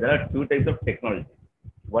said there are two types of technology.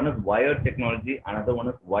 One is wired technology, another one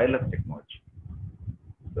is wireless technology.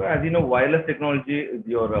 So as you know, wireless technology is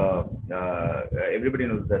your, everybody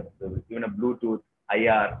knows that, even a Bluetooth,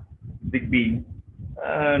 IR, Zigbee,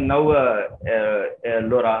 now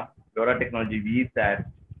LoRa technology, VSAT,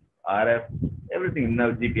 RF, everything,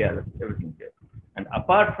 now GPRS, everything there. And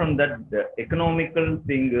apart from that, the economical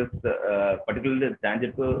thing is, particularly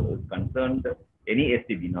Tangentco is concerned, any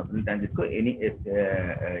STB, not only Tangentco, any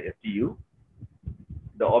STU,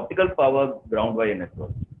 the optical power ground wire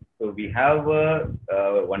network. So we have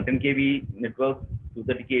 110 kV network,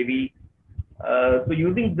 230 kV. So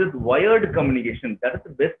using this wired communication, that is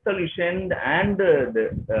the best solution and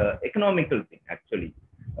the economical thing actually.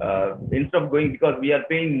 Instead of going, because we are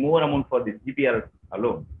paying more amount for this GPRS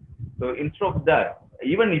alone. So instead of that,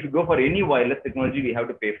 even if you go for any wireless technology, we have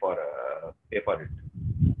to pay for it.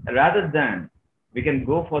 Rather than we can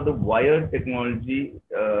go for the wired technology,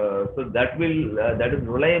 so that will that is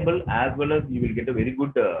reliable, as well as you will get a very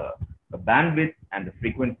good bandwidth and the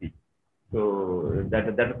frequency. So that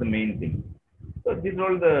is the main thing. So these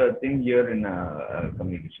are all the things here in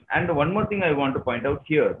communication. And one more thing I want to point out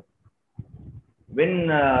here, when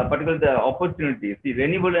particularly the opportunities, see,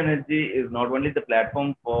 renewable energy is not only the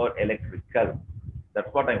platform for electrical.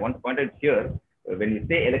 That's what I want to point out here. when you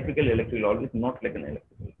say electrical always not like an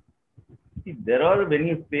electrical. See, there are, when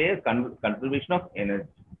you say conservation of energy,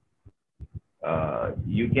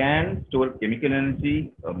 you can store chemical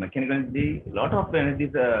energy, mechanical energy, a lot of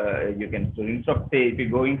energies you can store. Instead of, say, if you're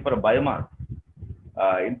going for a biomass,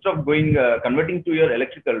 instead of going converting to your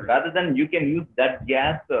electrical, rather than you can use that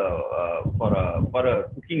gas for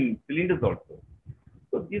cooking cylinders also.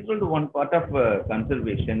 So this was one part of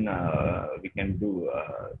conservation we can do.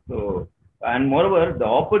 And moreover, the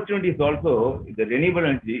opportunity is also the renewable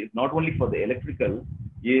energy is not only for the electrical.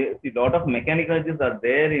 You see, a lot of mechanical energies are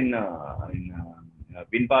there in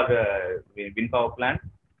wind power plants,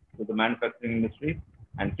 so the manufacturing industry,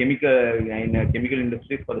 and chemical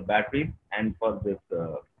industries for the batteries, and for this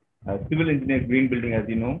civil engineering, green building, as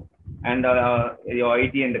you know, and your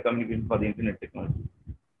IT and the communication for the internet technology.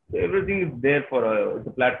 So everything is there for it's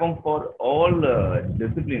a platform for all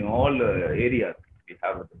discipline, all areas. We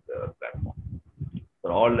have this platform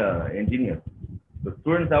for all engineers. So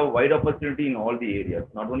students have a wide opportunity in all the areas,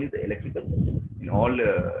 not only the electrical, in all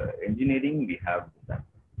engineering we have that.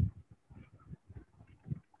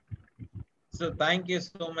 So thank you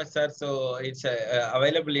so much, sir. So it's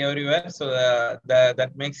available everywhere. So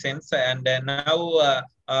that makes sense. And now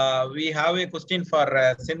we have a question for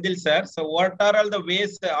Sendil, sir. So what are all the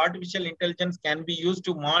ways artificial intelligence can be used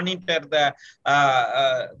to monitor the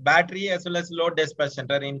battery as well as load dispatch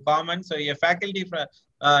center in common? So a faculty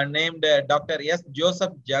named Dr. S.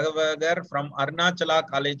 Joseph Jagavar from Arunachala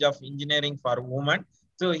College of Engineering for Women.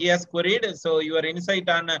 So he has queried, so your insight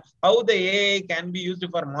on how the AI can be used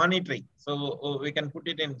for monitoring. So we can put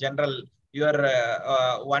it in general, your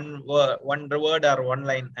one word or one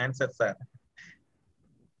line answer, sir.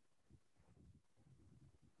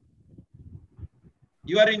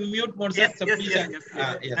 You are in mute mode, sir. Yes, So yes, please,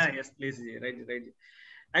 yes, please. Right.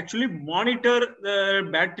 Actually, monitor the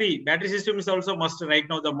battery system is also must right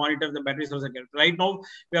now. The monitor the battery is also right now.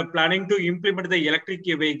 We are planning to implement the electric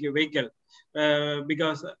vehicle.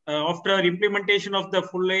 Because after implementation of the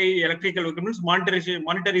fully electrical equipment, monitor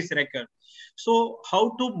is required. So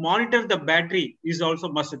how to monitor the battery is also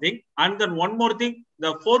must thing. And then one more thing,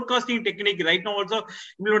 the forecasting technique right now also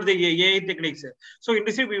implement the AI techniques. So in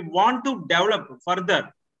this way, we want to develop further.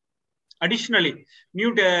 Additionally,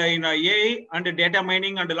 new AI and data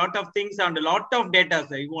mining and a lot of things and a lot of data.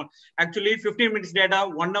 So you want actually 15 minutes data,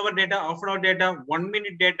 1 hour data, half an hour data, 1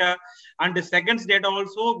 minute data, and the seconds data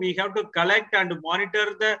also we have to collect and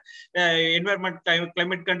monitor the environment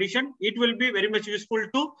climate condition. It will be very much useful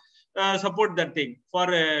to support that thing for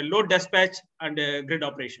load dispatch and grid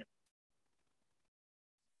operation.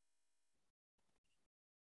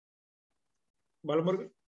 Balamurgan?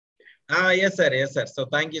 Yes, sir. Yes, sir. So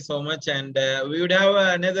thank you so much. And we would have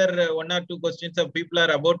another 1 or 2 questions. Of people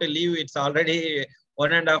are about to leave. It's already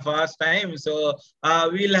 1.5 hours time. So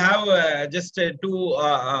we'll have just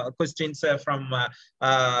 2 questions from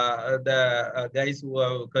the guys who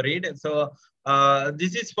have queried. So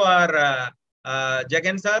this is for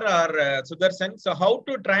Jagan sir or Sudarshan. So how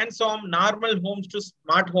to transform normal homes to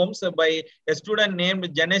smart homes by a student named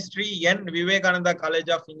Janestri N. Vivekananda College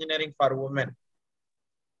of Engineering for Women.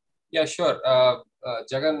 Yeah, sure.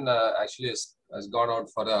 Jagan actually has gone out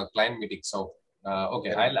for a client meeting. So,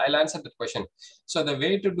 okay, I'll answer that question. So the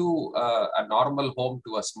way to do a normal home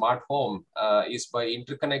to a smart home is by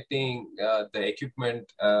interconnecting the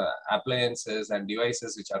equipment, appliances and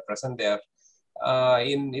devices which are present there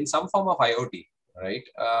in some form of IoT, right?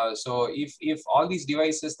 So if all these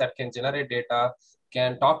devices that can generate data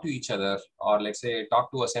can talk to each other, or let's say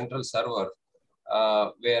talk to a central server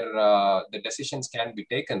where the decisions can be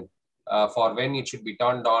taken for when it should be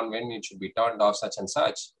turned on, when it should be turned off, such and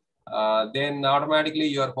such, then automatically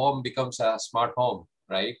your home becomes a smart home,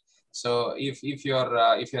 right? So if your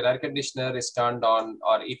air conditioner is turned on,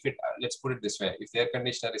 or if it, let's put it this way, if the air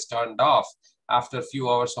conditioner is turned off after a few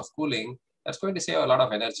hours of cooling, that's going to save a lot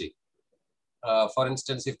of energy. For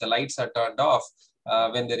instance, if the lights are turned off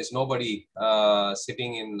when there is nobody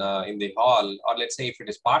sitting in the hall, or let's say if it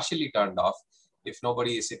is partially turned off, if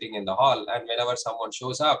nobody is sitting in the hall, and whenever someone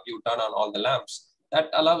shows up, you turn on all the lamps. That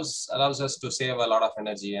allows us to save a lot of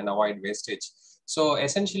energy and avoid wastage. So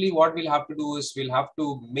essentially what we'll have to do is we'll have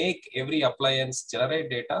to make every appliance generate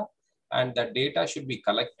data, and that data should be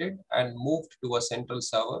collected and moved to a central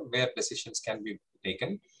server where decisions can be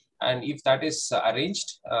taken. And if that is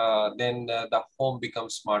arranged, then the home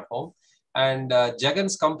becomes smart home. And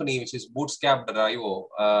Jagan's company, which is Bootstrap.io,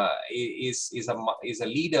 is a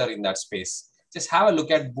leader in that space. Just have a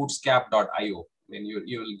look at bootstrap.io, and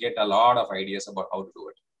you will get a lot of ideas about how to do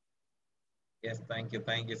it. Yes, thank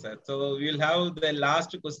you, sir. So we'll have the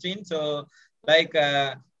last question. So, like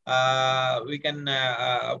we can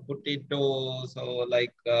put it to, so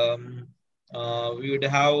like we would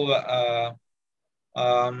have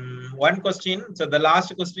one question. So the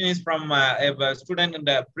last question is from a student,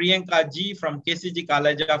 Priyanka G from KCG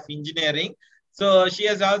College of Engineering. So she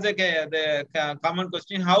has asked the common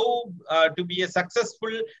question: how to be a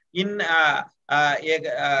successful in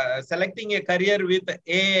selecting a career with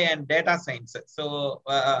AI and data science. So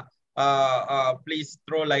please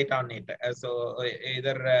throw light on it. So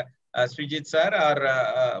either Srijit sir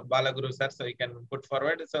or Balaguru sir, so you can put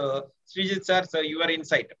forward. So Srijit sir, so your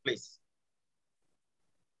insight, please.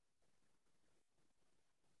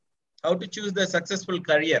 How to choose the successful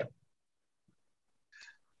career?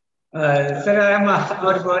 Sir, I am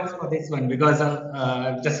out of words for this one because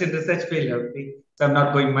I'm just in research field, okay? So I'm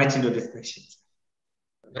not going much into this question.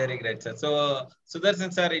 Very great, sir. So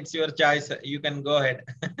Sudarshan sir, it's your choice. You can go ahead.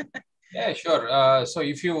 Yeah, sure. So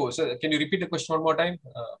can you repeat the question one more time?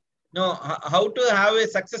 No, how to have a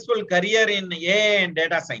successful career in AI and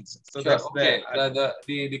data science. So sure, that's okay.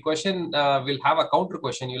 The question will have a counter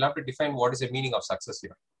question. You'll have to define what is the meaning of success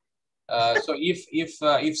here. So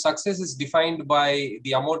if success is defined by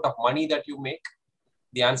the amount of money that you make,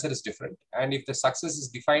 the answer is different. And if the success is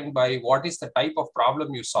defined by what is the type of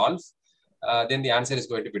problem you solve, then the answer is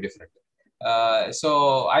going to be different.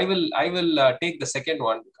 So I will take the second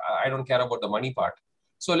one. I don't care about the money part.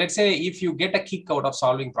 So let's say if you get a kick out of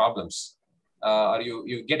solving problems, or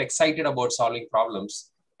you get excited about solving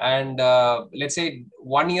problems, and let's say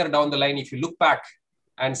 1 year down the line, if you look back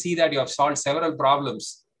and see that you have solved several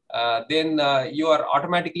problems, then you are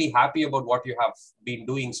automatically happy about what you have been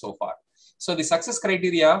doing so far. So the success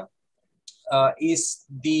criteria is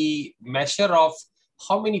the measure of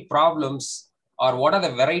how many problems or what are the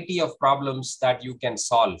variety of problems that you can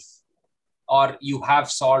solve or you have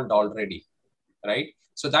solved already, right?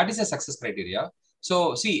 So that is a success criteria.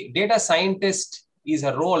 So see, data scientist is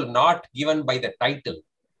a role not given by the title.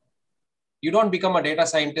 You don't become a data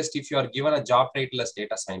scientist if you are given a job title as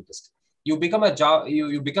data scientist. You become a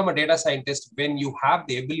data scientist when you have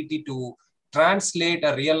the ability to translate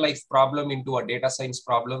a real life problem into a data science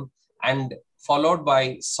problem, and followed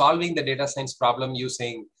by solving the data science problem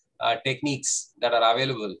using techniques that are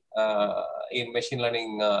available in machine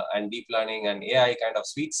learning and deep learning and AI kind of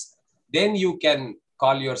suites. Then you can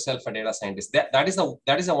call yourself a data scientist. That is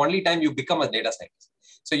the only time you become a data scientist.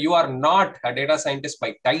 So you are not a data scientist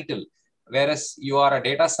by title, whereas you are a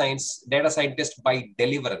data scientist by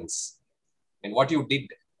deliverance. And what you did,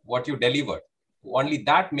 what you delivered, only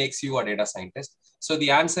that makes you a data scientist. So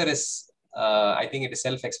the answer is, I think it is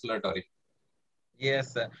self-explanatory.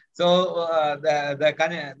 Yes. So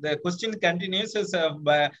the question continues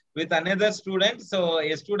with another student. So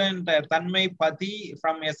a student, Tanmay Pati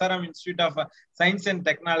from SRM Institute of Science and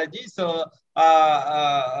Technology. So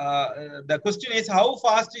the question is, how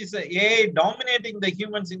fast is AI dominating the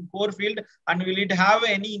humans in core field, and will it have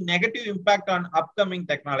any negative impact on upcoming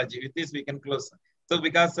technology? With this, we can close. So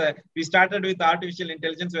because we started with artificial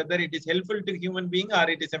intelligence, whether it is helpful to human being or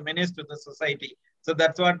it is a menace to the society. So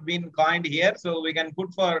that's what been coined here. So we can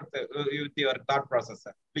put forward with your thought process,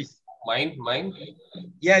 please. Mine?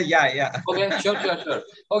 Yeah. Okay, sure.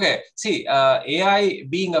 Okay, see, AI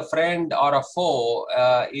being a friend or a foe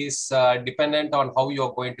is dependent on how you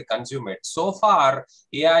are going to consume it. So far,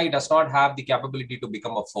 AI does not have the capability to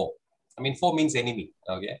become a foe. I mean, foe means enemy.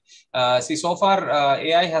 Okay. See, so far,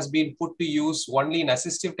 AI has been put to use only in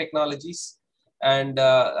assistive technologies, and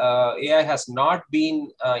AI has not been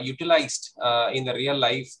utilized in the real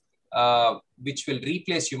life, which will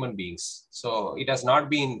replace human beings. So it has not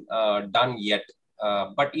been done yet,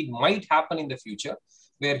 but it might happen in the future,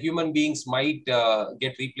 where human beings might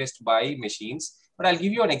get replaced by machines. But I'll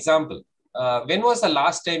give you an example. When was the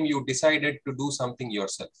last time you decided to do something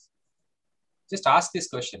yourself? Just ask this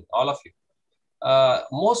question, all of you.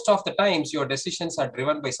 Most of the times, your decisions are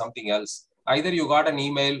driven by something else. Either you got an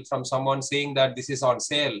email from someone saying that this is on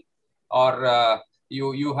sale, or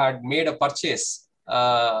you had made a purchase.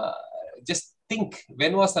 Just think,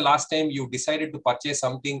 when was the last time you decided to purchase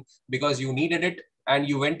something because you needed it and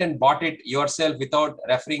you went and bought it yourself without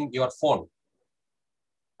referring your phone?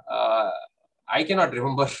 I cannot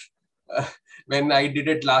remember when I did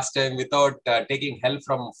it last time without taking help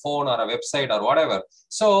from a phone or a website or whatever.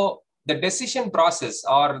 So the decision process,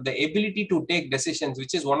 or the ability to take decisions,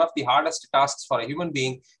 which is one of the hardest tasks for a human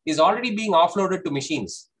being, is already being offloaded to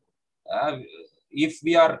machines. If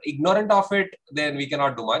we are ignorant of it, then we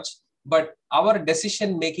cannot do much. But our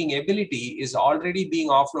decision-making ability is already being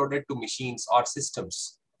offloaded to machines or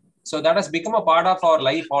systems. So that has become a part of our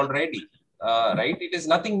life already, right? It is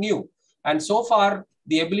nothing new. And so far,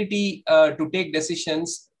 the ability to take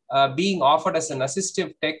decisions being offered as an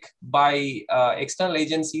assistive tech by external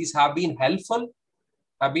agencies have been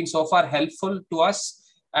so far helpful to us.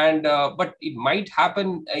 And but it might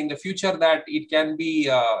happen in the future that it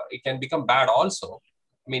can become bad also.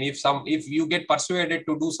 I mean, if you get persuaded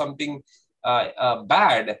to do something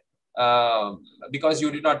bad because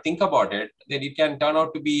you did not think about it, then it can turn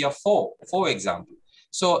out to be a faux example.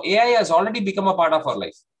 So AI has already become a part of our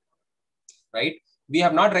life, right? We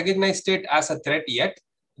have not recognized it as a threat yet,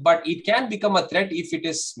 but it can become a threat if it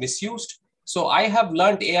is misused. So I have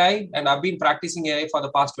learned AI and I've been practicing AI for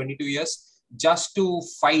the past 22 years just to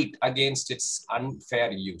fight against its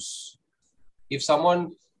unfair use. If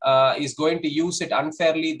someone is going to use it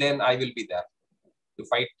unfairly, then I will be there to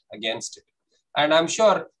fight against it. And I'm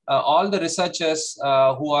sure all the researchers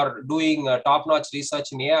who are doing top-notch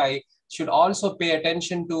research in AI should also pay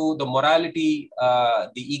attention to the morality,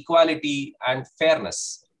 the equality, and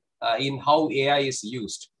fairness in how AI is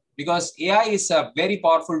used. Because AI is a very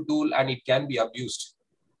powerful tool and it can be abused.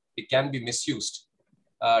 It can be misused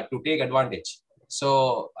to take advantage.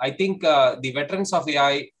 So I think the veterans of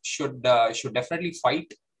AI should definitely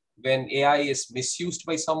fight when AI is misused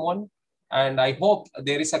by someone. And I hope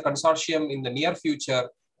there is a consortium in the near future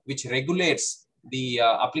which regulates the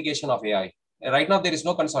application of AI. Right now, there is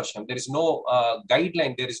no consortium. There is no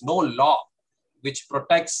guideline. There is no law which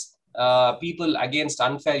protects people against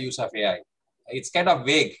unfair use of AI. It's kind of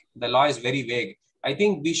vague. The law is very vague. I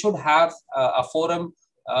think we should have a forum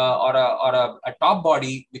or a top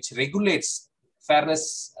body which regulates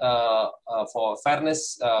fairness for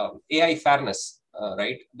fairness, AI fairness,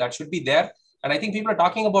 right? That should be there. And I think people are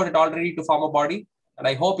talking about it already to form a body. And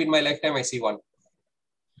I hope in my lifetime I see one.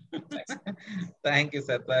 Thank you,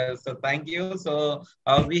 sir. So thank you. So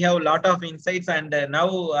we have a lot of insights, and now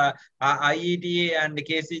IET and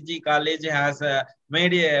KCG college has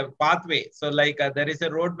made a pathway. So like there is a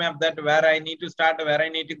roadmap that where I need to start, where I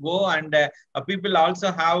need to go, and people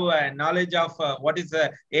also have knowledge of what is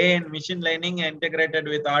AI and machine learning integrated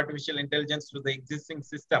with artificial intelligence to the existing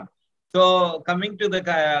system. So coming to the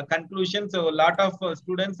conclusion, so a lot of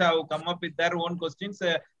students have come up with their own questions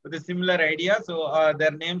with a similar idea. So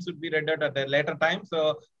their names would be read out at a later time.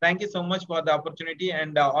 So thank you so much for the opportunity,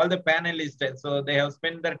 and all the panelists. So they have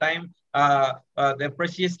spent their time, their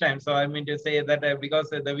precious time. So I mean to say that because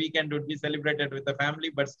the weekend would be celebrated with the family,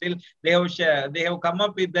 but still they have come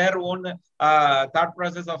up with their own thought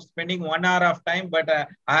process of spending 1 hour of time. But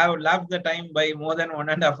I have loved the time by more than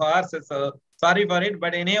 1.5 hours. So sorry for it,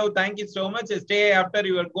 but anyhow, thank you so much. Stay after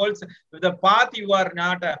your goals. If the path you are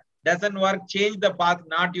not doesn't work, change the path,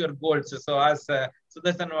 not your goals. So as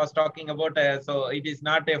Sudarshan was talking about, so it is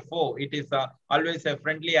not a foe. It is always a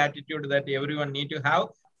friendly attitude that everyone need to have.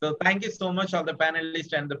 So thank you so much, all the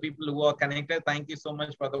panelists and the people who are connected. Thank you so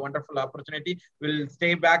much for the wonderful opportunity. We'll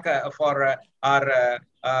stay back for our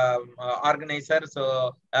organizer.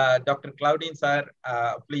 So Dr. Claudine, sir,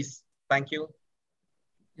 please. Thank you.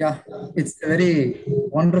 Yeah, it's a very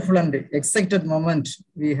wonderful and excited moment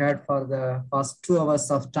we had for the past 2 hours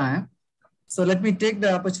of time. So let me take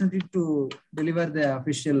the opportunity to deliver the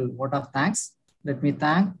official vote of thanks. Let me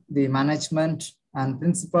thank the management and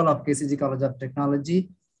principal of KCG College of Technology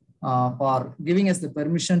for giving us the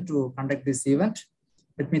permission to conduct this event.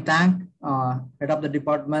 Let me thank head of the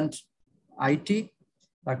department IT,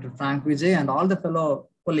 Dr. Frank Vijay, and all the fellow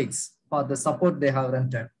colleagues for the support they have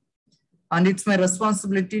rendered. And it's my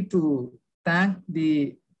responsibility to thank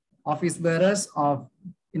the office bearers of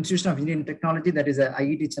Institution of Indian Technology, that is a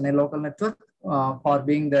IET Chennai local network, for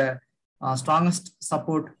being the strongest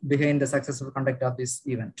support behind the successful conduct of this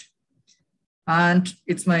event. And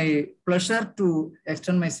it's my pleasure to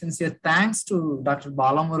extend my sincere thanks to Dr.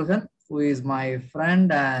 Bala Murugan, who is my friend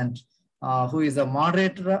and who is the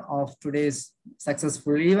moderator of today's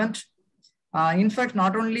successful event. In fact,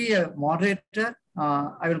 not only a moderator,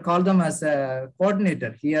 I will call them as a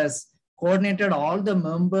coordinator. He has coordinated all the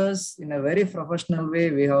members in a very professional way.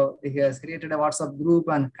 He has created a WhatsApp group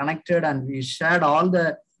and connected, and we shared all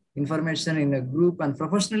the information in a group, and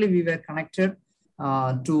professionally we were connected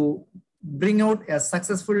to bring out a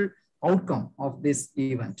successful outcome of this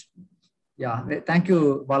event. Yeah, thank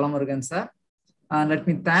you, Bala Murugan sir. And let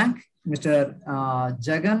me thank Mr.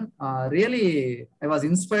 Jagan. Really, I was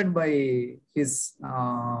inspired by his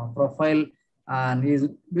profile, and he's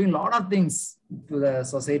doing a lot of things to the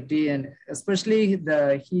society, and especially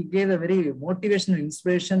he gave a very motivational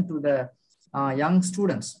inspiration to the young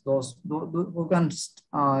students, those who can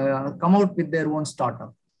come out with their own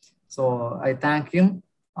startup. So I thank him.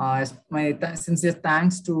 My sincere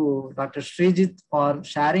thanks to Dr. Srijit for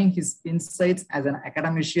sharing his insights as an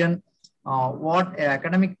academician what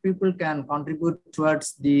academic people can contribute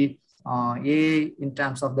towards the AI in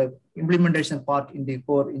terms of the implementation part in the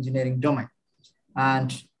core engineering domain.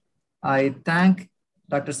 And I thank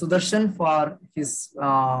Dr. Sudarshan for his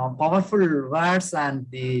powerful words and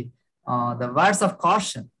the words of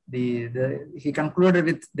caution. He concluded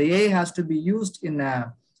with the AI has to be used in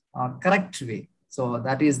a correct way. So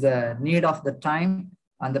that is the need of the time.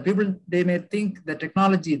 And the people, they may think the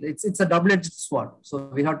technology, it's a double-edged sword.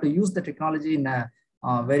 So we have to use the technology in a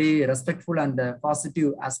very respectful and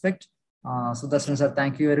positive aspect. Sudarshan sir,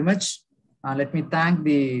 thank you very much. Let me thank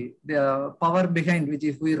the power behind which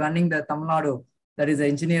is we running the Tamil Nadu, that is the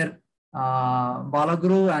engineer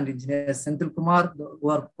Balaguru and engineer Senthil Kumar, who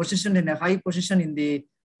are positioned in a high position in the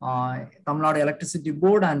Tamil Nadu Electricity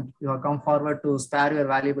Board, and you have come forward to spare your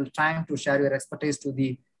valuable time to share your expertise to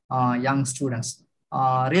the young students.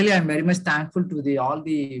 Really, I'm very much thankful to all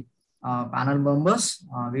the panel members.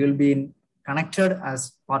 We will be connected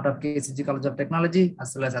as part of KCG College of Technology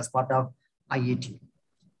as well as part of IET.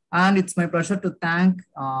 And it's my pleasure to thank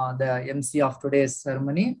the MC of today's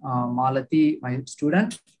ceremony, Malati, my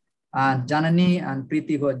student, and Janani and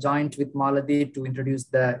Preeti, who are joined with Malati to introduce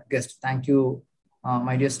the guest. Thank you,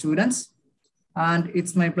 my dear students. And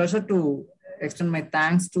it's my pleasure to extend my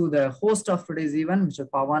thanks to the host of today's event, Mr.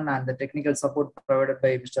 Pawan, and the technical support provided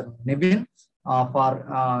by Mr. Nibin for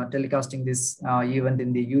telecasting this event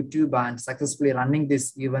in the YouTube and successfully running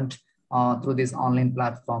this event through this online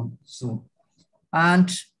platform Zoom.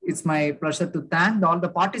 And it's my pleasure to thank all the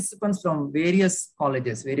participants from various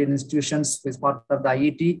colleges, various institutions who is part of the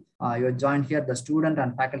IET. You are joined here, the student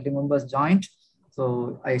and faculty members joined.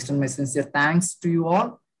 So I extend my sincere thanks to you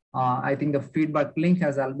all. I think the feedback link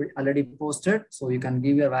has already posted, so you can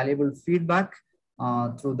give your valuable feedback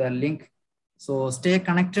through the link. So stay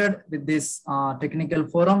connected with this technical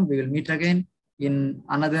forum. We will meet again in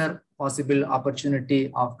another possible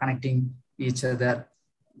opportunity of connecting each other.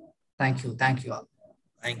 Thank you. Thank you all.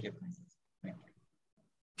 Thank you.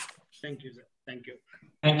 Thank you, sir. Thank you.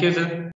 Thank you, sir.